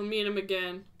place. You'll meet him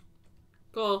again.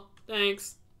 Cool.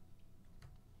 Thanks.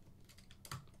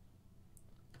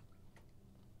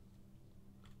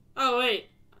 Oh, wait.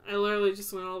 I literally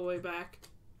just went all the way back.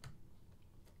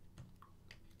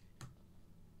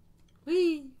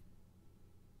 Whee!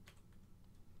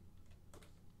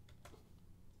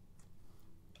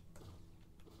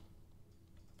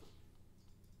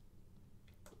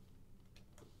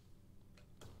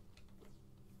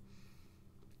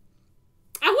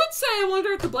 I would say I wonder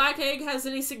if the black egg has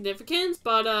any significance,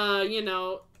 but, you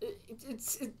know,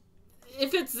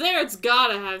 if it's there, it's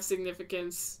gotta have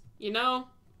significance, you know?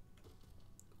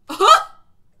 Huh?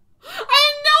 I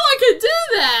didn't know I could do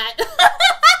that!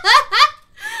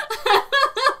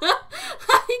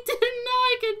 I didn't know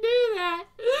I could do that!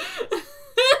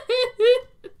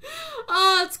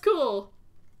 Oh, it's cool.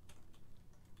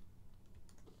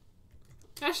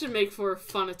 should make for a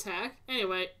fun attack.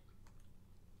 Anyway.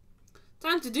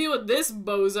 Time to deal with this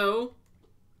bozo.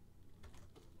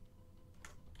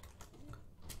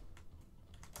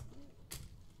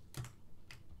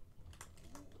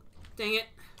 Dang it.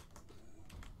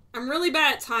 I'm really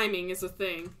bad at timing is the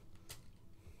thing.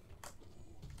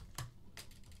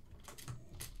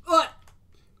 What?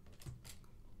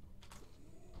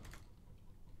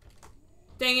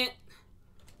 Dang it.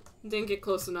 Didn't get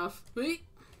close enough. Wait.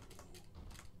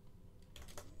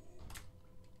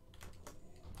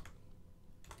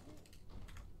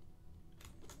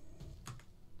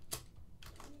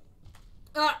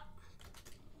 Ah.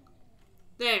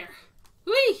 There.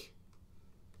 Whee!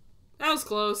 That was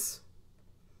close.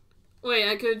 Wait,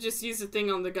 I could have just used the thing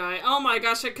on the guy. Oh my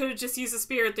gosh, I could have just used the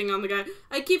spirit thing on the guy.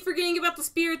 I keep forgetting about the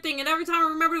spirit thing, and every time I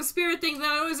remember the spirit thing, then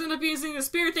I always end up using the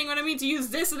spirit thing when I mean to use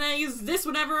this, and then I use this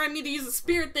whenever I mean to use the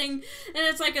spirit thing, and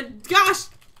it's like a gosh!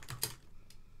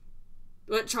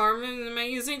 What charm am I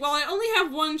using? Well, I only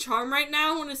have one charm right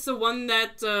now, and it's the one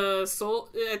that,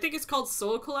 I think it's called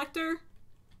Soul Collector.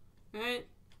 Right?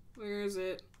 Where is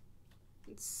it?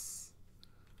 It's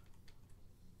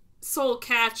Soul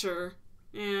Catcher.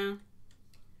 Yeah.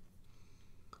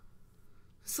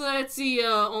 So that's the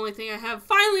only thing I have.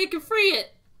 Finally, I can free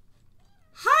it!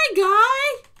 Hi,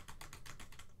 guy!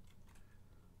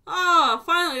 Oh,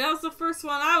 finally, that was the first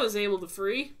one I was able to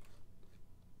free.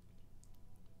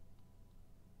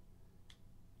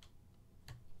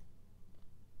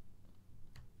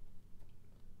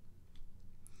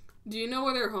 Do you know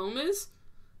where their home is?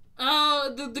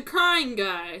 The crying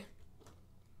guy.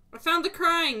 I found the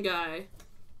crying guy.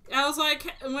 I was like,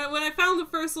 when I found the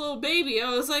first little baby,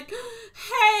 I was like,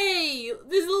 hey,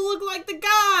 this will look like the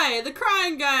guy, the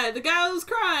crying guy, the guy who's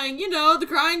crying, you know, the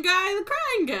crying guy, the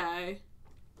crying guy.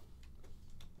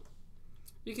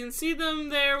 You can see them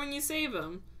there when you save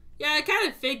them. Yeah, I kind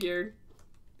of figured.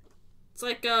 It's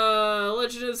like,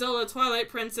 Legend of Zelda Twilight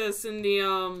Princess in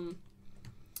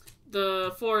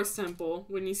the Forest Temple,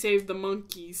 when you save the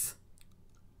monkeys.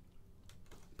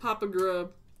 Papa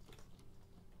Grub.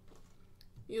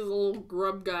 He's a little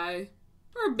grub guy.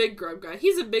 Or a big grub guy.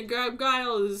 He's a big grub guy.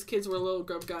 All his kids were little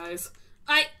grub guys.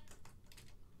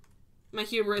 My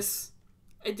hubris.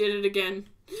 I did it again.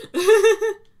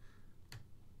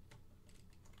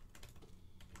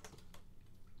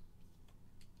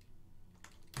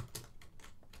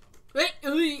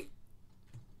 Wait!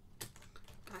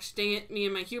 Gosh dang it, me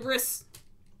and my hubris.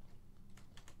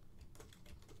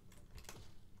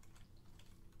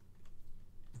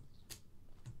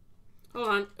 Hold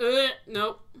on.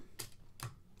 Nope.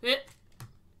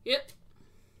 Yep.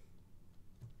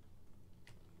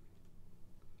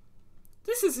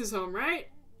 This is his home, right?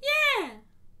 Yeah!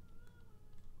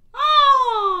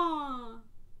 Oh!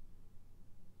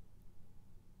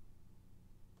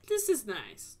 This is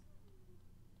nice.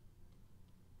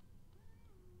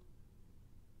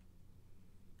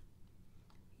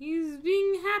 He's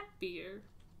being happier.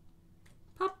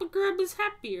 Papa Grub is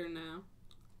happier now.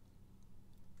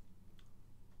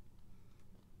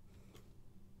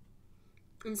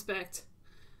 Inspect.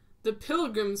 The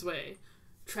Pilgrim's Way.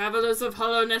 Travelers of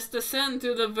Hollowness descend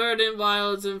through the verdant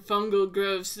wilds and fungal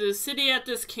groves to the city at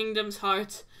this kingdom's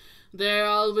heart. There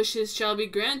all wishes shall be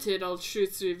granted, all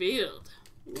truths revealed.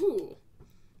 Ooh.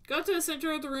 Go to the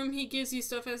center of the room, he gives you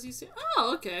stuff as you see.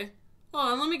 Oh, okay.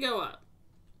 Hold on, let me go up.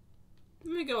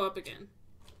 Let me go up again.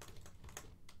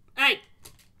 Hey!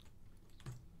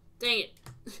 Dang it.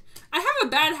 I have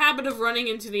a bad habit of running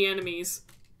into the enemies.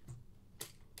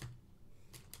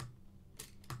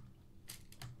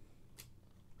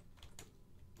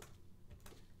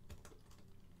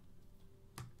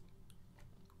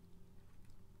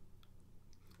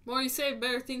 More you save,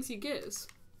 better things he gives.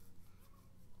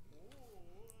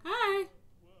 Hi.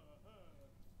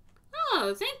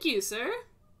 Oh, thank you, sir.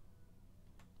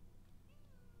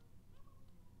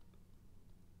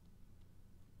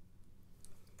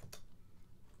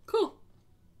 Cool.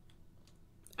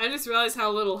 I just realized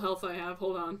how little health I have.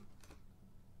 Hold on.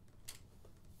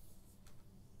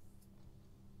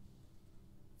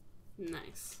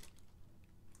 Nice.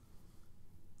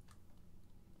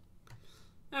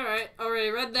 Alright, already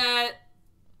read that.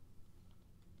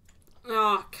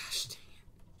 Oh, gosh dang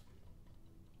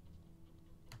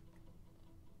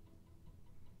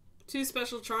it. 2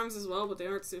 special charms as well, but they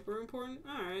aren't super important.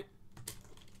 Alright.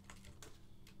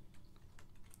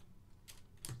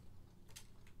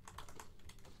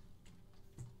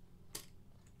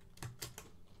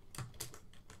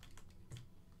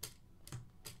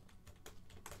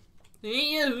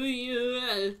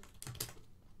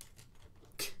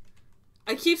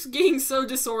 I keep getting so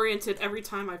disoriented every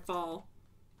time I fall.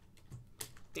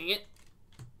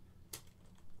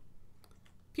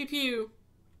 pew.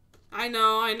 I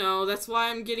know. That's why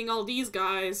I'm getting all these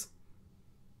guys.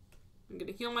 I'm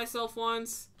gonna heal myself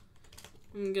once.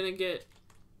 I'm gonna get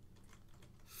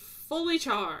fully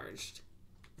charged.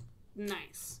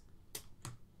 Nice.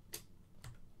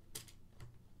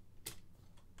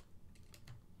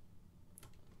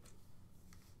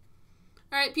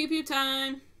 Alright, pew pew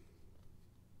time.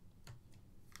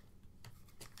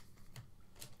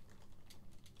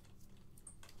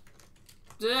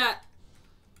 That.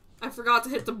 I forgot to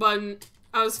hit the button.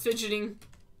 I was fidgeting.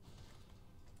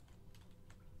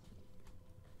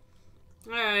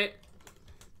 Alright.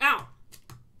 Ow!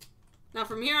 Now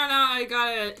from here on out, I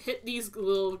gotta hit these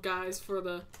little guys for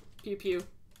the pew pew.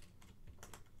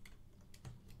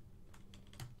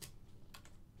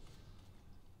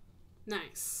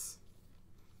 Nice.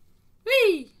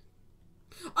 Whee!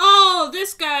 Oh,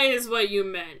 this guy is what you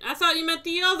meant. I thought you meant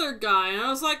the other guy, and I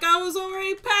was like, I was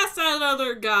already past that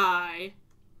other guy.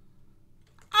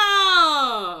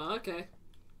 Oh, okay.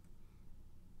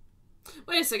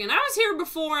 Wait a second, I was here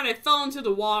before and I fell into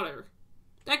the water.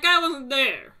 That guy wasn't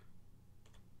there.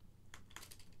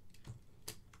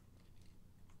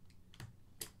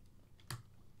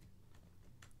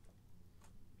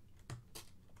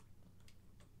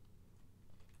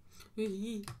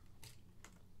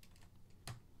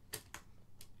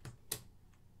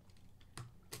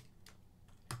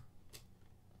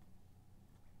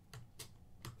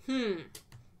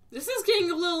 This is getting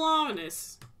a little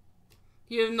ominous.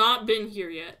 You have not been here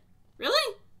yet.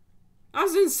 Really? I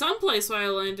was in someplace when I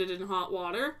landed in hot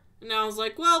water. And now I was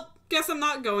like, well, guess I'm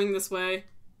not going this way.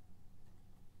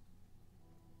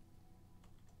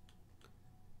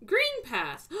 Green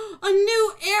path. A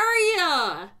new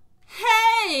area!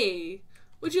 Hey!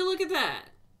 Would you look at that?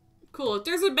 Cool. If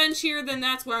there's a bench here, then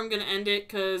that's where I'm gonna end it,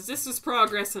 because this is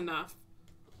progress enough.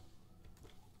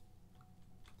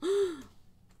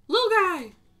 Little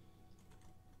guy!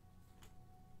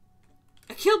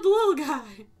 I killed the little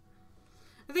guy!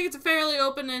 I think it's a fairly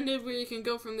open-ended where you can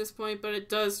go from this point, but it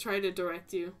does try to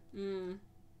direct you.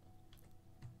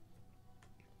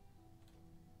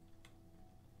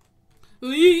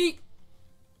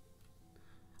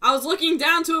 I was looking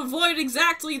down to avoid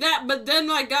exactly that, but then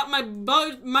I got my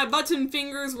button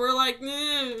fingers were like,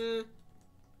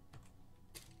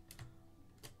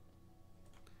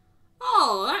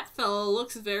 Oh, that fellow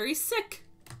looks very sick.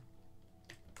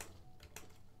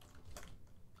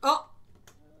 Oh.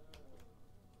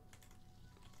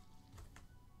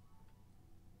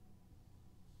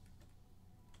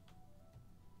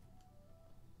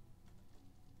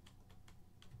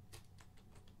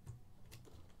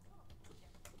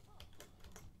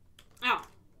 Ow.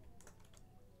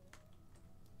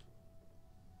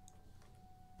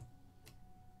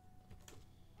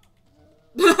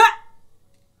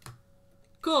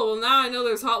 Cool, well now I know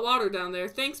there's hot water down there.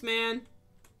 Thanks, man.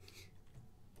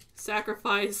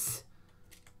 Sacrifice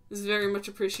is very much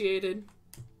appreciated.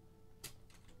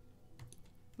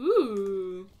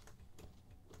 Ooh.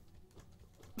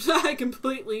 I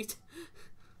completely...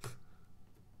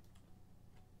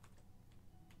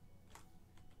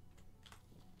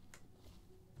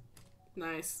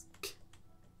 Nice.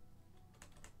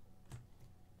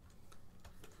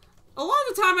 A lot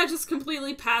of the time I just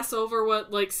completely pass over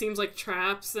what, like, seems like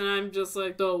traps, and I'm just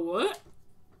like, oh, what?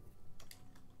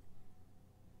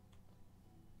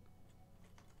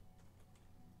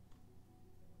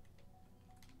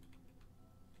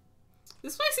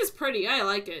 This place is pretty. I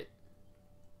like it.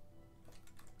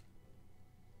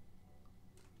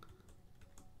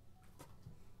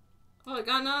 Oh, I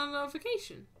got another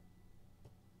notification.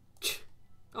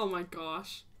 Oh my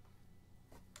gosh.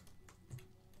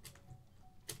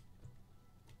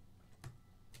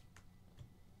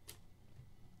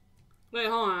 Wait,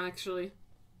 hold on, actually.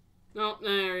 No, that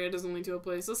area doesn't lead to a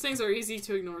place. Those things are easy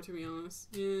to ignore, to be honest.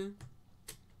 Yeah.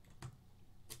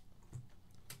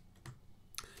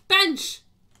 Bench!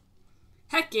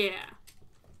 Heck yeah.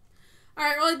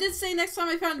 Alright, well I did say next time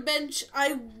I found a bench,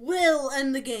 I will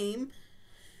end the game.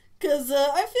 Cause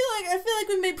I feel like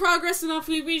we made progress enough.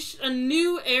 We reached a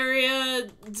new area,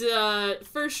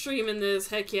 first stream in this,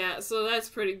 heck yeah. So that's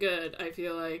pretty good, I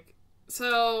feel like.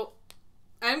 So,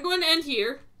 I'm going to end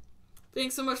here.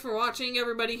 Thanks so much for watching,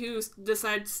 everybody who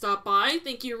decided to stop by.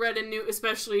 Thank you, Red and Newt,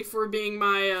 especially for being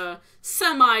my,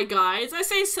 semi-guides. I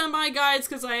say semi-guides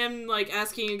because I am, like,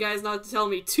 asking you guys not to tell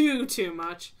me too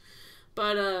much.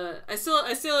 But, I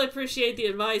still appreciate the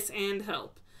advice and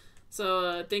help.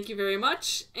 So, thank you very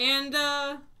much, and,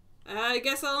 I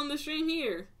guess I'll end the stream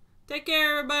here. Take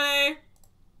care, everybody!